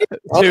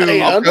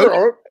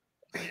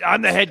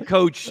 I'm the head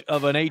coach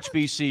of an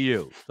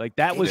HBCU. Like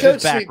that was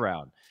his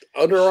background.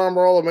 Under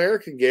Armour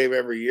All-American game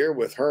every year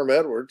with Herm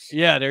Edwards.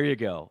 Yeah, there you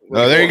go.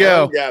 Oh, there you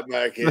go. Got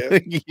back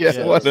in.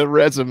 Yeah, what a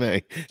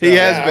resume. He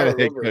has been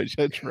a head coach.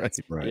 That's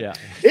right. Yeah.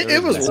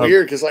 It was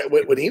weird because like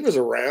when he was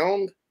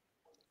around,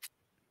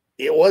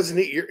 it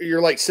wasn't.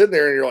 You're like sitting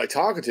there and you're like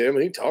talking to him,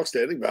 and he talks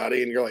to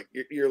anybody, and you're like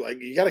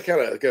you got to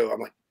kind of go. I'm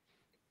like,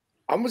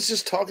 I was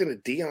just talking to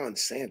Deion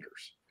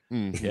Sanders.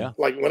 Yeah.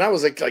 Like when I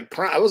was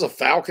I was a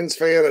Falcons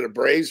fan and a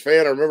Braves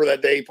fan. I remember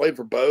that day he played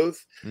for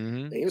both.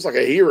 And he was like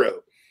a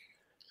hero.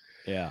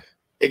 Yeah.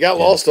 It got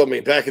lost on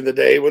me back in the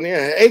day when,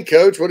 hey,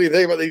 coach, what do you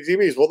think about these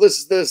TVs? Well,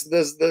 this is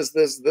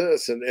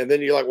this. And then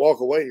you like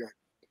walk away. You're like,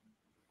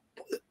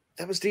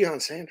 that was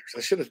Deion Sanders.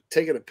 I should have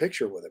taken a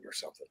picture with him or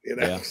something,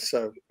 Yeah.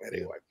 So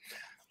anyway.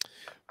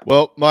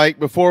 Well, Mike,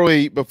 before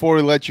we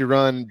let you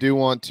run,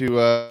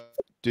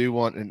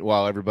 and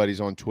while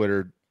everybody's on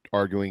Twitter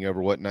arguing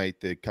over what night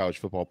the college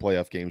football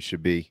playoff games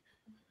should be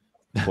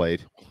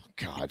played.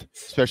 God,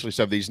 especially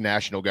some of these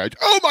national guys.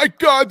 Oh my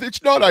God,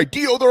 it's not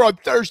ideal. They're on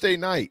Thursday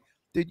night.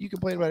 Dude, you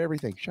complain about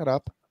everything. Shut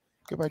up.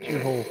 Go back to your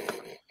hole.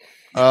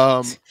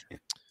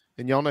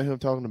 And y'all know who I'm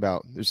talking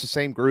about. It's the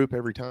same group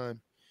every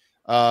time.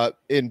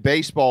 In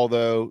baseball,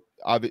 though,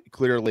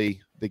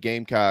 clearly the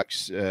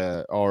Gamecocks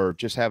are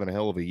just having a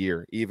hell of a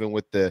year, even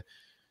with the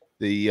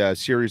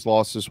series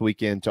loss this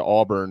weekend to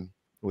Auburn.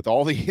 With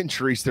all the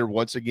injuries they're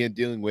once again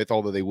dealing with,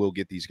 although they will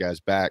get these guys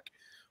back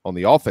on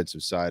the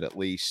offensive side at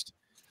least.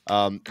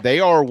 They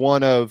are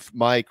one of,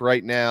 Mike,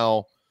 right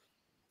now,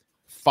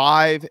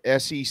 5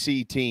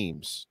 SEC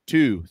teams,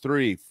 2,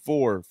 3,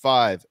 4,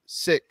 5,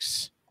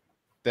 6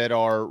 that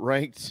are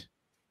ranked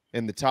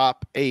in the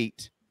top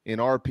 8 in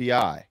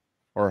RPI.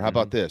 Or how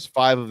about this?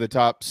 5 of the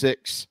top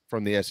 6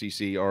 from the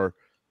SEC are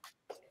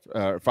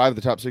 5 of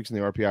the top 6 in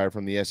the RPI are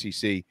from the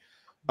SEC.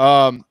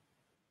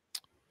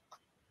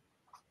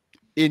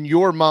 In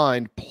your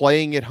mind,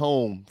 playing at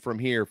home from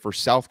here for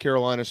South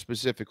Carolina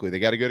specifically, they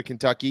got to go to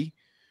Kentucky.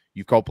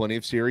 You've called plenty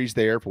of series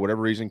there. For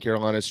whatever reason,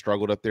 Carolina has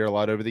struggled up there a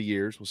lot over the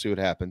years. We'll see what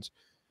happens.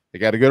 They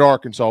got to go to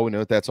Arkansas. We know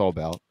what that's all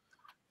about.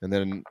 And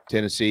then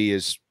Tennessee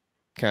is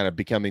kind of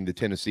becoming the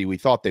Tennessee we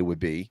thought they would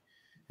be,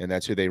 and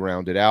that's who they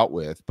rounded out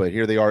with. But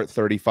here they are at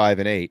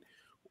 35-8.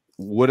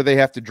 What do they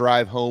have to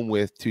drive home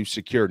with to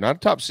secure? Not a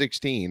top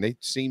 16. They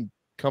seem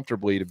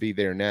comfortably to be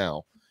there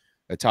now,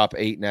 a top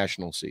 8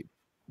 national seed.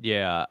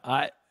 Yeah,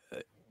 I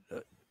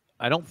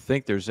don't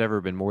think there's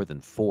ever been more than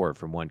 4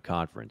 from one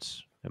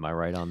conference. Am I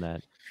right on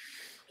that?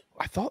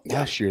 I thought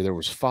last year there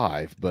was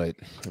 5, but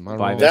am I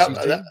wrong?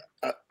 I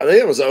think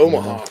it was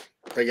Omaha.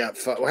 They got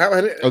 5.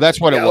 That's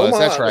what it was. Omaha,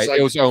 that's right.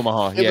 It was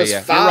Omaha. It was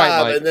 5, you're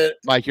right, Mike. and then,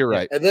 Mike, you're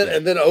right. And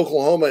then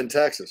Oklahoma and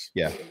Texas.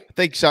 Yeah,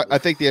 I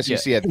think the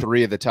SEC had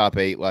 3 of the top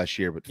 8 last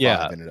year, but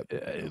 5 ended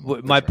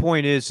up. My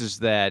point is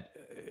that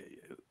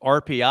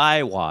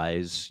RPI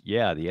wise,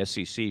 the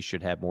SEC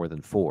should have more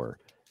than 4,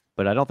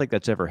 but I don't think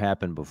that's ever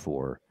happened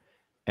before.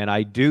 And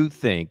I do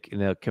think,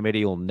 and the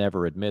committee will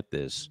never admit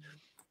this,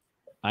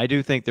 I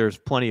do think there's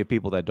plenty of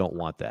people that don't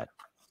want that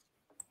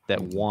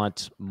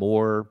want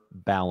more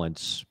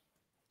balance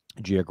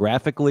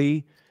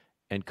geographically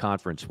and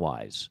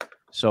conference-wise.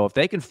 So if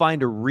they can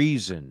find a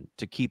reason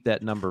to keep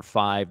that number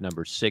 5,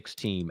 number 6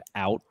 team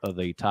out of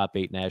a top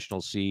 8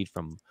 national seed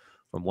from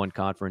one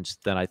conference,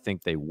 then I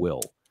think they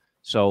will.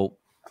 So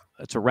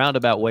it's a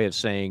roundabout way of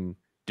saying,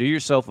 do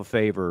yourself a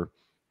favor,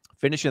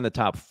 finish in the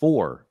top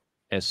 4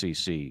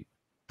 SEC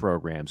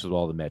programs with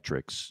all the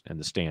metrics and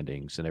the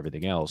standings and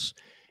everything else,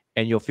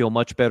 and you'll feel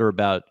much better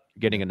about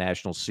getting a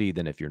national seed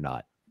than if you're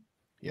not.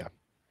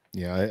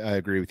 Yeah, I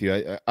agree with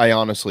you. I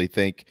honestly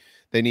think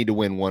they need to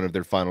win one of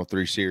their final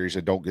 3 series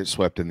and don't get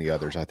swept in the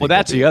others. I think. Well,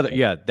 that's the other.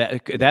 Yeah,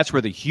 that's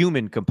where the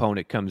human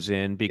component comes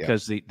in,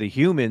 because the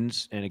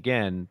humans, and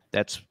again,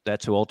 that's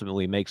who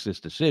ultimately makes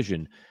this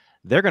decision.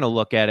 They're going to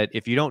look at it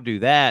if you don't do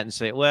that and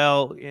say,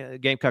 well,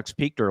 Gamecocks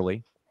peaked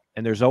early,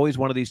 and there's always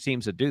one of these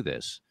teams that do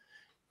this.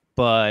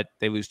 But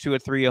they lose 2 or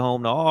 3 at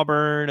home to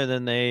Auburn, and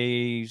then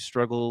they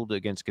struggled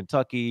against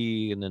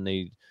Kentucky, and then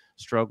they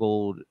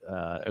struggled.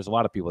 There's a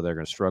lot of people that are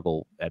going to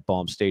struggle at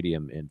Baum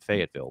Stadium in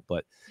Fayetteville,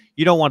 but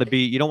you don't want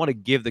to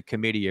give the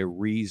committee a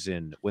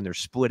reason when they're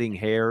splitting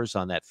hairs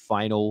on that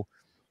final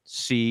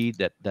seed,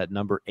 that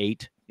number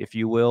 8, if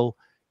you will.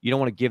 You don't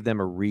want to give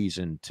them a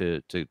reason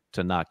to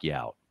knock you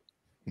out.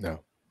 No,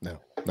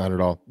 not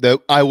at all.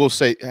 Though I will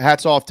say,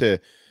 hats off to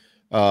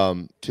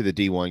the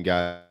D1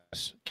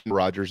 guys,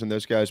 Rogers and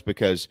those guys,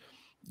 because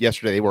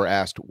yesterday they were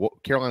asked,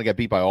 Carolina got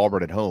beat by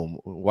Auburn at home.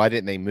 Why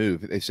didn't they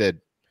move? They said,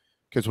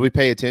 because we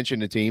pay attention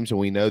to teams and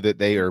we know that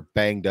they are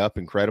banged up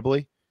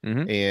incredibly.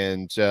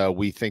 And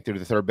we think they're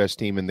the 3rd best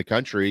team in the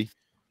country.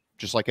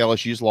 Just like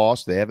LSU's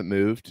lost, they haven't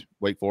moved.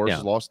 Wake Forest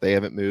has lost, they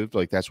haven't moved.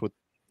 Like that's what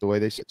the way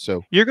they said.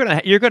 So you're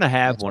gonna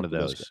have one of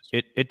those.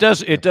 It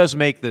does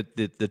make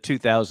the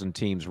 2000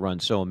 teams run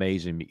so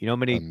amazing. You know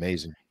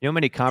how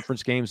many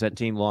conference games that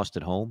team lost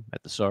at home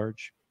at the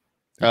Sarge?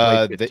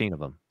 15 of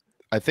them.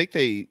 I think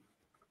they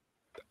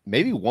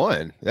maybe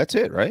won. That's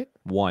it, right?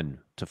 Won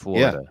to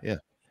Florida. Yeah.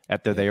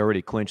 After they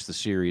already clinched the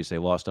series, they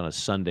lost on a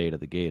Sunday to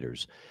the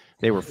Gators.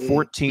 They were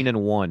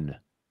 14-1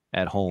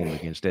 at home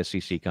against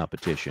SEC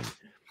competition.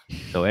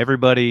 So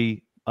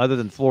everybody other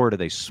than Florida,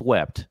 they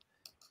swept.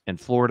 And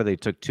Florida, they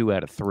took 2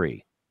 out of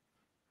 3.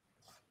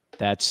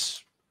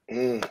 That's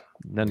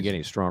doesn't get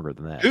any stronger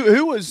than that.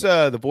 Who was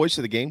the voice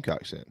of the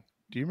Gamecocks then?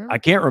 Do you remember? I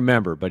can't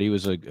remember, but he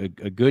was a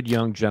good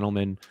young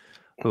gentleman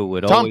who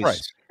would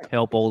always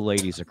help old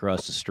ladies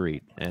across the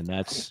street, and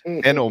that's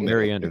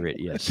very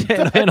underrated. Yes,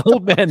 and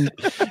old men.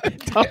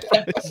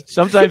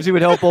 Sometimes he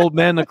would help old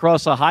men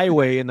across a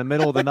highway in the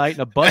middle of the night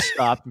in a bus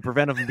stop and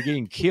prevent them from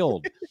getting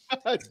killed.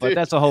 But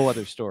that's a whole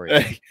other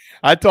story.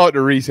 I talked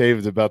to Reese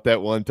Havens about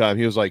that one time.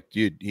 He was like,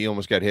 dude, he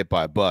almost got hit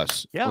by a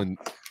bus in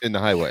the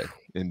highway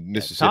in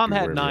Mississippi. Tom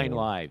had 9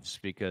 lives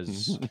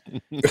because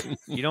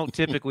you don't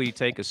typically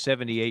take a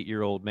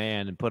 78-year-old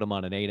man and put him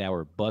on an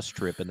 8-hour bus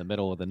trip in the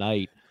middle of the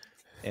night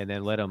and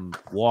then let him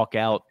walk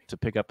out to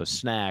pick up a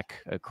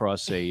snack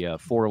across a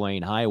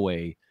 4-lane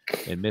highway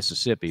in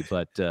Mississippi.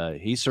 But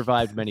he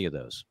survived many of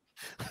those.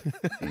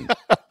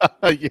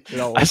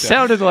 I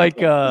sounded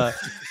like I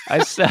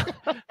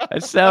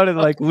sounded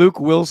like Luke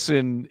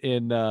Wilson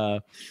in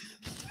Old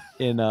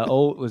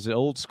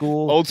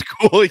School? Old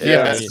School,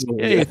 yeah.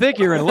 You think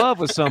you're in love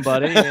with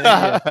somebody, and you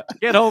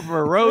get home from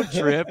a road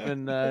trip,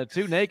 and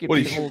 2 naked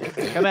people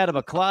come out of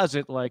a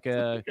closet like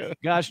a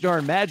gosh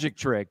darn magic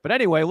trick. But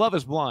anyway, Love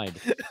is Blind.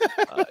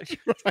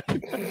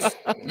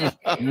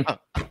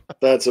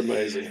 That's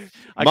amazing,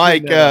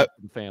 Mike.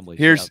 Families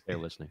here's out there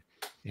listening.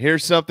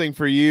 Here's something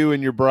for you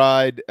and your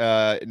bride.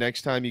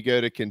 Next time you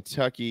go to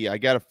Kentucky, I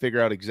got to figure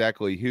out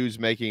exactly who's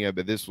making it,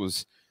 but this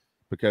was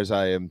because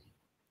I am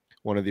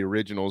one of the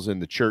originals in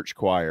the church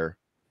choir.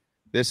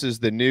 This is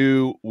the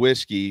new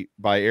whiskey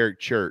by Eric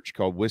Church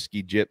called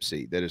Whiskey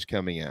Gypsy that is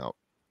coming out.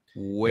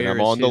 Where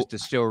is his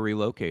distillery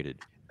located?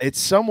 It's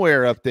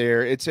somewhere up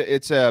there. It's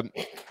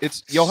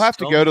you'll have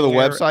to go to the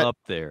website up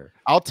there.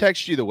 I'll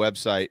text you the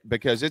website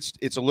because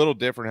it's a little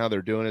different how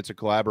they're doing it. It's a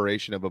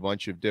collaboration of a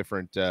bunch of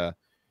different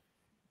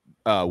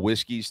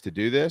whiskeys to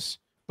do this,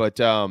 but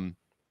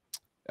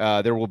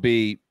there will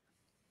be,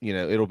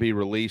 it'll be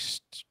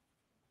released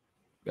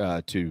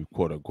to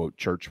quote unquote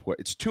church.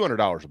 It's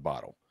 $200 a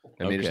bottle.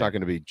 I mean, it's not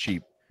going to be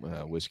cheap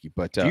whiskey,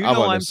 but I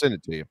want to send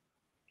it to you.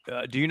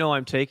 Do you know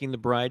I'm taking the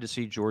bride to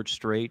see George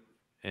Strait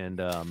and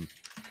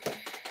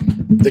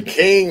the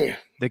King,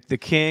 the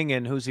King,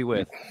 and who's he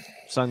with?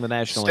 Sung the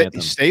national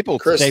anthem.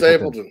 Chris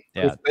Stapleton.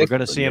 Yeah, we're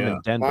going to see him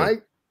in Denver.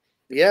 Mike,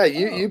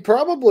 you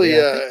probably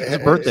it's a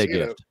birthday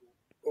gift.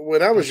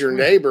 When I was your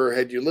neighbor,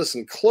 had you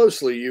listened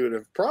closely, you would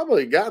have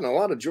probably gotten a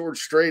lot of George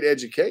Strait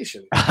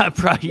education.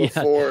 Probably,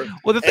 before.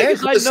 Well, the thing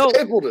is, I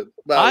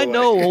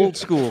know way. Old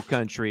school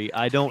country.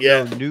 I don't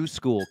know new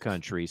school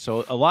country.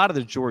 So a lot of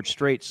the George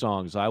Strait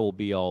songs, I will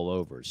be all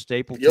over.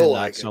 Stapleton,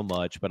 not so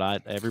much, but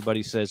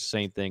everybody says the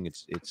same thing.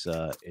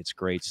 It's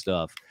great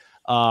stuff.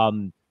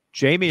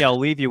 Jamie, I'll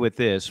leave you with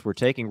this. We're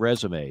taking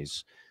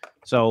resumes.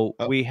 So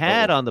we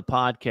had on the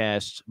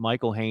podcast,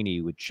 Michael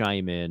Haney would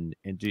chime in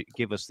and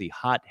give us the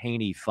Hot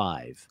Haney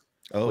 5,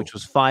 which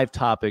was 5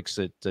 topics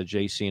that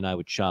JC and I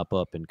would chop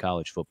up in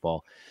college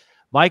football.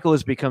 Michael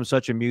has become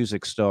such a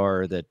music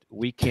star that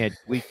we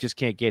just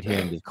can't get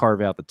him to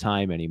carve out the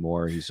time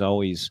anymore. He's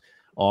always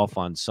off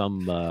on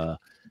some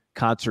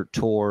concert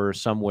tour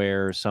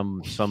somewhere,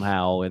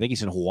 somehow. I think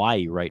he's in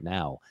Hawaii right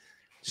now.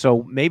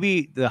 So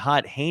maybe the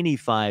Hot Haney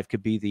 5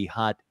 could be the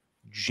Hot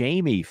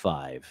Jamie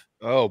 5.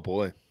 Oh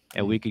boy.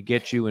 And we could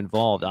get you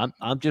involved.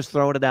 I'm just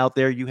throwing it out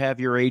there. You have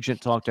your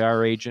agent. Talk to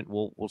our agent.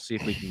 We'll see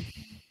if we can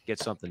get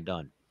something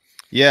done.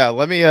 Yeah,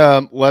 let me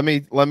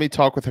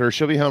talk with her.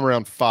 She'll be home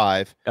around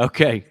 5.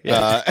 Okay.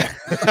 Yeah.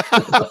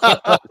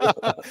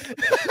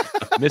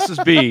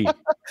 Mrs. B.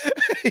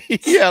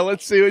 Yeah,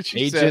 let's see what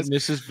she Agent says.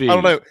 Mrs. B. I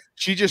don't know.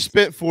 She just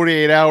spent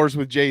 48 hours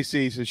with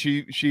JC, so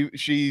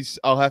she's.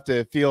 I'll have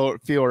to feel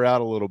her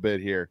out a little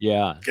bit here.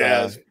 Yeah,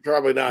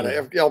 probably not.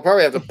 Yeah. Y'all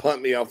probably have to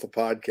punt me off the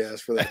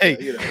podcast for that.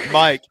 Hey,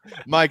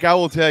 Mike, I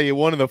will tell you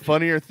one of the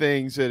funnier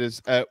things that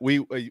is we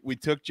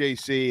took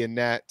JC and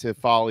Nat to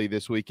Folly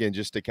this weekend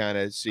just to kind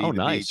of see the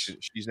beach.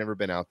 She's never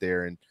been out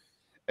there,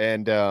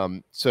 and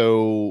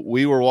so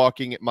we were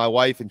walking. My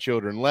wife and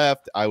children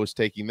left. I was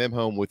taking them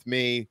home with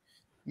me.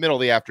 Middle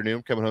of the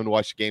afternoon, coming home to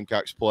watch the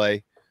Gamecocks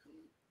play.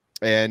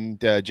 And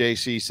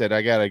JC said,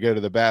 I got to go to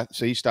the bath.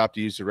 So he stopped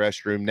to use the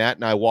restroom. Nat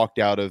and I walked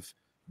out of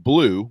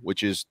Blue,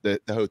 which is the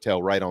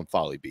hotel right on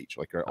Folly Beach,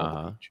 like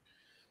on the beach.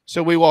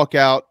 So we walk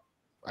out.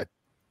 I'm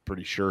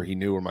pretty sure he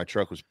knew where my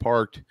truck was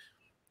parked.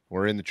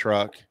 We're in the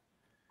truck,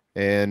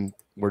 and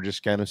we're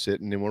just kind of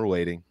sitting, and we're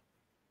waiting.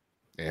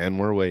 And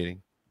we're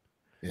waiting.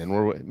 And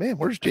man,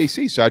 where's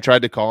JC? So I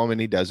tried to call him, and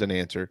he doesn't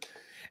answer.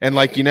 And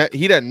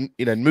he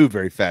doesn't move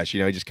very fast. He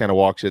just kind of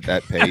walks at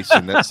that pace,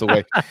 and that's the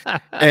way.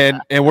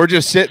 And we're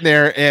just sitting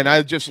there, and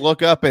I just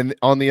look up, and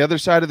on the other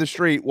side of the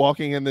street,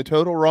 walking in the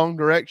total wrong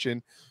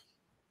direction,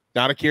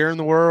 not a care in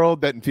the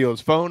world, doesn't feel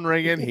his phone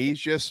ringing. He's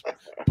just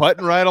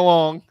putting right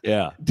along.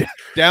 Yeah.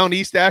 Down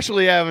East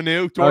Ashley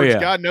Avenue towards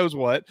God knows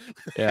what.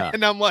 Yeah.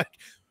 And I'm like,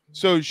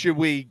 so should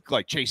we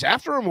chase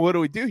after him? Or what do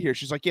we do here?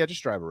 She's like, yeah,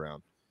 just drive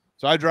around.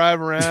 So I drive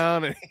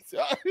around, and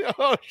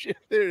oh shit,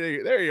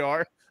 there you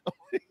are.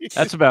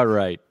 That's about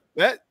right.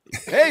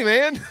 Hey,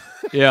 man.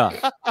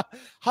 Yeah.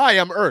 Hi,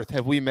 I'm Earth.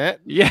 Have we met?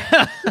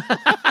 Yeah.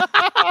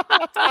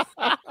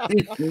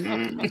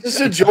 Just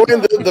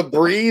enjoying the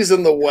breeze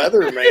and the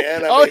weather,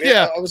 man.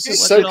 I was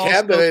just so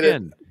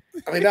captivated.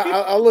 I mean,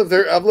 I live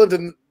there. I've lived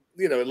in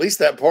at least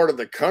that part of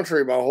the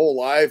country my whole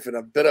life, and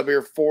I've been up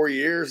here 4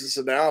 years, and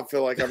so now I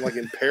feel like I'm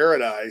in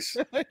paradise.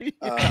 It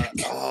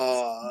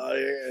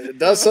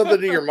does something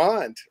to your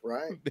mind,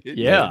 right?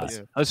 Yeah.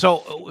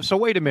 So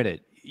wait a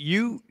minute.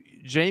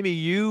 Jamie,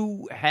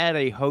 you had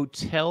a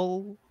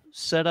hotel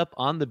set up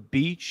on the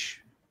beach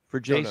for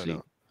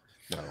JC?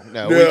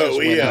 No. We just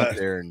went out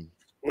there, and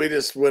we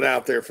just went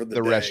out there for the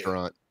day.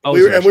 Restaurant. Oh,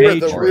 we were at the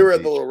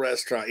little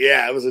restaurant.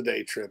 Yeah, it was a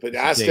day trip. And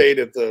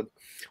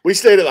we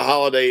stayed at the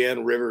Holiday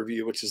Inn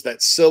Riverview, which is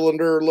that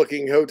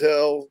cylinder-looking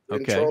hotel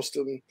in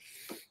Charleston.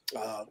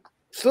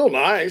 Still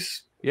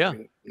nice. Yeah.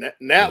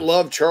 Nat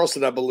loved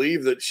Charleston. I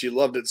believe that she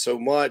loved it so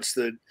much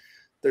that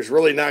there's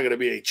really not going to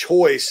be a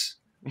choice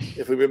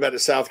if we move back to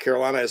South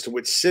Carolina as to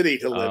which city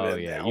to live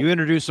in. Yeah. You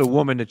introduce a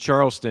woman to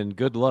Charleston,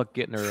 good luck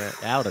getting her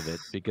out of it,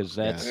 because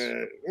that's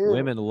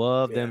women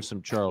love them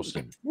some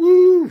Charleston.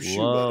 Woo,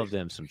 love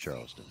them some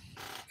Charleston.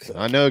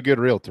 I know a good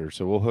realtor,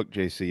 so we'll hook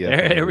JC up.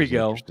 There we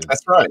go.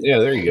 That's right. Yeah,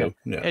 there you go.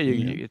 Yeah,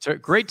 it's a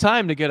great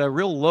time to get a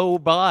real low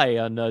buy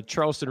on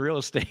Charleston real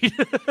estate.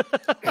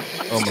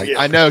 Oh my!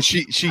 I know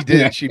she did.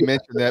 Yeah. She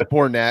mentioned that.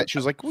 Poor Nat. She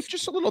was like, "Well,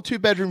 just a little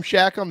 2-bedroom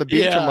shack on the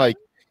beach." Yeah. I'm like,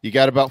 "You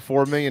got about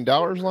 $4 million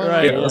lying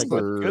right? Like,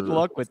 good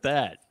luck with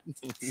that.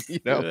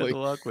 Good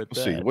luck with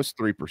that. See, what's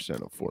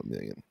 3% of $4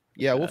 million?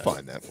 Yeah, we'll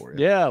find that for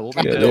you. Yeah, we'll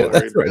be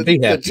that's right. The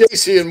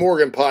JC and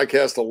Morgan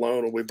podcast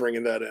alone will be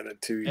bringing that in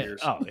 2 years.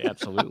 Oh,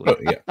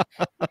 absolutely.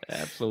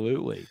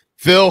 Absolutely.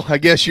 Phil, I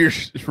guess you're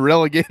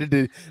relegated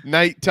to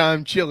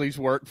nighttime Chili's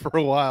work for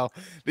a while.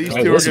 These two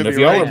are going to be. If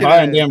y'all are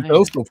buying damn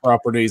coastal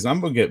properties,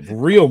 I'm going to get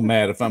real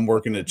mad if I'm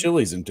working at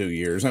Chili's in 2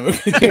 years.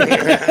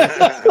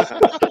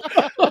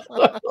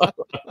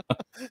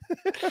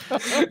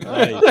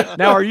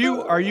 Now, are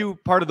you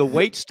part of the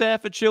wait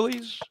staff at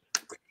Chili's?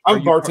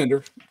 I'm a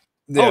bartender.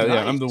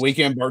 Yeah, I'm the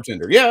weekend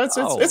bartender. Yeah,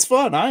 it's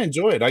fun. I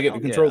enjoy it. I get to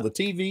control the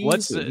TV.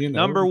 What's the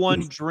number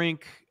one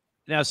drink?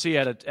 Now, see,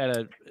 at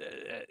a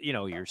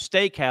your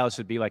steakhouse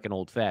would be like an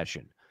old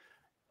fashioned.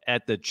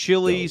 At the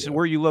Chili's,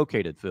 where are you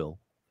located, Phil?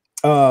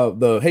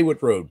 The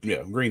Haywood Road,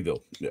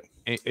 Greenville,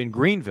 in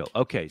Greenville.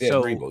 Okay,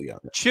 so Greenville,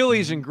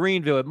 Chili's in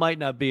Greenville, it might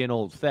not be an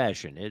old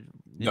fashioned. It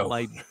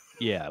might.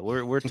 Yeah,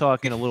 we're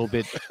talking a little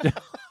bit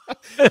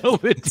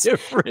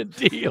different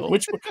deal.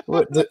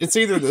 It's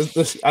either the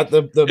is a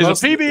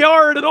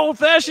PBR and an old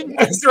fashioned.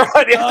 That's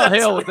right. Yeah,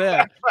 hell with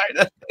that.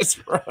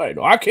 That's right.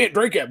 Well, I can't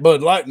drink that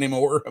Bud Light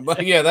anymore.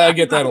 But yeah, I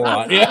get that a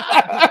lot. Yeah.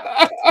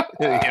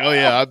 Oh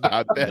yeah,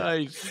 I bet.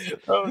 Nice.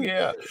 Oh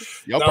yeah.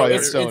 Y'all probably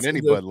aren't selling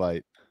any Bud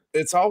Light.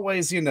 It's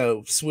always,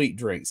 sweet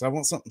drinks. I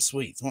want something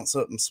sweet.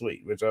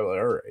 Which I'm like,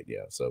 all right,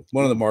 yeah. So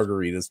one of the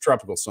margaritas,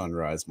 Tropical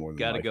Sunrise, more than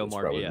gotta go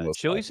margarita. Yeah.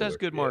 Chili's has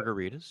good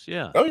margaritas.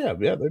 Yeah. Oh yeah,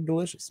 they're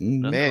delicious.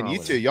 Mm-hmm. Man, you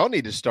two, y'all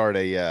need to start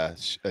a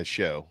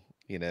show.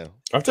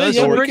 I'll tell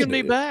you, you're bringing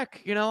me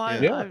back.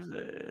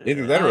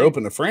 Either that or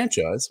open a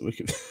franchise. We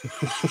could.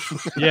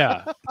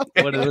 Yeah.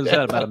 What is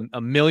that? About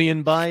 $1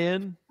 million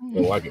buy-in?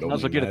 Oh, I could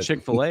also get a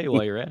Chick-fil-A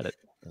while you're at it.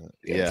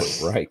 Yeah,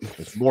 right.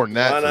 It's more than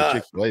that for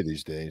Chick-fil-A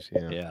these days.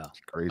 Yeah, it's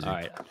crazy. All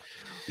right.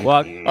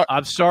 Well,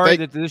 I'm sorry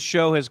that this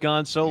show has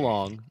gone so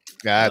long.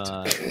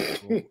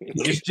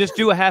 Just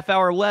do a half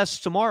hour less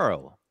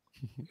tomorrow.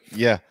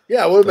 Yeah,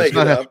 we'll make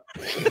it up.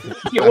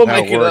 We'll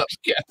make it up.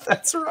 Yeah,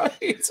 that's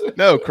right.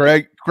 No,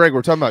 Craig,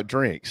 we're talking about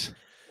drinks.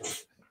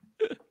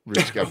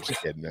 I'm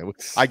just kidding, man.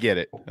 I get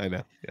it. I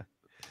know. Yeah,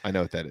 I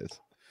know what that is.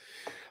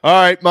 All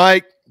right,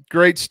 Mike.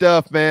 Great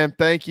stuff, man.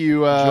 Thank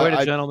you. Enjoyed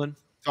it, gentlemen.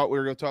 Thought we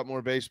were going to talk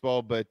more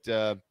baseball, but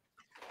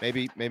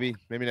maybe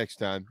next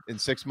time in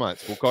 6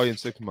 months. We'll call you in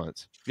 6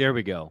 months. There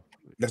we go.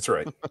 That's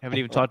right. Haven't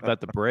even talked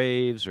about the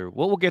Braves, or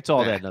we'll get to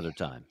all that another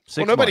time.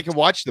 Nobody can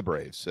watch the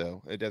Braves,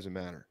 so it doesn't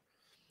matter.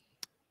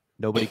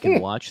 Nobody can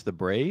watch the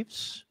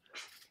Braves.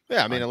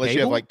 Yeah, I mean, unless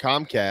you have like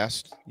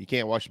Comcast, you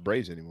can't watch the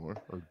Braves anymore.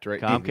 Or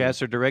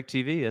Comcast or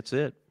DirecTV, that's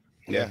it.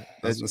 Yeah,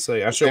 I was gonna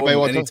say I show them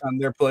anytime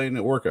they're playing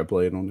at work. I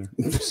play it on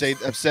there.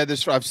 I've said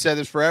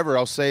this forever.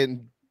 I'll say it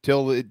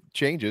until it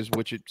changes,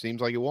 which it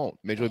seems like it won't.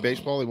 Major League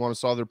Baseball, they want to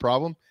solve their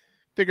problem.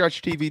 Figure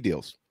out your TV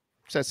deals.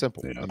 It's that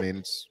simple. Yeah. I mean,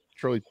 it's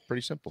truly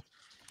pretty simple.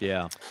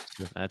 Yeah,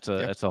 that's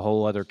a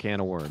whole other can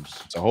of worms.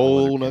 It's a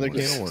whole other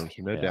can of worms,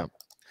 no doubt.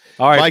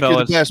 All right, Mike, fellas.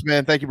 you're the best,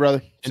 man. Thank you,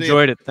 brother.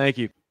 Enjoyed it. Thank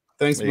you.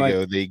 Thanks, there Mike. You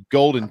go. The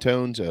golden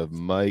tones of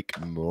Mike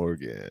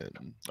Morgan.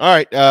 All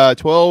right,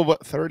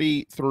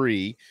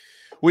 12:33.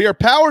 We are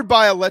powered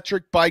by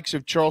Electric Bikes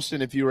of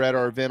Charleston. If you were at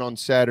our event on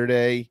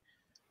Saturday,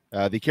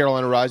 the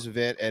Carolina Rise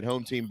event at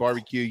Home Team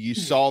Barbecue, you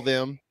saw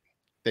them.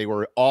 They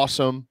were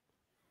awesome.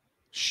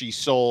 She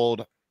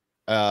sold,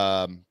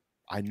 I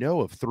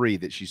know of 3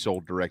 that she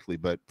sold directly,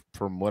 but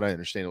from what I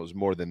understand, it was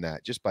more than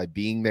that. Just by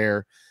being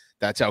there,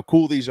 that's how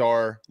cool these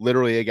are.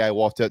 Literally, a guy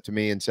walked up to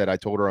me and said, I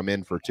told her I'm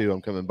in for 2.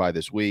 I'm coming by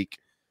this week.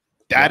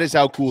 That is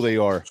how cool they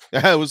are.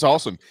 That was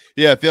awesome.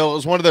 Yeah, Phil, it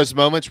was one of those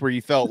moments where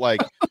you felt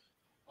like,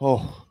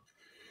 oh,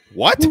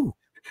 what? Ooh,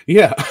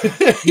 yeah.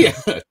 Yeah.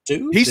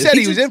 Dude, he said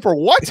he was in for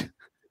what?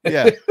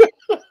 Yeah.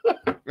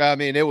 I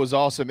mean, it was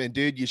awesome. And,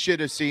 dude, you should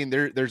have seen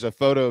there's a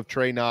photo of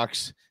Trey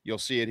Knox. You'll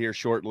see it here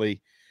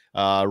shortly.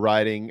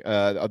 Riding.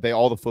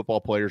 All the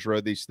football players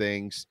rode these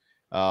things.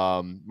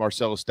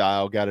 Marcelo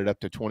Style got it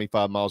up to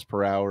 25 miles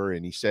per hour,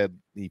 and he said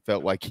he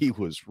felt like he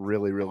was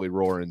really, really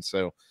roaring.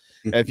 So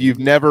if you've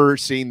never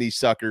seen these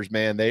suckers,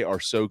 man, they are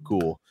so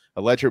cool.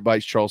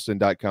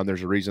 ElectricBikesCharleston.com.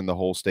 There's a reason the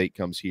whole state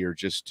comes here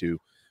just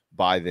to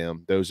buy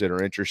them. Those that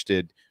are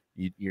interested,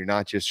 you're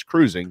not just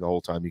cruising the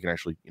whole time. You can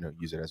actually,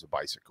 use it as a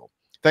bicycle.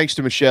 Thanks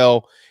to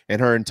Michelle and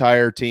her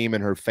entire team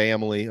and her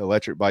family,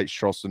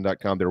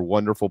 ElectricBikesCharleston.com. They're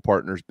wonderful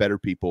partners, better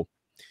people,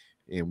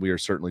 and we are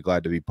certainly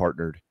glad to be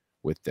partnered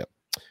with them.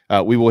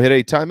 We will hit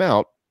a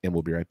timeout, and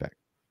we'll be right back.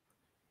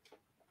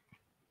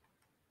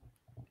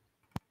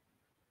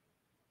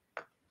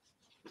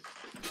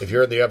 If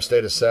you're in the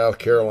upstate of South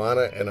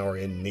Carolina and are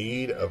in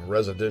need of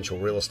residential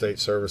real estate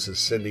services,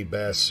 Cindy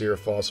Bass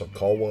Searfoss of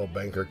Caldwell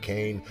Banker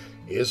Kane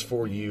is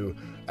for you.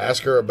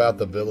 Ask her about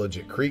the village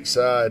at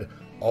Creekside.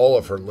 All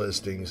of her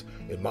listings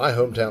in my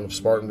hometown of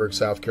Spartanburg,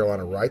 South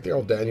Carolina, right there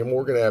on Daniel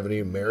Morgan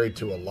Avenue, married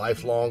to a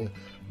lifelong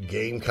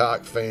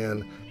Gamecock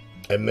fan.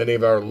 And many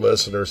of our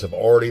listeners have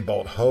already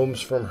bought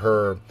homes from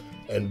her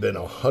and been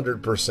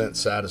 100%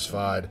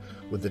 satisfied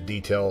with the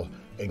detail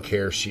and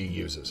care she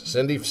uses.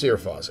 Cindy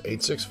Searfoss,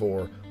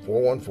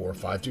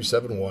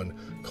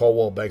 864-414-5271,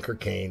 Caldwell Banker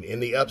Kane in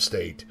the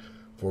upstate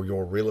for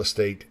your real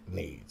estate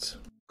needs.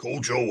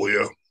 Coach O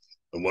here.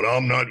 And when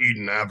I'm not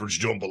eating average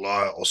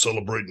jambalaya or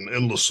celebrating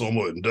endless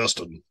summer in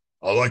Destin,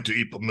 I like to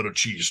eat pimento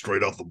cheese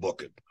straight off the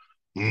bucket.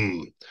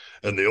 And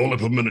the only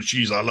pimento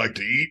cheese I like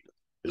to eat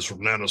is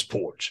from Nana's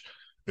Porch.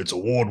 It's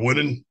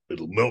award-winning.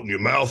 It'll melt in your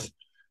mouth.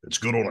 It's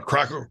good on a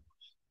cracker.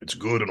 It's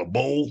good in a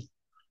bowl.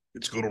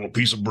 It's good on a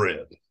piece of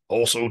bread.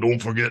 Also, don't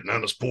forget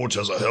Nana's Porch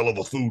has a hell of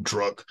a food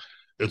truck.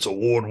 It's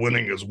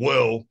award-winning as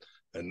well,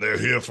 and they're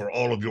here for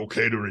all of your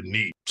catering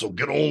needs. So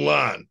get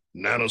online,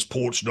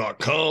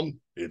 nanasporch.com.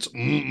 It's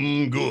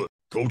good.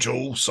 Coach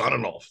O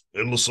signing off.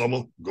 Endless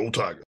summer. Go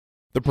Tiger.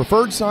 The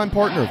preferred sign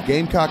partner of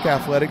Gamecock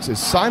Athletics is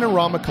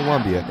Signorama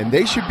Columbia, and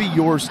they should be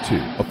yours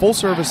too. A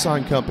full-service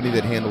sign company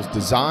that handles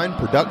design,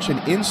 production,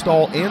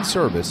 install, and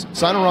service,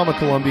 Signorama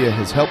Columbia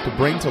has helped to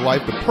bring to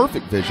life the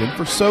perfect vision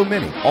for so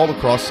many all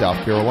across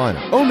South Carolina.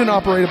 Owned and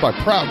operated by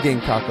proud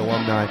Gamecock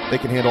alumni, they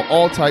can handle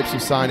all types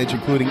of signage,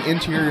 including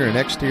interior and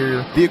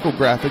exterior, vehicle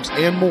graphics,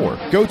 and more.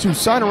 Go to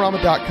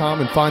Signorama.com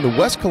and find the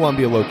West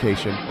Columbia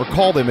location, or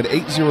call them at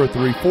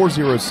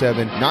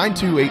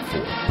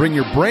 803-407-9284. Bring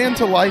your brand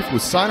to life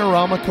with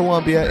Signorama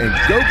Columbia, and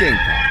go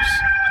Gamecocks.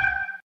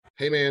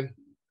 Hey man,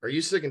 are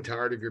you sick and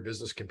tired of your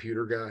business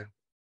computer guy?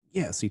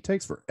 Yes, he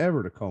takes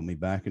forever to call me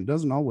back and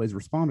doesn't always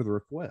respond to the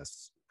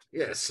requests.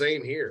 Yeah,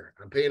 same here.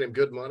 I'm paying him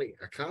good money.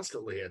 I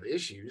constantly have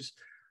issues,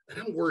 and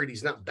I'm worried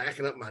he's not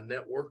backing up my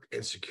network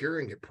and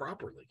securing it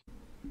properly.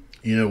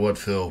 You know what,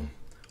 Phil?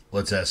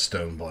 Let's ask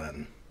Stone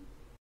Blanton.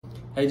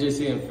 Hey,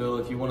 JC and Phil,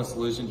 if you want a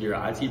solution to your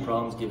IT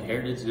problems, give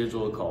Heritage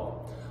Digital a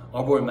call.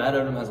 Our boy Matt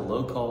Odom has a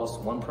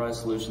low-cost, one-price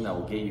solution that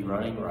will get you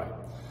running right.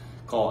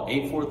 Call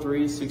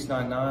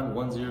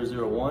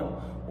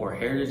 843-699-1001 or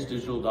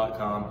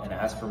heritagedigital.com and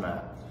ask for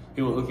Matt.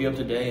 He will hook you up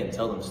today and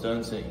tell them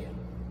Stone sent you.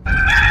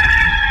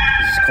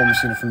 This is Cole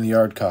Messina from the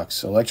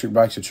Yardcocks. Electric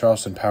Bikes of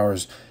Charleston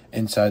powers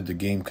Inside the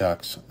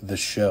Gamecocks, the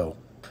show.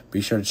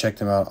 Be sure to check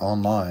them out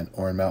online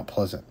or in Mount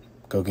Pleasant.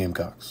 Go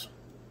Gamecocks.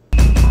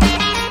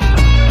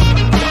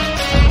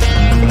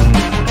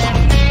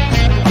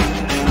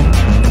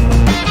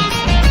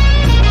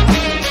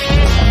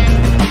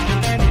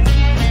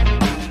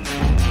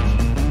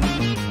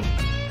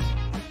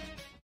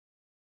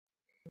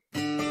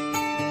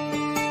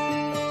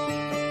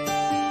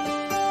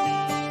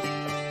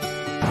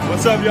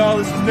 up, y'all?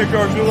 This is Nick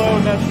Arzulo,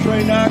 and that's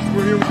Trey Knox.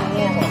 We're here with the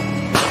warm-up.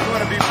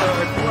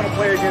 If you want to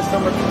play against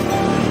somebody.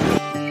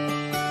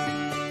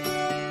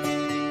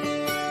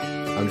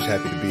 I'm just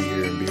happy to be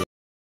here and be.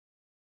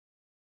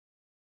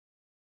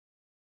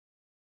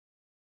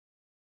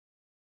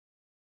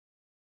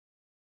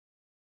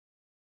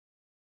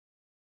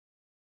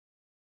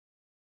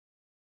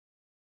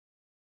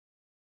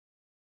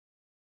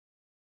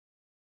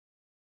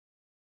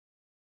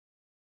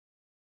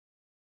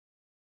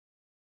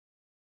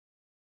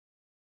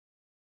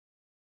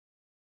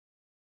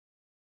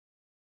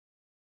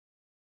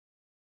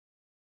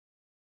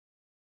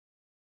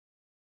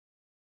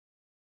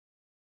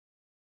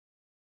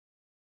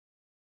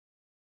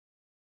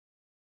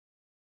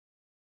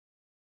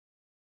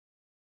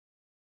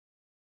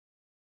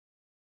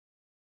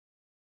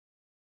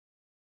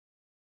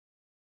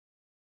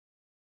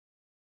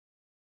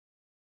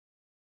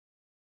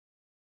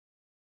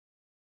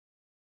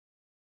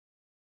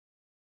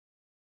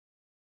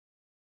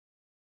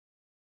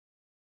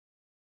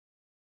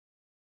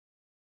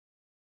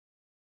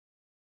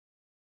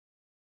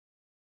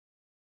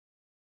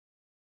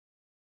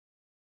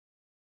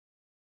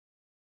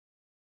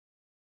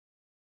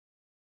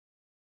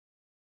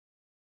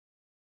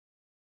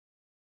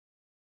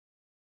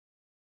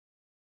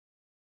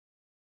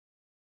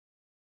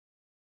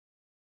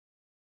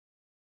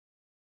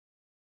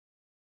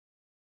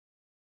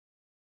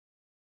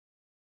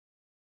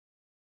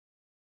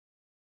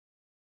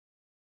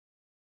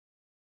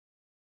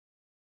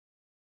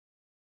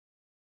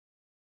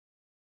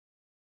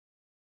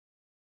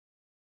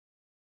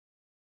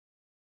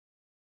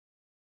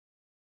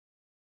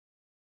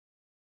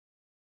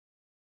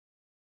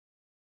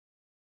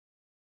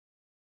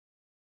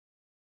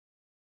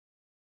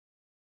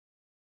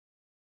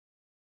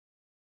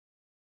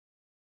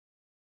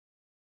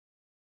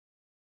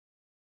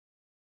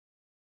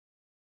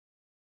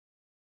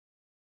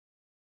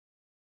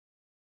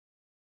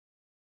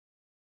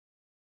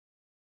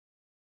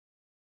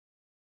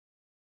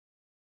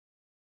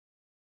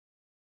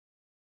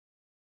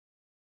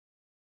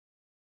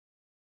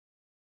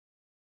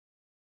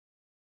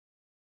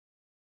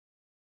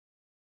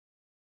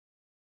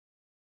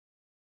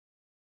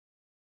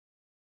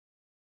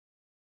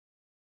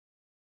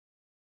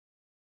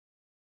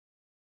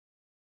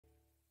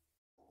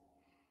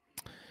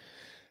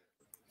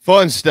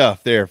 Fun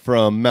stuff there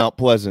from Mount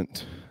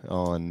Pleasant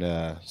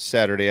on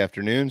Saturday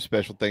afternoon.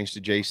 Special thanks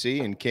to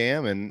JC and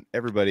Cam and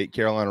everybody at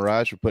Carolina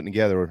Rise for putting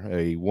together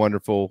a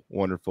wonderful,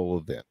 wonderful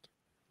event.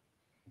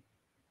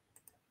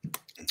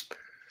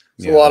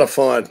 It's a lot of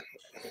fun.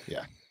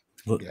 Yeah.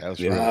 Yeah, it was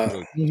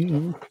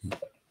really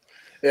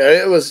yeah,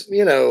 it was,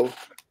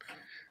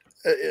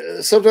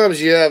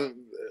 sometimes you have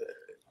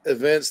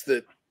events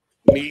that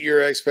meet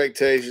your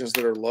expectations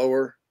that are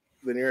lower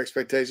than your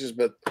expectations,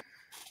 but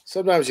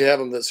sometimes you have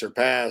them that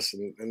surpass,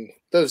 and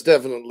those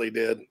definitely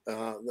did.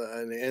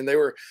 And they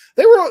were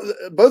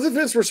both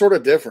events were sort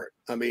of different.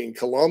 I mean,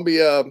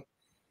 Columbia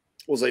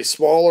was a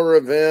smaller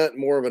event,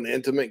 more of an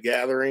intimate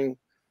gathering.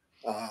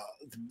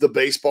 The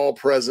baseball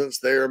presence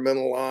there meant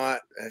a lot,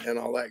 and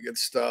all that good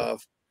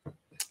stuff.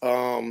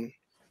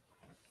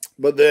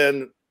 But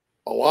then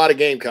a lot of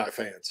Gamecock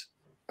fans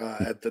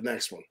at the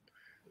next one,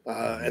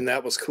 and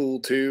that was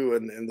cool too.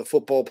 And the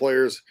football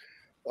players.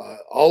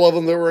 All of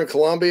them that were in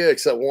Columbia,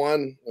 except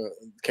one,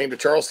 came to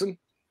Charleston.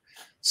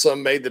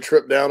 Some made the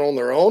trip down on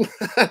their own,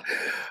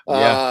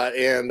 but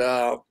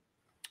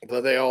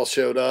they all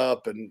showed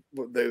up, and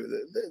they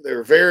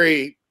were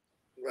very,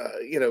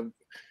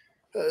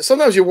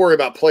 sometimes you worry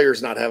about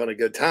players not having a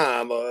good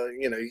time.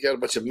 You got a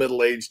bunch of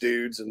middle-aged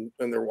dudes and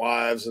their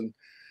wives and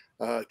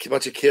a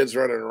bunch of kids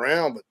running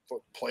around, but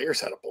players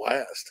had a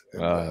blast.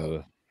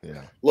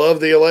 Yeah, love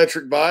the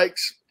electric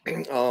bikes.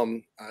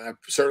 I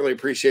certainly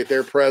appreciate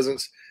their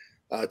presence.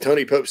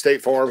 Tony Pope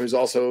State Farm, who's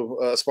also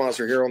a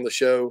sponsor here on the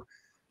show,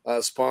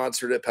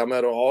 sponsored it.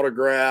 Palmetto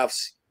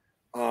Autographs.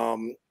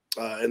 And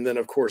then,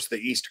 of course, the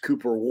East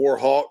Cooper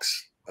Warhawks.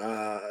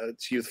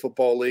 It's Youth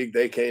Football League.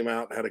 They came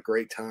out and had a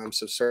great time.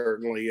 So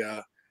certainly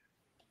a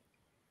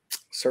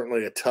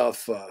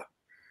tough,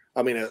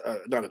 not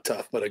a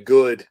tough, but a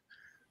good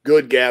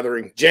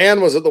gathering.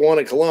 Jan was at the one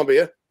in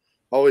Columbia.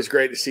 Always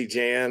great to see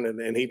Jan,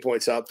 and he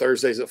points out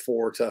Thursdays at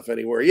 4, tough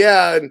anywhere.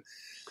 Yeah, and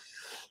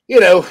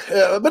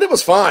but it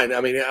was fine. I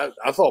mean,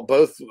 I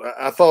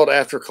thought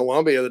after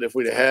Columbia that if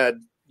we'd had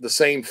the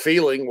same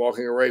feeling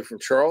walking away from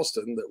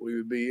Charleston, that we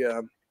would be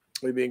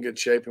in good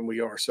shape, and we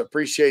are. So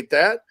appreciate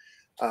that.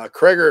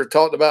 Kreger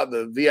talked about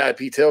the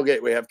VIP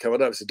tailgate we have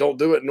coming up. He said, don't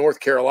do it in North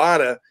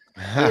Carolina.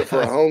 Do it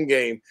for a home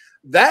game.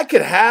 That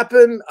could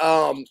happen.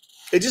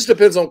 It just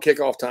depends on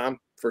kickoff time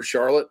for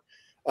Charlotte.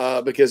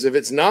 Because if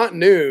it's not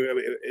noon,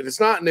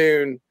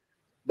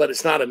 but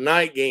it's not a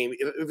night game,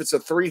 if it's a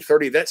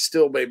 3:30, that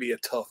still may be a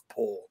tough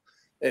pull,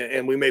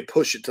 and we may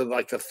push it to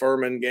like the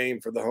Furman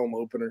game for the home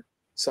opener,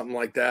 something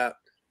like that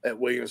at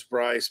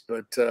Williams-Brice.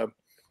 But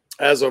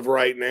as of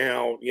right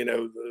now,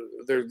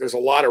 there's a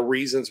lot of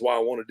reasons why I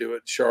want to do it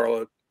in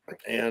Charlotte,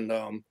 and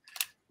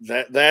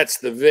that's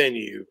the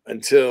venue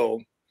until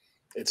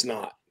It's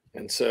not.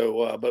 And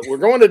so, but we're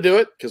going to do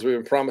it because we've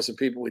been promising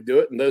people we do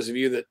it. And those of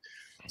you that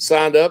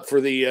signed up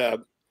for the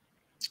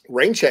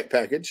rain check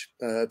package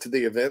to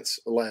the events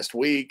last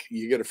week,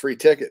 you get a free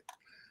ticket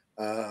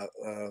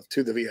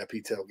to the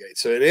VIP tailgate.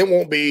 So it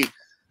won't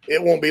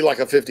be like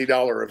a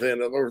 $50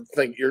 event. I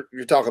think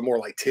you're talking more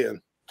like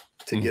 10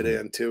 to get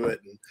into it.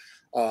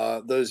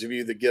 And those of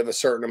you that give a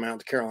certain amount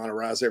to Carolina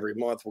Rise every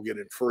month will get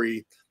it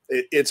free.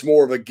 It's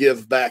more of a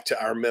give back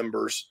to our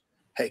members.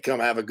 Hey, come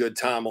have a good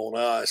time on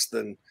us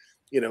than,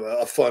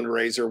 a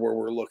fundraiser where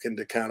we're looking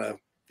to kind of,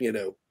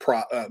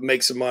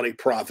 make some money,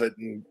 profit,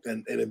 and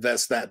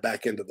invest that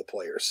back into the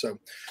players. So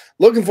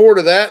looking forward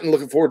to that, and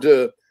looking forward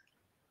to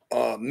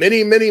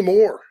many, many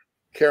more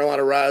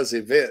Carolina Rise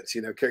events.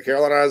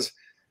 Carolina Rise,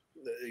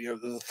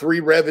 the 3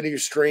 revenue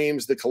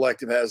streams the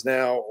collective has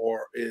now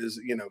is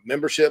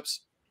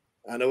memberships.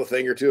 I know a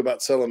thing or two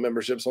about selling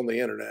memberships on the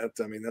internet.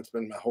 I mean, that's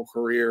been my whole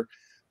career.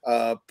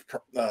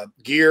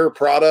 Gear,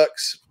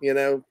 products,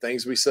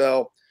 things we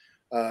sell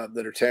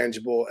that are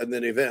tangible, and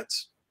then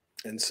events.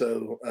 And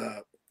so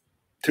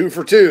 2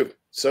 for 2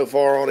 so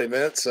far on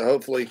events. So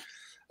hopefully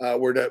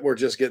we're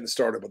just getting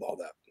started with all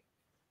that.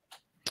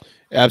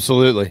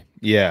 Absolutely.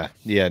 Yeah.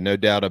 Yeah. No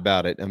doubt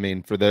about it. I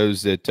mean, for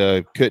those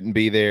that couldn't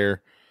be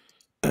there,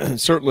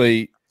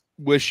 certainly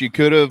wish you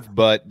could have,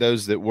 but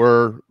those that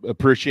were,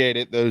 appreciate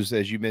it. Those,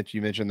 as you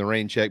mentioned the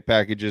rain check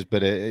packages,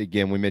 but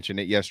again, we mentioned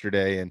it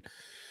yesterday, and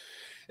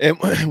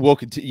we'll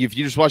continue. If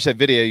you just watch that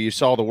video, you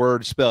saw the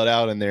word spelled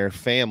out in there,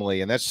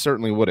 family, and that's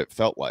certainly what it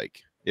felt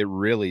like. It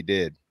really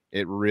did.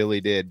 It really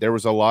did. There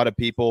was a lot of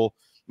people.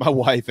 My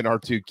wife and our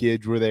 2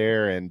 kids were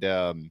there, and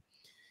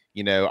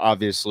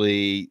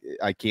obviously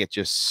I can't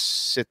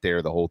just sit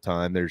there the whole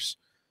time. There's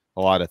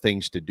a lot of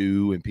things to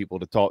do and people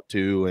to talk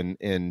to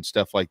and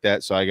stuff like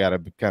that. So I got to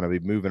kind of be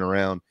moving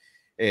around.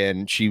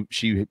 And she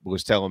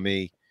was telling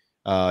me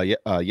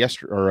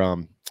yesterday or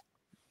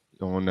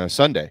on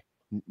Sunday,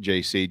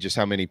 JC, just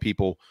how many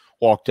people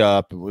walked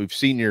up. We've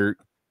seen your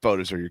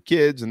photos of your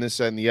kids and this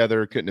and the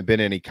other. Couldn't have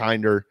been any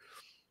kinder.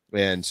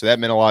 And so that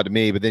meant a lot to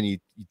me. But then you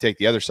take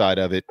the other side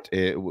of it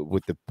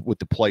with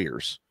the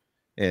players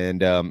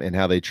and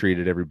how they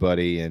treated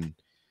everybody. And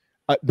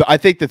I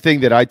think the thing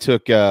that I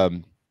took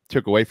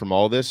away from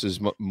all this is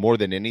more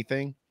than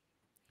anything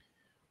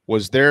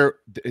was there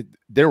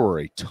were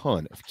a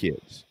ton of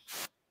kids,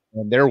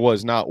 and there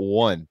was not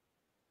one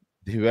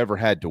who ever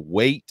had to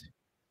wait,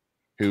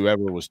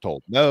 whoever was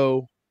told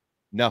no,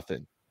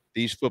 nothing.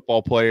 These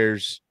football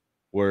players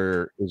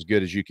were as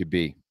good as you could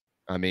be.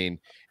 I mean,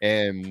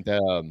 and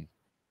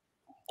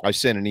I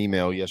sent an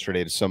email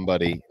yesterday to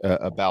somebody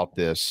about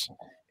this,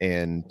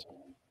 and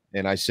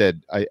I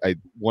said, I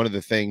one of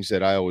the things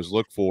that I always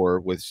look for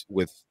with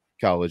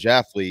college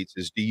athletes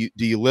is do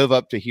you live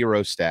up to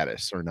hero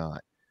status or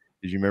not?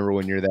 Did you remember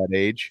when you're that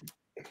age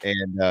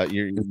and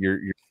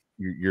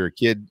you're a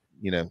kid?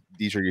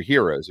 These are your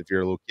heroes if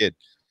you're a little kid.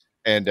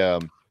 And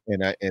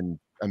I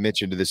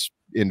mentioned to this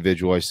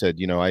individual, I said,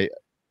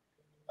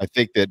 I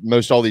think that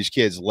most all these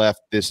kids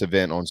left this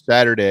event on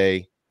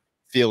Saturday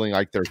feeling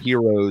like their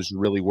heroes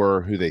really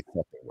were who they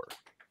thought they were.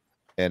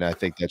 And I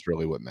think that's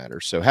really what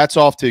matters. So hats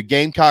off to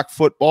Gamecock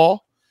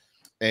football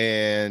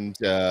and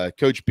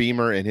Coach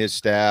Beamer and his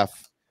staff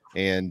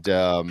and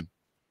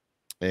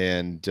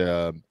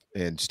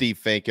Steve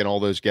Fink and all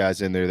those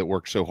guys in there that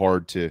work so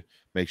hard to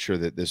make sure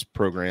that this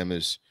program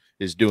is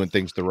doing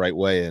things the right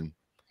way. And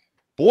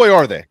boy,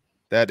 are they.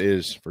 That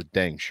is for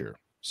dang sure.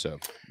 So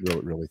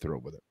really, really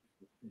thrilled with it.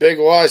 Big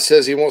Y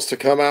says he wants to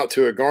come out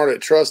to a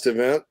Garnet Trust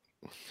event.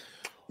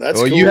 That's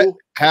cool. You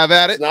have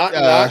at it. It's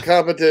not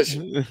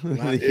competition.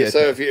 Yeah. So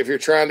if you're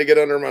trying to get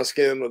under my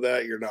skin with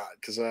that, you're not,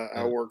 because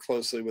I work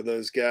closely with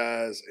those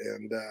guys,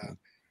 and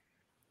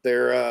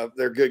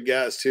they're good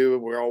guys too.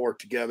 We all work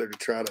together to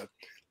try to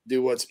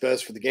do what's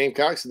best for the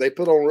Gamecocks, and they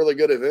put on really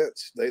good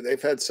events.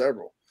 They've had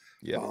several.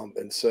 Yeah.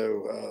 And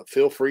so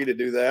feel free to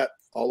do that,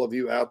 all of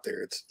you out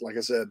there. It's like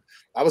I said,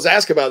 I was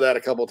asked about that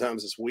a couple of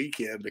times this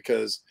weekend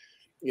because,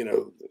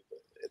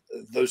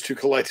 those two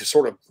collectives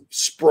sort of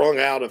sprung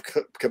out of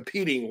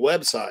competing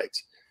websites,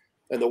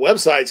 and the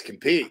websites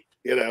compete,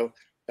 and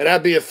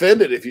I'd be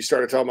offended if you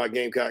started talking about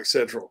Gamecock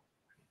Central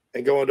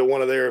and going to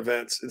one of their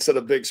events instead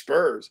of Big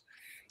Spurs.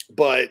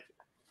 But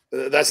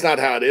that's not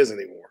how it is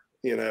anymore,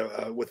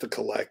 with the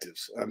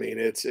collectives. I mean,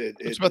 it's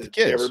about the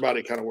kids.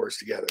 Everybody kind of works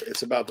together.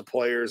 It's about the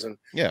players. And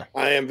yeah,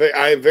 I am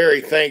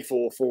very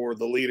thankful for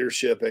the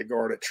leadership at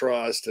Garnet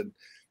Trust and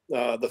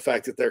the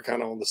fact that they're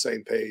kind of on the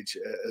same page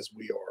as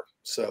we are.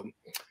 So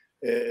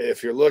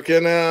if you're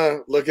looking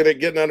at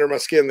getting under my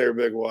skin there,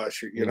 Big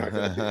Wash, you're not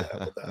going to do that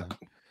with that.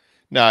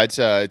 No,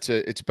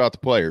 it's about the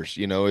players.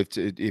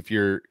 If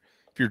you're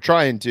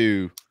trying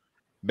to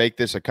make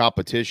this a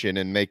competition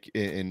and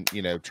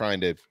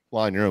trying to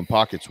line your own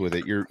pockets with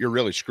it, you're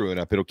really screwing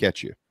up. It'll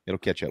catch you. It'll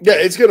catch up. Yeah,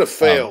 it's going to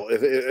fail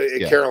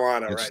in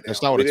Carolina right now.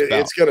 That's not what it's about.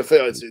 It's going to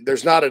fail.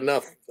 There's not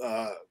enough.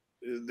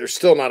 There's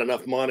still not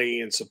enough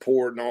money and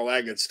support and all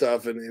that good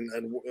stuff,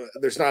 and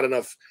there's not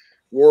enough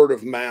word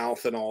of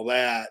mouth and all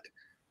that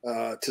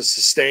to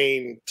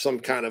sustain some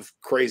kind of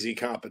crazy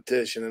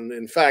competition. And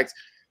in fact,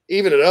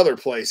 even at other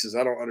places,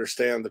 I don't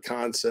understand the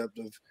concept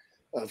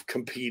of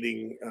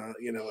competing,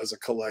 as a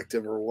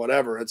collective or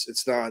whatever.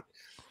 It's not,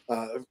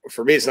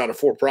 for me, it's not a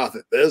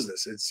for-profit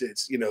business.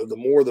 It's the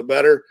more, the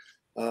better.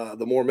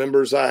 The more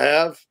members I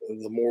have,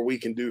 the more we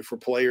can do for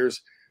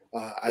players.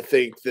 I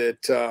think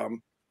that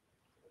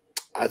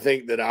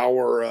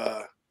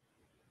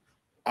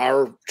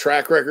our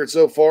track record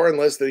so far in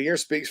less than a year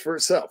speaks for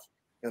itself.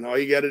 And all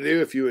you got to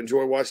do if you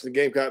enjoy watching the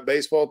Gamecock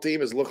baseball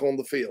team is look on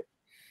the field.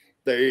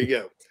 There you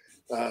go.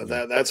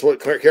 That's what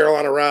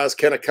Carolina Rise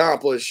can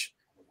accomplish,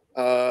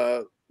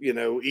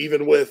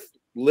 even with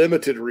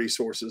limited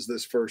resources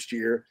this first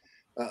year.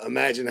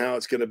 Imagine how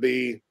it's going to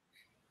be,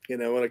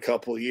 in a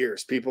couple of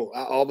years. People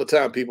all the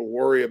time, people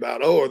worry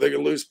about, are they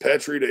going to lose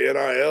Petrie to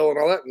NIL and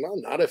all that? No,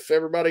 not if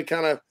everybody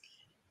kind of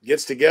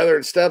gets together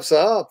and steps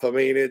up. I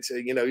mean, it's,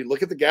 you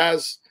look at the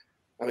guys.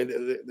 I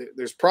mean,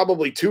 there's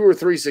probably 2 or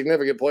 3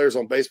 significant players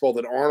on baseball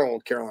that aren't on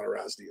Carolina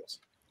Rise deals.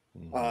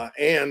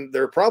 And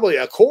there probably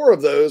a core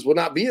of those would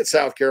not be at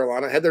South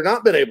Carolina had they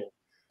not been able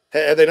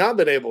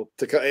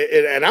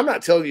to. And I'm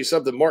not telling you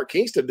something Mark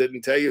Kingston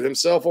didn't tell you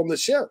himself on the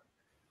show.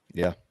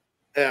 Yeah.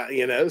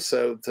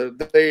 So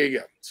there you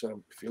go.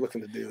 So if you're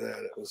looking to do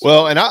that, it was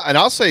well. And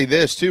I'll say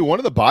this too. One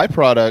of the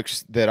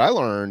byproducts that I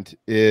learned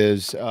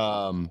is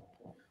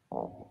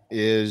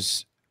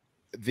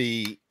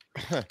the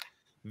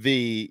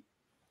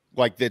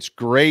like that's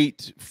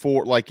great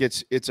for like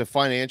it's a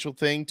financial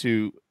thing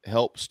to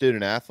help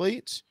student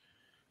athletes,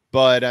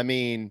 but I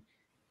mean,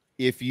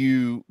 if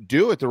you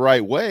do it the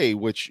right way,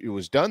 which it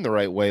was done the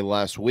right way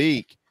last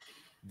week,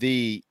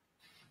 the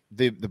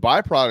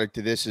byproduct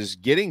of this is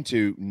getting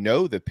to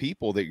know the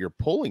people that you're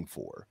pulling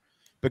for,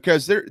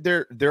 because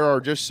there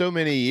are just so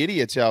many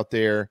idiots out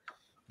there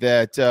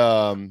that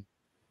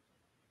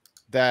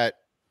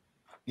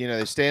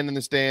they stand in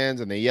the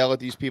stands and they yell at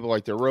these people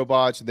like they're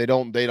robots and they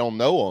don't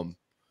know them.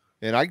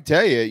 And I can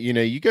tell you,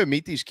 you go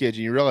meet these kids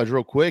and you realize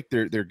real quick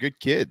they're good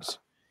kids,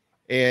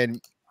 and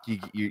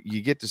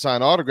you get to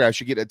sign autographs,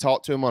 you get to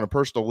talk to them on a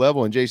personal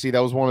level. And JC,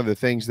 that was one of the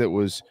things that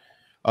was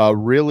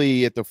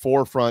really at the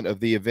forefront of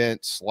the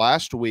events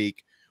last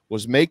week,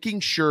 was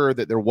making sure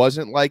that there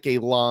wasn't like a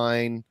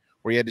line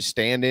where you had to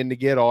stand in to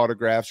get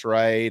autographs,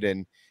 right?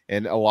 And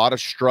a lot of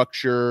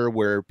structure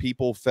where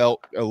people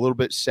felt a little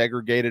bit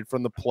segregated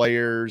from the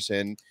players,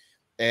 and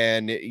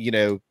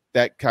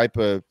that type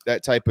of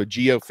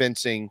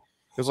geofencing.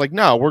 It was like,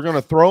 no, we're going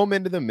to throw them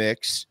into the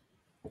mix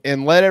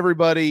and let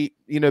everybody,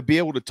 be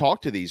able to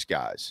talk to these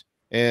guys.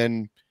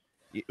 And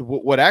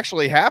what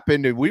actually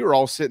happened, and we were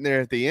all sitting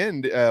there at the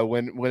end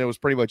when it was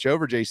pretty much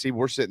over, JC,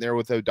 we're sitting there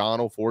with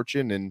O'Donnell,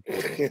 Fortune,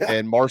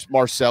 and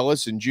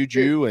Marcellus and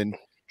Juju and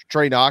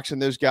Trey Knox and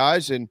those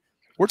guys. And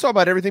we're talking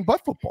about everything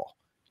but football,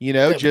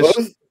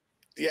 hanging.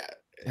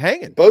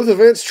 Both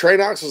events, Trey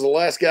Knox was the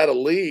last guy to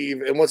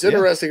leave. And what's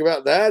interesting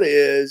about that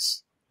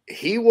is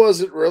he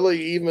wasn't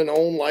really even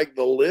on like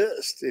the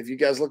list. If you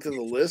guys looked at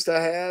the list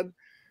I had,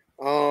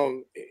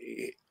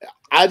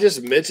 I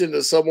just mentioned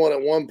to someone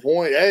at one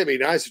point, hey, it'd be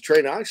nice if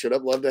Trey Knox showed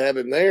up. Love to have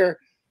him there.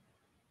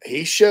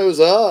 He shows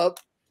up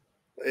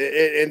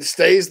and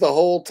stays the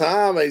whole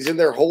time. He's in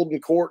there holding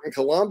court in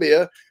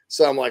Columbia.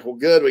 So I'm like, well,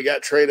 good. We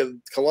got Trey to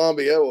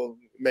Columbia. Well,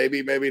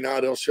 maybe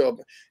not. He'll show up.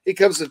 He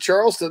comes to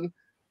Charleston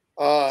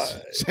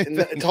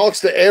and talks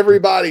to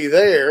everybody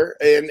there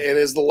and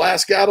is the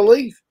last guy to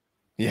leave.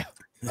 Yeah.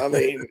 I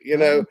mean,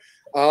 and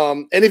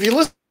if you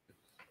listen.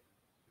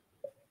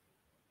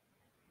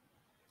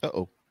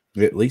 At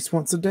least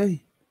once a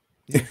day.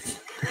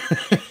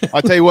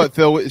 I'll tell you what,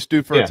 Phil, it's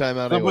due for a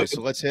timeout anyway, so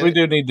let's hit it. We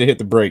do need to hit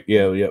the break.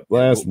 Yeah.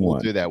 Last one.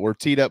 We'll do that. We're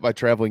teed up by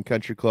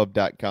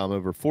travelingcountryclub.com.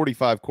 Over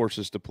 45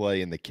 courses to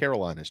play in the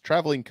Carolinas.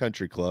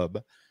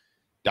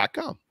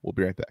 travelingcountryclub.com. We'll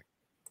be right back.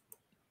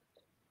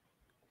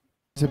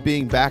 Of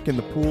being back in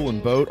the pool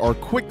and boat are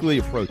quickly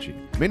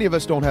approaching. Many of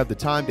us don't have the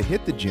time to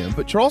hit the gym,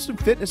 but Charleston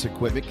Fitness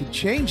Equipment can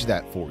change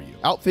that for you.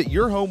 Outfit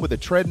your home with a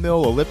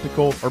treadmill,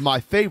 elliptical, or my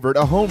favorite,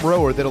 a home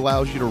rower that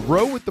allows you to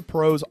row with the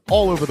pros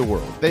all over the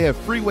world. They have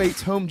free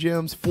weights, home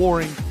gyms,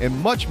 flooring, and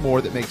much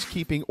more that makes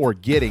keeping or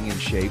getting in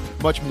shape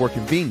much more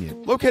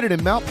convenient. Located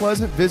in Mount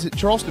Pleasant, visit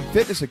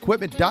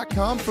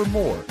charlestonfitnessequipment.com for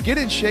more. Get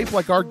in shape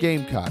like our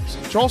Gamecocks.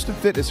 Charleston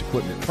Fitness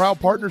Equipment,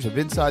 proud partners of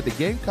Inside the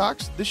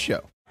Gamecocks, the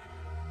show.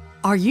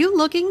 Are you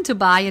looking to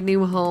buy a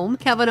new home?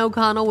 Kevin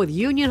O'Connell with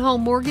Union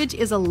Home Mortgage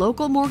is a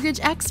local mortgage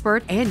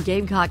expert and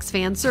Gamecocks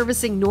fan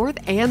servicing North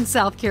and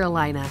South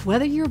Carolina.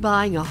 Whether you're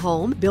buying a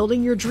home,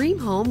 building your dream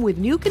home with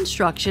new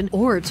construction,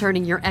 or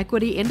turning your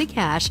equity into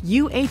cash,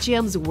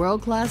 UHM's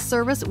world-class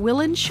service will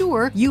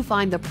ensure you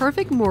find the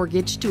perfect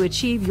mortgage to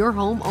achieve your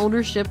home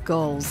ownership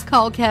goals.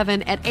 Call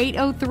Kevin at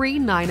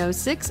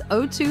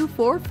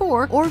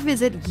 803-906-0244 or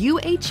visit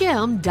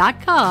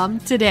UHM.com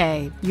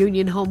today.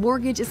 Union Home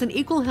Mortgage is an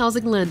equal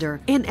housing lender.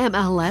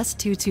 NMLS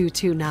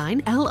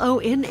 2229,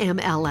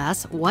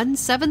 LONMLS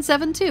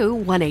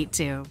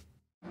 1772182.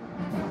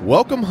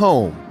 Welcome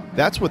home.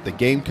 That's what the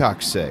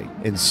Gamecocks say,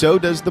 and so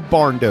does the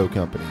Barn Dough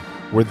Company.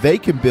 where they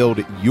can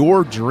build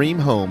your dream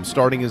home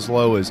starting as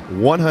low as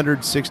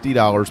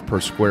 $160 per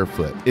square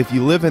foot. If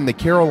you live in the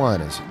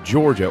Carolinas,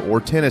 Georgia, or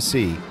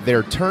Tennessee,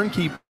 their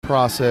turnkey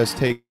process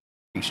takes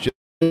just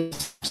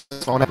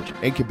on average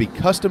and can be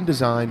custom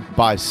designed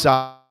by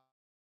size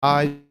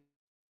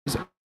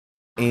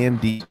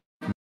and the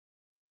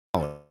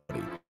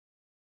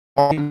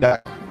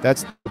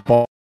that's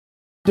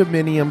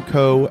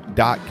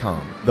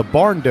barndominiumco.com. The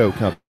Barn Dough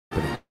Company.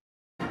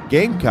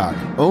 Gamecock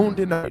owned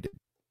and operated.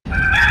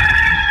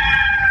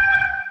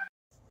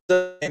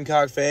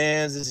 Gamecock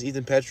fans, this is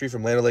Ethan Petrie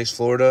from Land Lakes,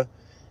 Florida,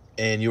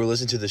 and you are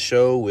listening to the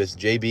show with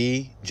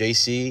JB,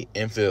 JC,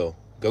 and Phil.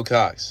 Go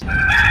Cox. Deep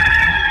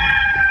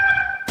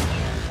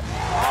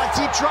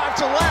drive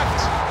to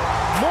left.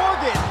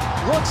 Morgan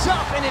looks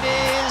up, and it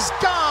is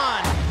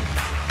gone.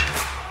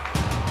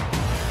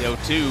 The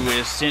 0-2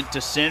 is sent to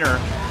center,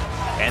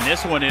 and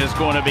this one is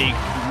going to be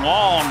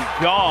long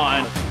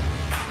gone.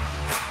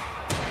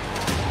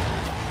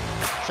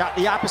 Shot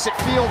the opposite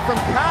field from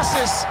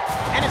Casas,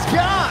 and it's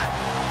gone.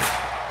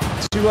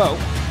 2-0.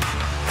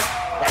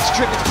 That's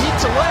driven deep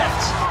to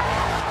left.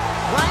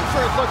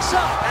 Langford looks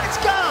up, and it's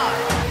gone.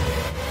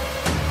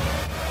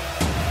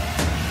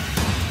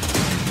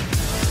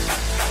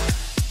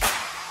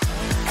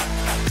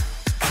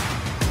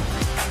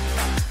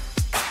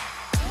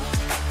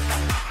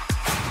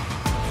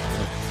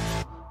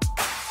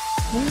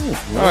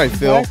 All right,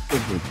 Phil.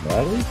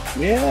 Everybody.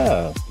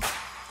 Yeah.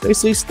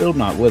 JC's still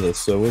not with us,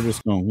 so we're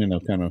just going to,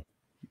 kind of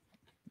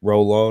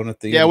roll on at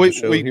the end of the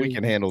show. We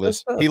can handle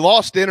this. He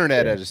lost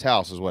internet at his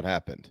house is what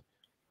happened.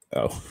 He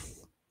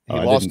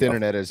lost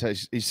internet at his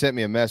house. He sent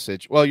me a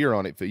message. Well, you're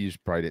on it, but you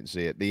probably didn't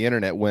see it. The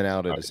internet went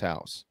out at his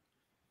house.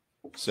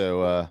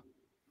 So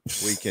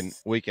we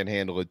can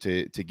handle it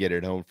to get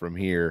it home from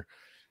here.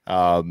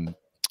 And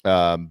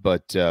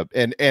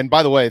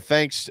by the way,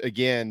 thanks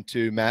again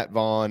to Matt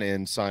Vaughn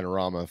and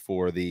Sinorama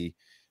for the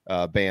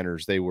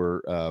banners. They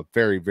were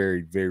very,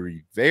 very,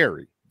 very,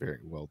 very, very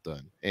well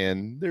done.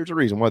 And there's a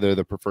reason why they're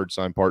the preferred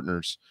sign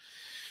partners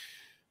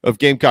of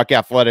Gamecock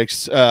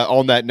Athletics.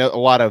 On that note, a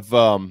lot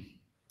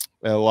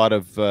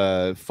of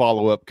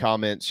follow-up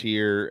comments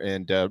here,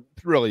 and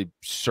really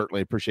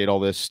certainly appreciate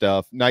all this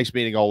stuff. Nice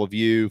meeting all of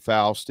you,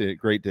 Faust.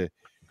 Great to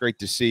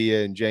see you,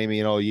 and Jamie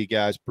and all you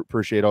guys.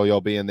 Appreciate all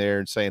y'all being there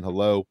and saying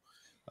hello.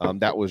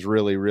 That was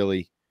really,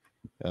 really,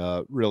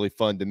 really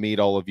fun to meet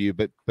all of you,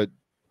 but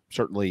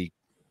certainly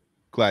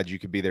glad you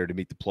could be there to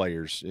meet the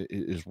players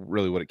is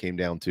really what it came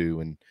down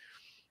to. And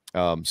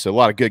so a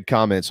lot of good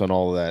comments on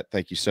all of that.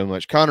 Thank you so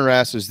much. Connor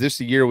asks, is this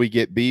the year we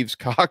get Beavs,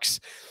 Cox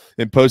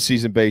in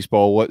postseason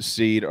baseball? What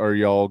seed are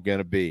y'all going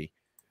to be?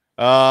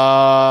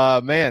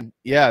 Man,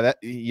 yeah, that,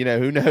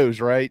 who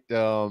knows, right?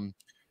 I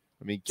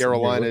mean,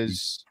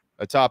 Carolina's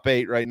a top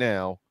 8 right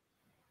now,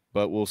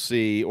 but we'll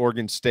see.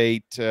 Oregon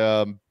State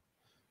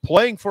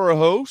playing for a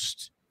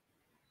host.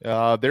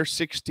 They're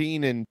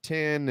 16-10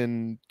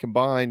 and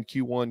combined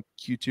Q1,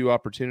 Q2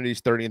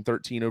 opportunities,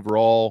 30-13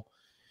 overall.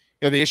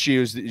 The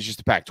issue is just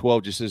the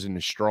Pac-12 just isn't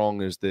as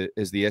strong as the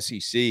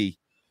SEC.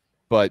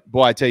 But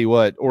boy, I tell you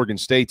what, Oregon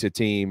State's a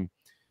team.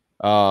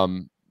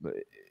 The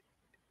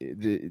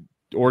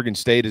Oregon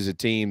State is a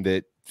team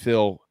that,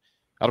 Phil,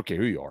 I don't care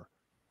who you are.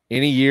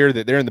 Any year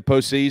that they're in the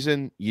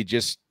postseason, you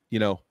just,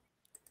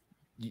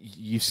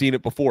 you've seen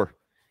it before.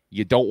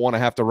 You don't want to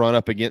have to run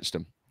up against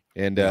them.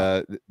 And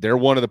they're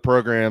one of the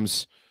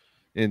programs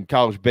in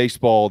college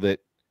baseball that,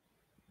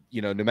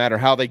 no matter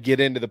how they get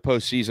into the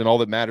postseason, all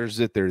that matters is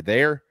that they're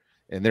there,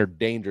 and they're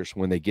dangerous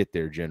when they get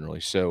there generally.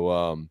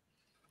 So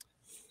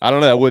I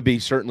don't know. It would be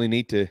certainly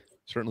neat to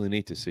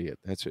see it.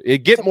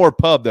 It'd get more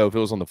pub though if it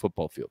was on the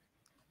football field.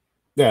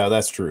 Yeah,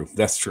 that's true.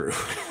 That's true.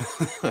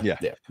 Yeah.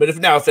 But if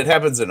it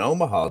happens in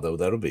Omaha, though,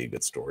 that'll be a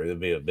good story. It'll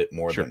be a bit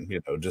more than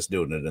just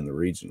doing it in the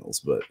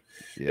regionals. But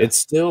it's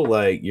still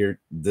like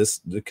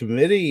the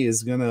committee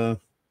is they're gonna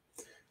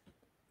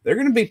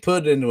be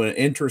put into an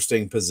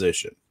interesting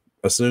position,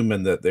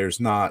 assuming that there's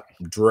not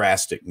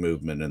drastic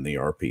movement in the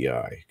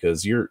RPI,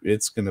 because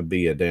it's gonna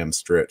be a damn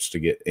stretch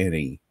to get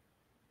any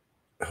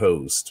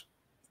host,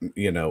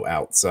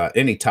 outside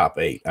any top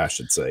 8, I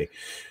should say,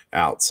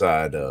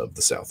 outside of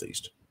the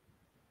Southeast.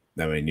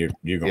 I mean,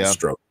 you're going to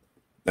struggle,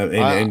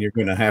 and you're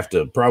going to have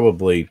to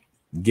probably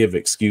give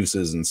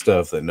excuses and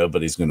stuff that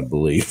nobody's going to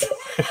believe.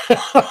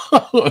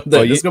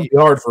 It's going to be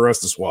hard for us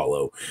to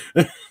swallow.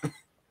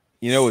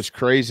 It's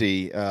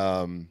crazy.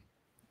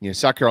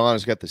 South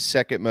Carolina's got the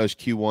second most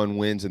Q1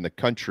 wins in the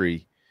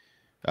country,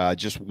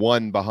 just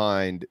one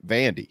behind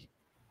Vandy.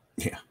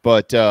 Yeah.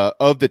 But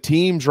of the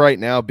teams right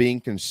now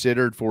being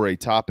considered for a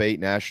top 8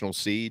 national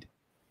seed,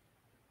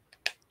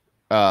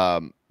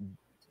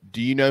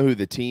 do you know who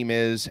the team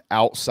is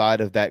outside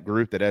of that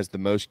group that has the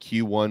most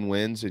Q1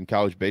 wins in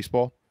college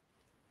baseball?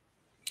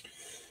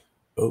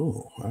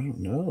 Oh, I don't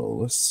know.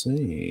 Let's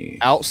see.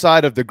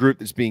 Outside of the group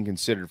that's being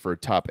considered for a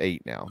top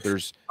 8 now.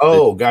 There's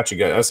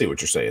gotcha. I see what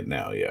you're saying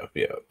now. Yeah.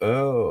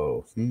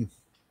 Oh, I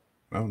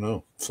don't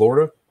know.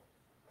 Florida?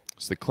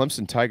 It's the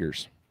Clemson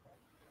Tigers.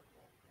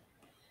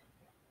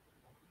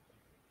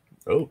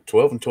 Oh,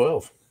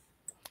 12-12.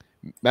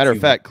 Matter of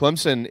fact,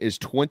 Clemson is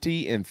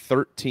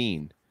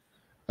 20-13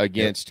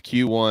 against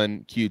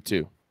Q1,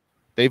 Q2.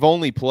 They've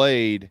only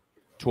played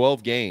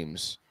 12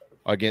 games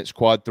against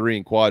Quad 3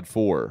 and Quad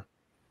 4.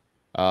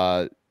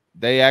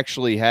 They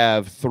actually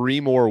have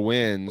 3 more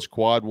wins,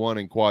 Quad 1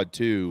 and Quad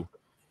 2,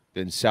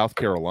 than South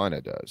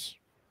Carolina does.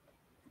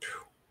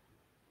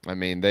 I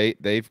mean,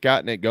 they've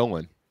gotten it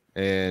going,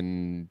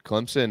 and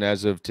Clemson,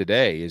 as of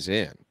today, is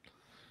in,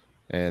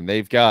 and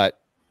they've got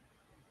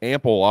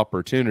ample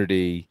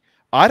opportunity.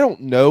 I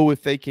don't know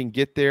if they can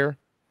get there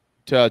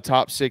to a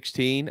top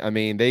 16. I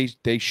mean,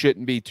 they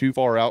shouldn't be too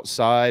far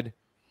outside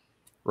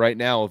right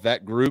now of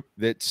that group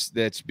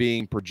that's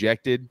being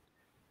projected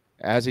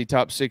as a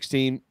top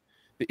 16.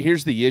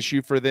 Here's the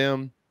issue for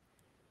them.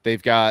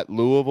 They've got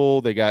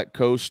Louisville, they got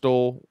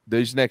Coastal.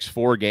 These next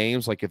 4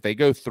 games, like if they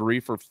go 3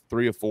 for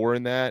 3 or 4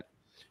 in that,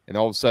 and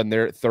all of a sudden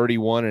they're at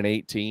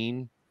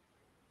 31-18.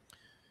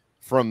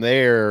 From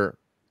there,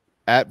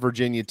 at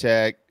Virginia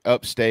Tech,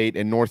 Upstate,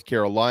 and North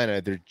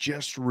Carolina, there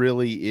just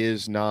really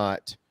is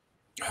not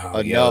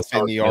enough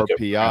in the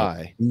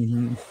RPI.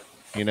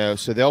 You know,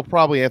 so they'll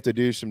probably have to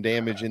do some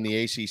damage in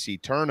the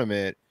ACC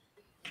tournament.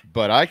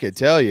 But I could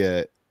tell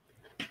you,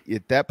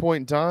 at that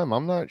point in time,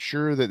 I'm not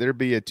sure that there'd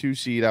be a 2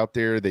 seed out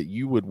there that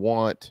you would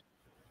want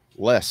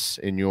less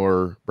in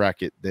your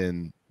bracket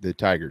than the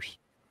Tigers.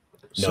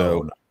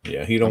 No.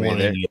 Yeah, he don't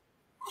want any.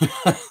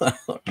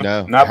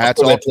 No, not hats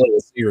before off. they play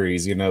a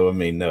series, you know. I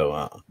mean,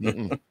 no.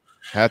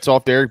 Hats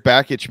off to Eric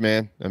Bakich,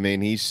 man. I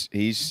mean,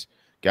 he's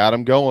got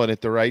them going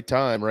at the right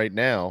time right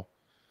now.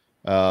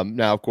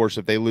 Now, of course,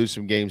 if they lose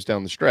some games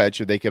down the stretch,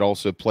 they could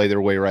also play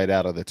their way right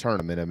out of the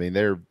tournament. I mean,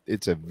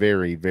 it's a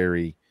very,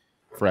 very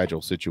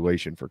fragile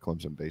situation for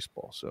Clemson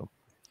baseball. So,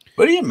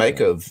 what do you make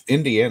of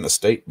Indiana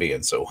State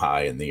being so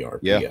high in the RPI?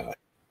 Yeah.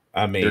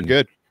 I mean, they're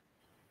good.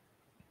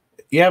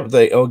 Yeah, but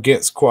they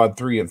against Quad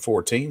 3 and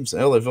 4 teams.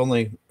 Hell,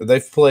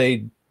 they've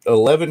played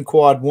 11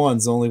 Quad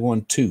 1s, only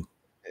won 2.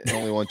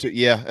 Only 1, 2.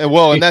 Yeah. And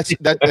well, and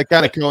that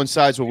kind of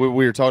coincides with what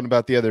we were talking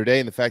about the other day,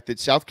 and the fact that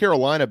South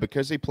Carolina,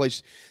 because they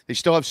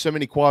still have so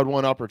many Quad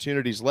 1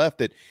 opportunities left,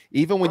 that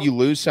even when you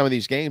lose some of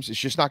these games, it's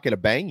just not going to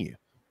bang you.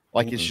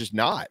 Like it's just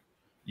not.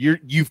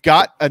 You've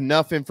got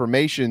enough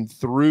information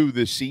through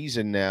the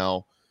season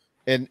now,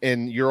 and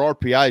your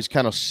RPI is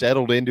kind of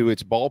settled into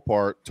its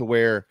ballpark to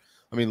where,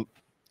 I mean,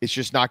 it's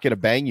just not going to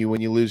bang you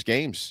when you lose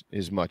games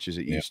as much as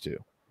it used to.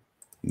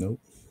 Nope.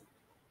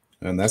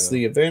 And that's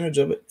the advantage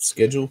of it.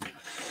 Schedule.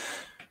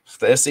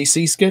 The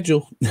SEC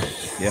schedule.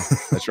 Yeah,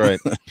 that's right.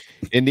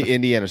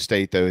 Indiana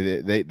State,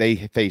 though,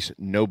 they face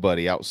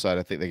nobody outside.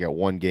 I think they got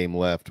 1 game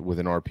left with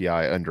an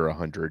RPI under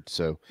 100.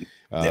 So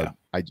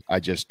I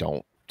just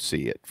don't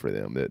see it for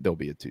them. They'll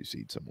be a 2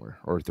 seed somewhere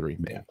or 3,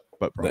 maybe. Yeah.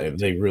 But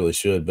they really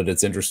should. But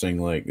it's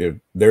interesting. Like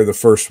they're the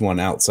first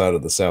one outside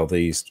of the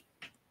Southeast.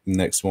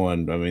 Next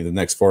one, I mean, the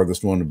next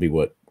farthest one would be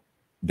what?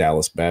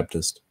 Dallas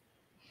Baptist.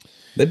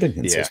 They've been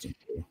consistent.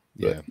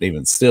 Yeah. But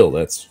even still,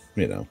 that's,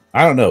 you know,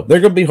 I don't know.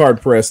 They're going to be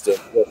hard pressed to.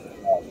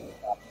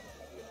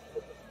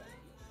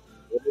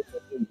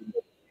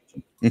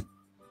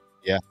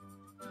 Yeah.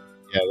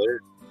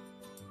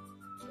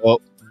 Well,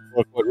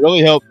 what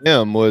really helped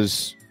them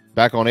was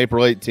back on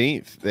April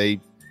 18th, they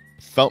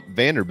thumped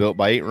Vanderbilt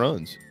by 8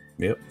 runs.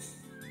 Yep.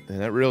 And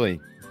that really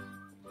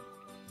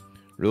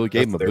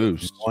gave them a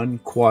boost. 1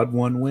 Quad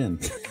 1 win.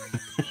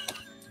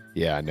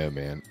 Yeah, I know,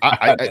 man.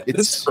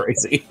 It's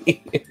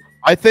crazy.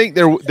 I think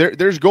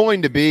there's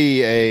going to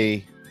be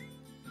a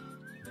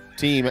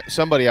team,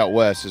 somebody out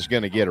west is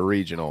going to get a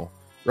regional.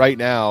 Right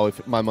now,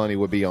 if my money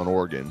would be on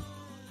Oregon.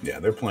 Yeah,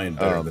 they're playing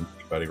better than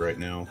anybody right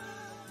now.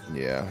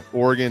 Yeah,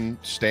 Oregon,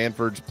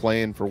 Stanford's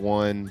playing for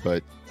 1,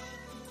 but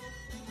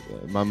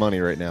my money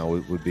right now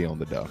would be on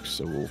the Ducks.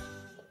 So we'll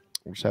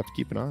just have to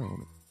keep an eye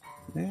on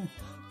it. Yeah.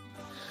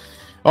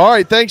 All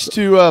right, thanks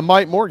to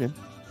Mike Morgan.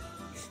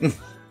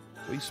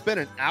 We spent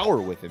an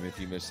hour with him if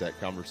you missed that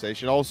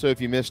conversation. Also,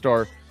 if you missed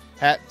our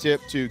hat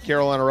tip to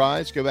Carolina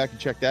Rise, go back and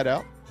check that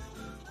out.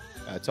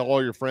 Tell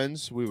all your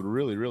friends. We would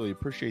really, really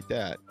appreciate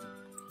that.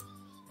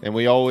 And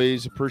we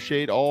always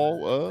appreciate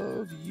all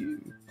of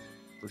you,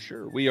 for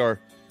sure. We are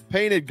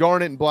painted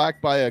garnet and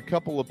black by a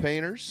couple of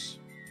painters.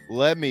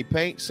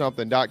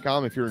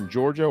 LetMePaintSomething.com if you're in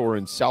Georgia or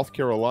in South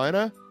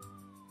Carolina.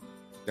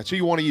 That's who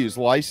you want to use.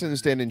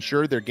 Licensed and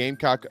insured. They're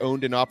Gamecock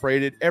owned and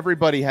operated.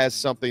 Everybody has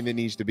something that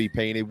needs to be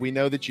painted. We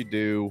know that you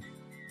do,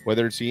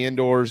 whether it's the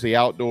indoors, the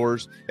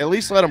outdoors. At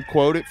least let them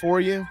quote it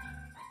for you.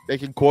 They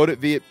can quote it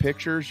via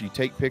pictures. You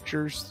take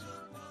pictures,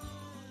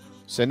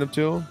 send them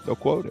to them. They'll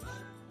quote it.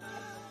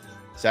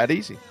 It's that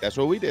easy. That's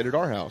what we did at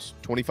our house.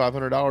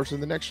 $2,500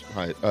 in the next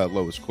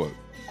lowest quote.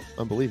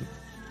 Unbelievable.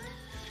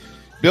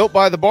 Built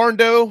by the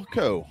Barndo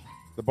Co.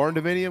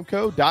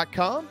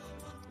 TheBarndominiumCo.com.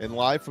 And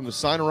live from the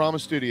Sinorama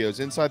Studios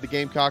inside the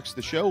Gamecocks,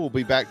 the show will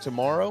be back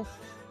tomorrow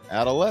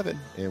at 11,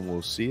 and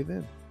we'll see you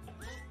then.